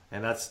now.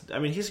 And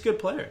he's a good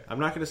player. I'm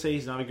not going to say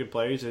he's not a good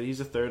player.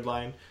 He's a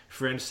third-line,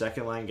 fringe,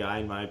 second-line guy,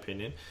 in my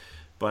opinion.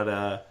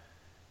 But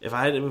if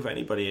I had to move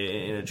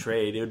anybody in a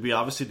trade, it would be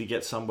obviously to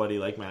get somebody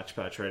like Max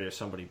Pacioretty or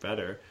somebody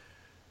better.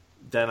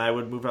 Then I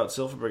would move out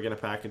Silfverberg in a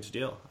package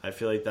deal. I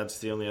feel like that's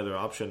the only other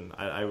option.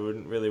 I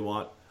wouldn't really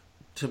want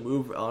to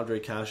move Andre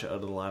Kasha out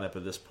of the lineup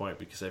at this point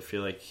because I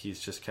feel like he's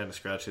just kind of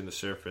scratching the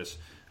surface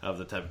of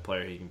the type of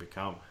player he can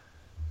become.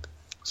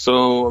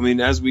 So, I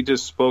mean, as we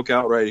just spoke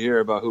out right here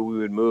about who we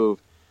would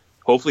move,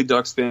 hopefully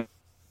Ducks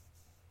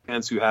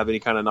fans who have any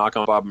kind of knock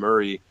on Bob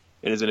Murray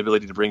and his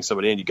inability to bring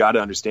somebody in, you got to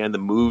understand the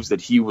moves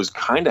that he was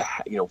kind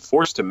of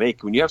forced to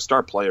make. When you have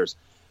star players,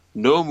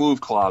 no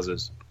move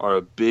clauses are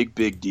a big,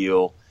 big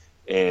deal.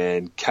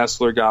 And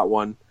Kessler got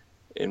one,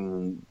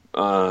 and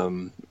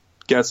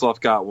Getzlaf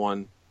got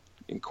one,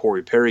 and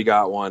Corey Perry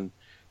got one.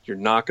 You're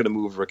not going to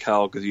move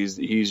Raquel because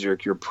he's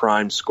your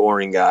prime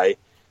scoring guy.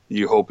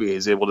 You hope he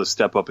is able to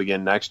step up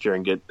again next year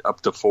and get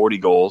up to 40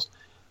 goals.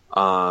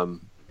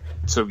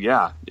 So,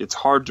 yeah, it's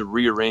hard to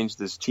rearrange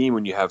this team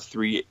when you have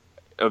 3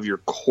 of your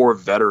core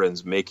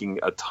veterans making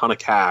a ton of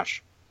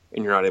cash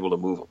and you're not able to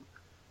move them.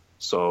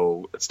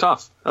 So it's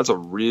tough. That's a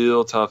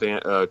real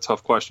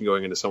tough question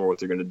going into summer, what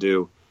they're going to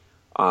do.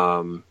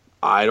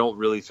 I don't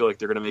really feel like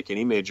they're going to make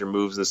any major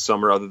moves this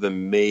summer other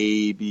than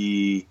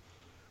maybe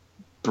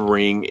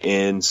bring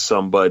in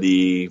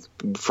somebody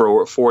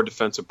for a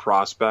defensive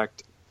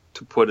prospect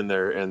to put in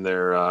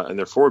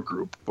their forward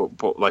group.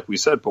 But like we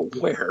said, but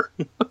where?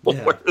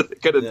 Where are they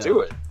going to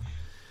do it?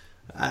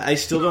 I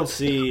still don't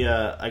see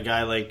a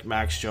guy like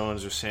Max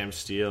Jones or Sam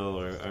Steele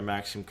or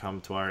Maxime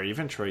Comtois or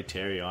even Troy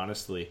Terry,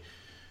 honestly,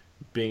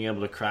 being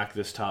able to crack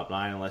this top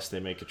 9 unless they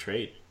make a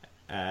trade.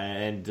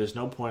 And there's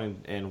no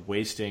point in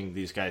wasting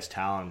these guys'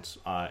 talents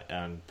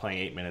on playing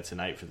 8 minutes a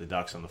night for the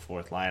Ducks on the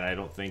fourth line. I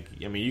don't think...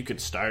 I mean, you could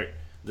start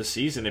the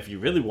season if you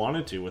really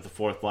wanted to with the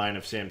fourth line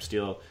of Sam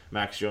Steele,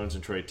 Max Jones,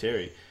 and Troy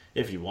Terry.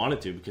 If you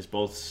wanted to, because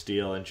both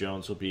Steele and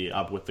Jones will be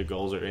up with the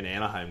goals or in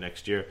Anaheim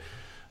next year.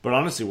 But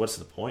honestly, what's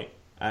the point?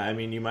 I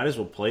mean, you might as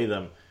well play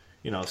them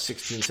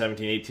 16,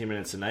 17, 18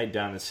 minutes a night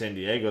down in San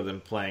Diego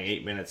than playing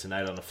 8 minutes a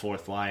night on the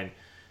fourth line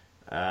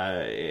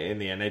in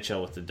the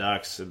NHL with the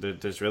Ducks.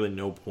 There's really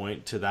no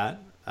point to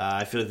that.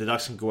 I feel like the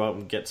Ducks can go out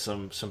and get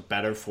some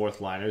better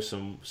fourth liners,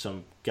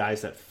 some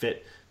guys that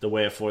fit the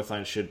way a fourth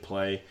line should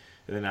play,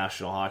 in the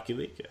National Hockey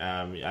League.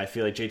 I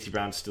feel like JT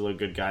Brown's still a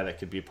good guy that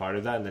could be a part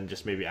of that, and then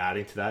just maybe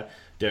adding to that,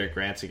 Derek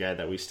Grant's a guy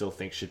that we still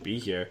think should be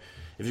here.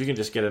 If you can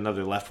just get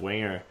another left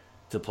winger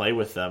to play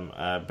with them,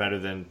 better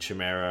than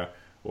Chimera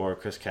or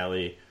Chris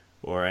Kelly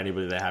or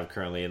anybody they have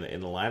currently in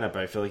the lineup,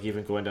 I feel like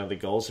even going down the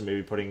goals and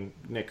maybe putting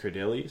Nick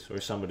Cardillis or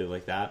somebody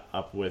like that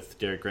up with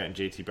Derek Grant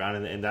and JT Brown,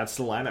 and that's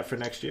the lineup for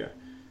next year.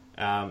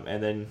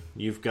 And then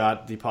you've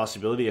got the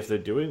possibility, if they're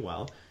doing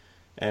well,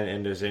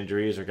 and there's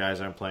injuries or guys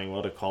aren't playing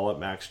well, to call up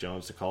Max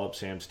Jones, to call up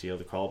Sam Steele,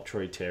 to call up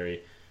Troy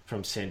Terry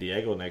from San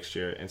Diego next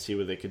year and see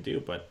what they could do.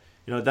 But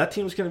that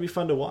team's going to be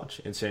fun to watch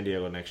in San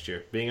Diego next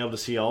year. Being able to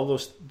see all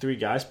those three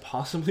guys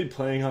possibly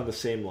playing on the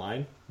same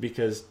line,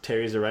 because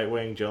Terry's the right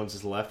wing, Jones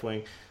is the left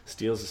wing,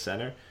 Steele's the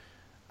center.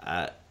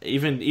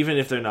 Even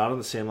if they're not on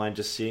the same line,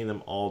 just seeing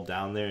them all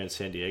down there in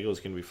San Diego is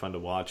going to be fun to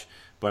watch.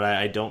 But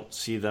I don't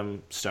see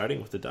them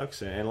starting with the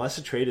Ducks. And unless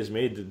a trade is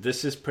made,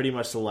 this is pretty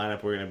much the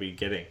lineup we're going to be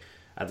getting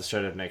at the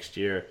start of next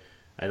year.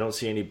 I don't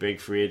see any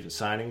big free agent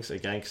signings,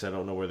 again, because I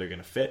don't know where they're going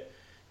to fit.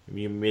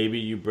 Maybe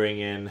you bring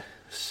in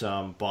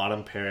some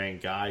bottom pairing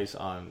guys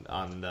on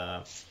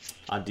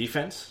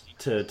defense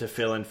to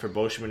fill in for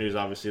Boschman, who's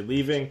obviously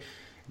leaving.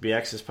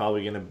 BX is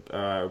probably going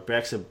to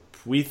BX,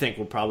 we think,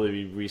 will probably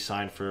be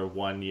re-signed for a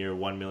 1 year,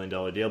 $1 million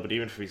deal. But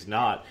even if he's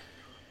not,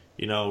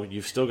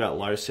 you've still got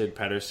Larson,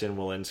 Pettersson,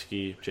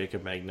 Walensky,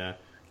 Jacob Magna,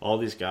 all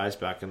these guys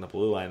back in the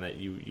blue line that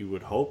you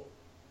would hope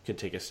could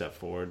take a step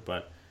forward.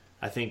 But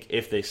I think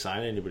if they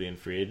sign anybody in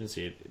free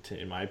agency,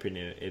 in my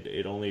opinion,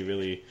 it only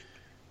really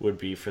would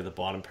be for the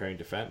bottom pairing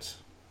defense.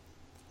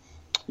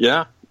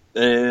 Yeah,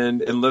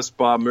 and unless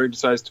Bob Murray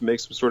decides to make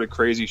some sort of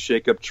crazy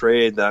shake-up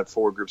trade, that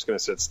forward group's going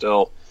to sit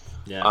still.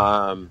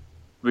 Yeah.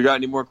 We got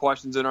any more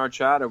questions in our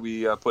chat? Are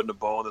we putting a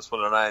bow on this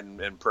one tonight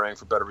and praying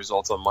for better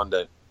results on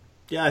Monday?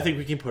 Yeah, I think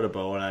we can put a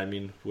bow on it. I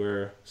mean,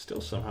 we're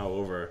still somehow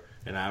over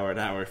an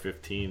hour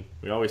 15.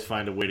 We always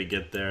find a way to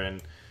get there,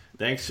 and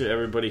thanks to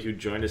everybody who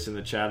joined us in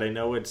the chat. I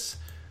know it's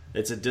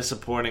a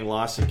disappointing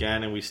loss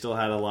again, and we still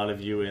had a lot of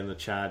you in the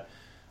chat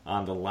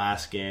on the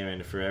last game,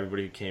 and for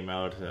everybody who came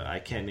out, I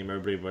can't name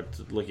everybody,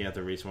 but looking at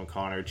the recent one,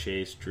 Connor,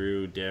 Chase,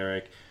 Drew,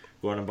 Derek,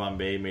 Gordon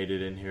Bombay made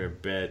it in here a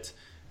bit.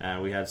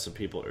 We had some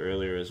people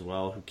earlier as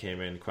well who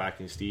came in.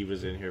 Quacking Steve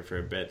was in here for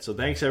a bit. So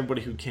thanks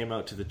everybody who came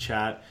out to the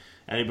chat.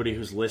 Anybody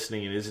who's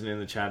listening and isn't in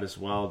the chat as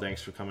well,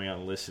 thanks for coming out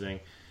and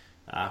listening.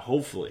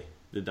 Hopefully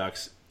the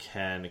Ducks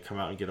can come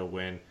out and get a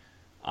win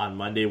on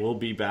Monday. We'll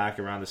be back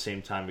around the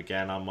same time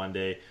again on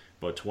Monday,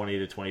 about 20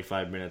 to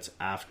 25 minutes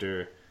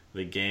after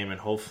the game, and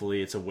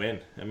hopefully it's a win.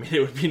 I mean, it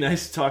would be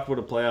nice to talk about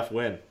a playoff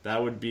win.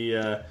 That would be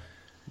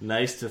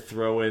nice to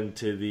throw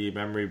into the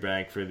memory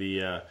bank for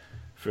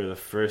the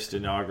first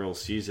inaugural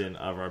season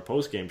of our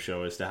post-game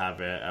show, is to have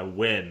a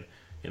win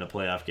in a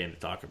playoff game to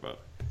talk about.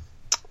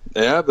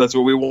 Yeah, that's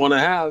what we want to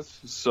have.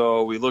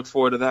 So we look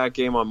forward to that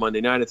game on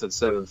Monday night. It's at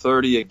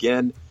 7:30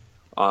 again.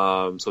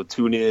 So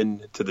tune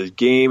in to the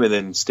game, and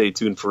then stay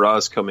tuned for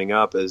us coming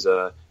up. As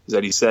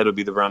Eddie said, it'll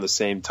be around the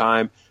same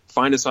time.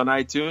 Find us on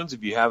iTunes.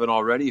 If you haven't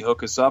already,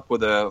 hook us up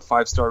with a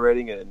 5-star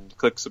rating and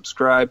click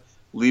subscribe.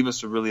 Leave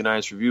us a really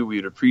nice review.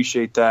 We'd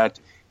appreciate that.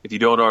 If you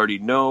don't already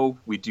know,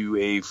 we do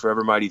a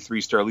Forever Mighty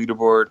 3-star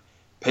leaderboard.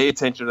 Pay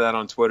attention to that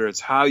on Twitter.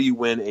 It's how you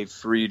win a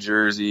free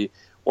jersey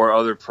or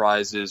other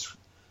prizes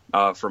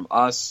from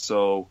us.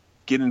 So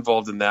get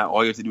involved in that.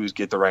 All you have to do is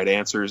get the right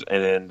answers.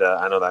 And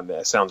I know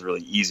that sounds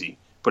really easy,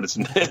 but it's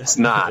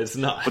not. It's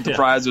not. But the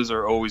prizes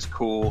are always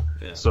cool.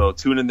 Yeah. So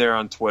tune in there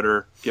on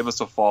Twitter. Give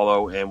us a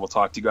follow, and we'll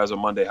talk to you guys on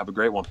Monday. Have a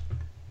great one.